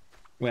in.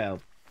 Well,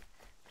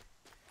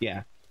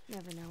 yeah.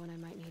 Never know when I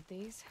might need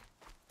these.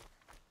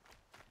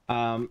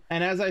 And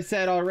as I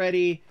said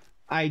already,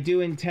 I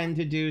do intend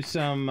to do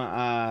some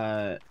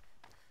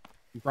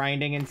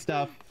grinding and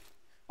stuff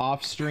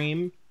off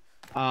stream.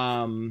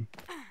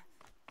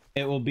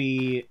 It will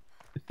be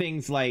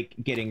things like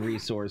getting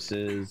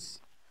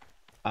resources,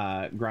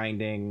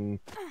 grinding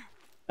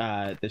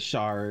the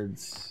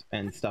shards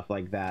and stuff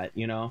like that,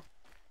 you know.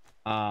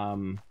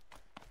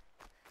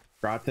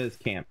 Grata's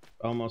camp,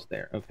 almost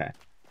there. Okay.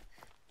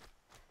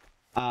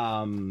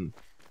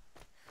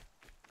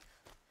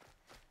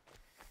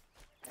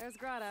 There's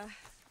Grata,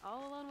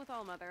 all alone with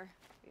Allmother,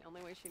 the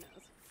only way she knows.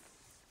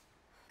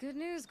 Good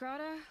news,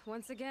 Grata.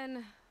 Once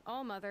again,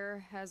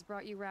 Allmother has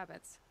brought you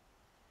rabbits.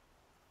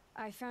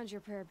 I found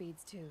your prayer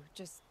beads too.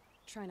 Just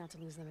try not to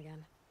lose them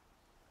again.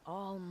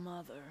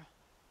 Allmother.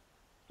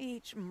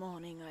 Each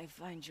morning I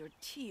find your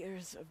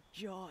tears of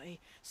joy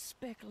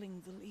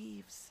speckling the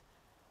leaves.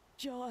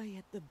 Joy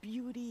at the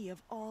beauty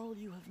of all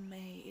you have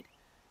made.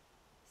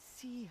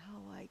 See how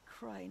I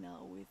cry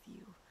now with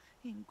you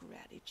in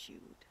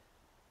gratitude.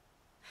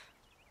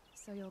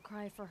 So you'll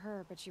cry for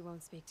her, but you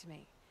won't speak to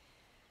me.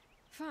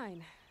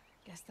 Fine.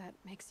 Guess that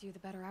makes you the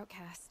better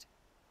outcast.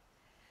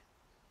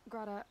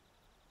 Grata,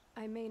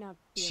 I may not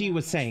be She around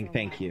was much saying for a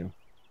thank while. you.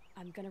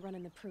 I'm gonna run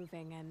in the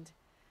proving, and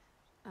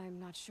I'm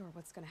not sure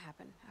what's gonna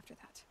happen after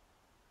that.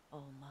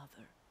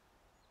 Allmother,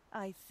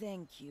 I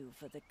thank you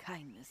for the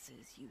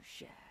kindnesses you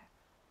share.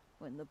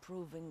 When the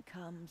proving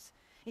comes,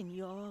 in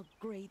your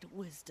great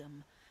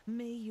wisdom,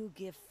 may you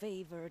give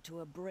favor to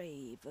a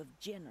brave of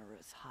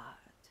generous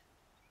heart.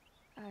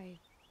 I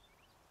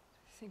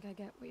think I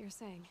get what you're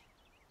saying.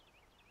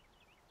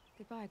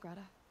 Goodbye,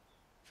 Grata.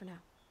 For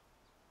now.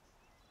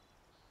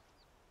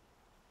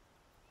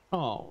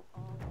 Oh.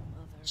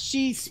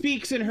 She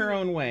speaks in her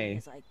own way.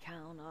 As I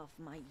count off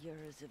my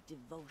years of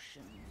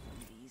devotion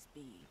from these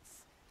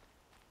beads.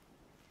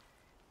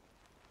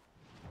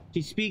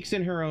 She speaks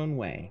in her own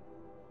way.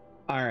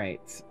 All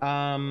right.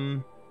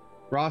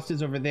 Rost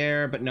is over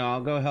there, but no,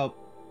 I'll go help.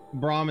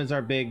 Braum is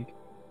our big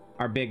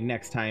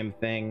next time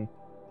thing.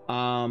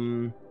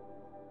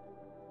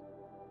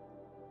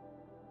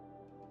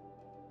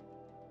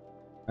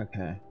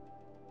 Okay.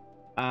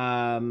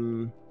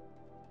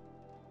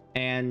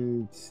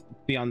 And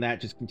beyond that,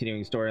 just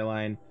continuing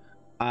storyline.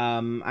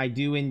 I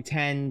do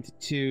intend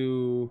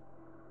to,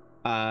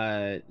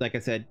 like I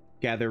said,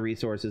 gather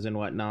resources and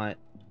whatnot.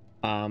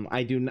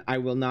 I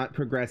will not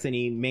progress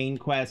any main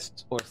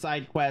quests or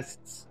side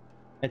quests,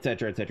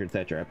 etc., etc.,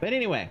 etc. But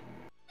anyway,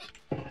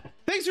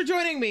 thanks for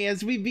joining me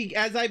as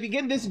I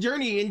begin this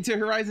journey into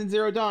Horizon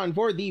Zero Dawn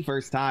for the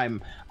first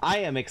time. I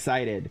am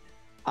excited.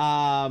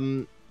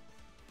 I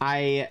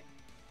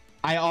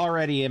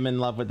already am in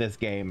love with this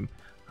game.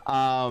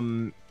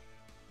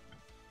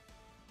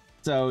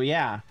 So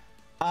yeah.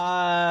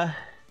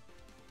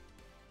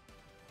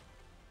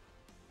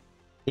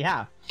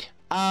 Yeah.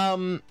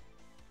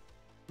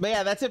 But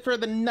yeah, that's it for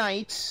the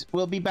night.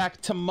 We'll be back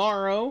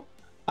tomorrow.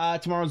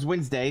 Tomorrow's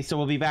Wednesday, so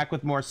we'll be back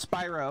with more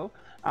Spyro.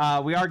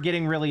 We are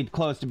getting really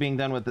close to being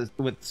done with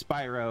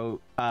Spyro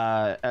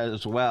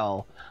as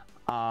well.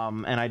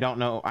 And I don't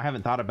know. I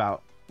haven't thought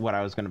about what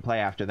I was going to play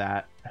after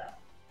that.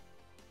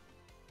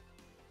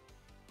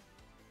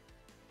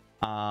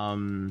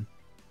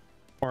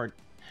 Or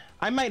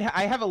I might.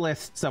 I have a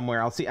list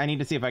somewhere. I'll see. I need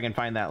to see if I can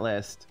find that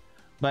list.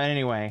 But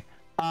anyway.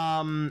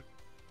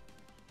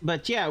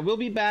 But yeah, we'll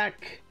be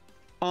back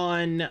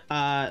on,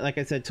 like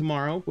I said,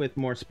 tomorrow with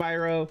more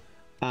Spyro.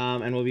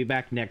 And we'll be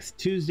back next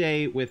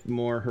Tuesday with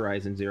more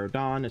Horizon Zero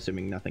Dawn,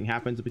 assuming nothing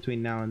happens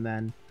between now and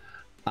then.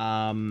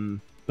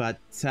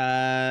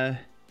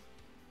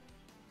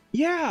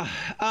 Yeah.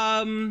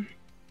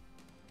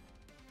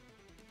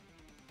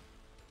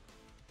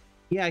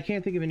 Yeah, I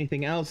can't think of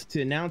anything else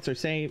to announce or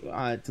say,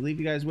 to leave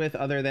you guys with,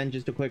 other than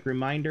just a quick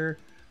reminder.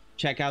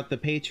 Check out the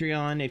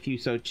Patreon if you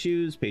so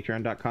choose.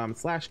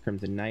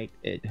 Patreon.com/Crimson Knight.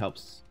 It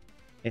helps.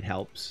 It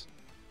helps.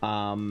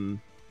 And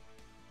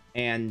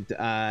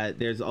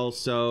there's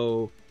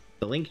also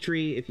the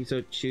Linktree if you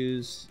so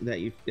choose,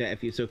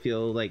 if you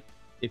feel like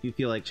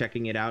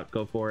checking it out,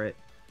 go for it.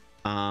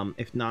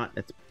 If not,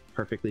 that's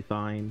perfectly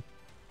fine.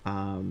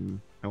 I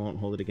won't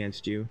hold it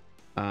against you.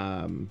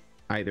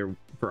 Either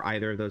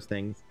of those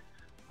things.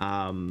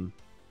 Yeah.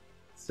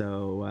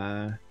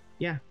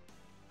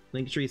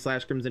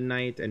 Linktree/Crimson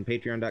Knight and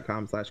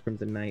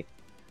Patreon.com/Crimson Knight.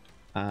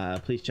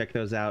 Please check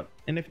those out.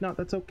 And if not,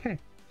 that's okay.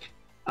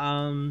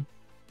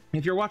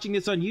 If you're watching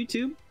this on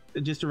YouTube,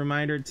 just a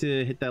reminder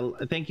to hit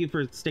that. Thank you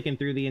for sticking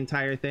through the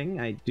entire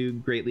thing. I do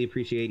greatly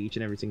appreciate each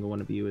and every single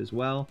one of you as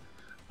well.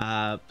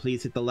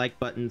 Please hit the like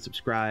button,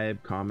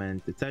 subscribe,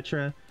 comment,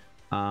 etc.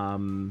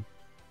 And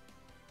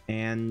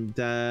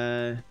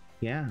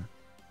yeah.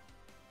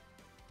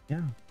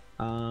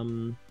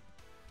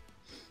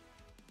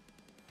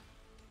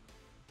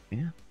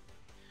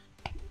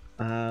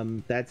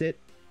 That's it.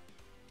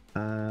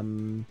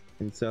 And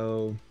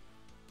so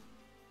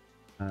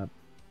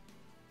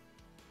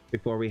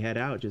before we head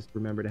out, just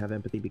remember to have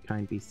empathy, be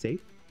kind, be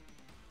safe,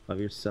 love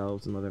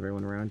yourselves and love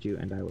everyone around you,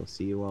 and I will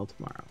see you all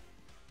tomorrow.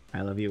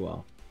 I love you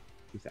all.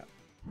 Peace out.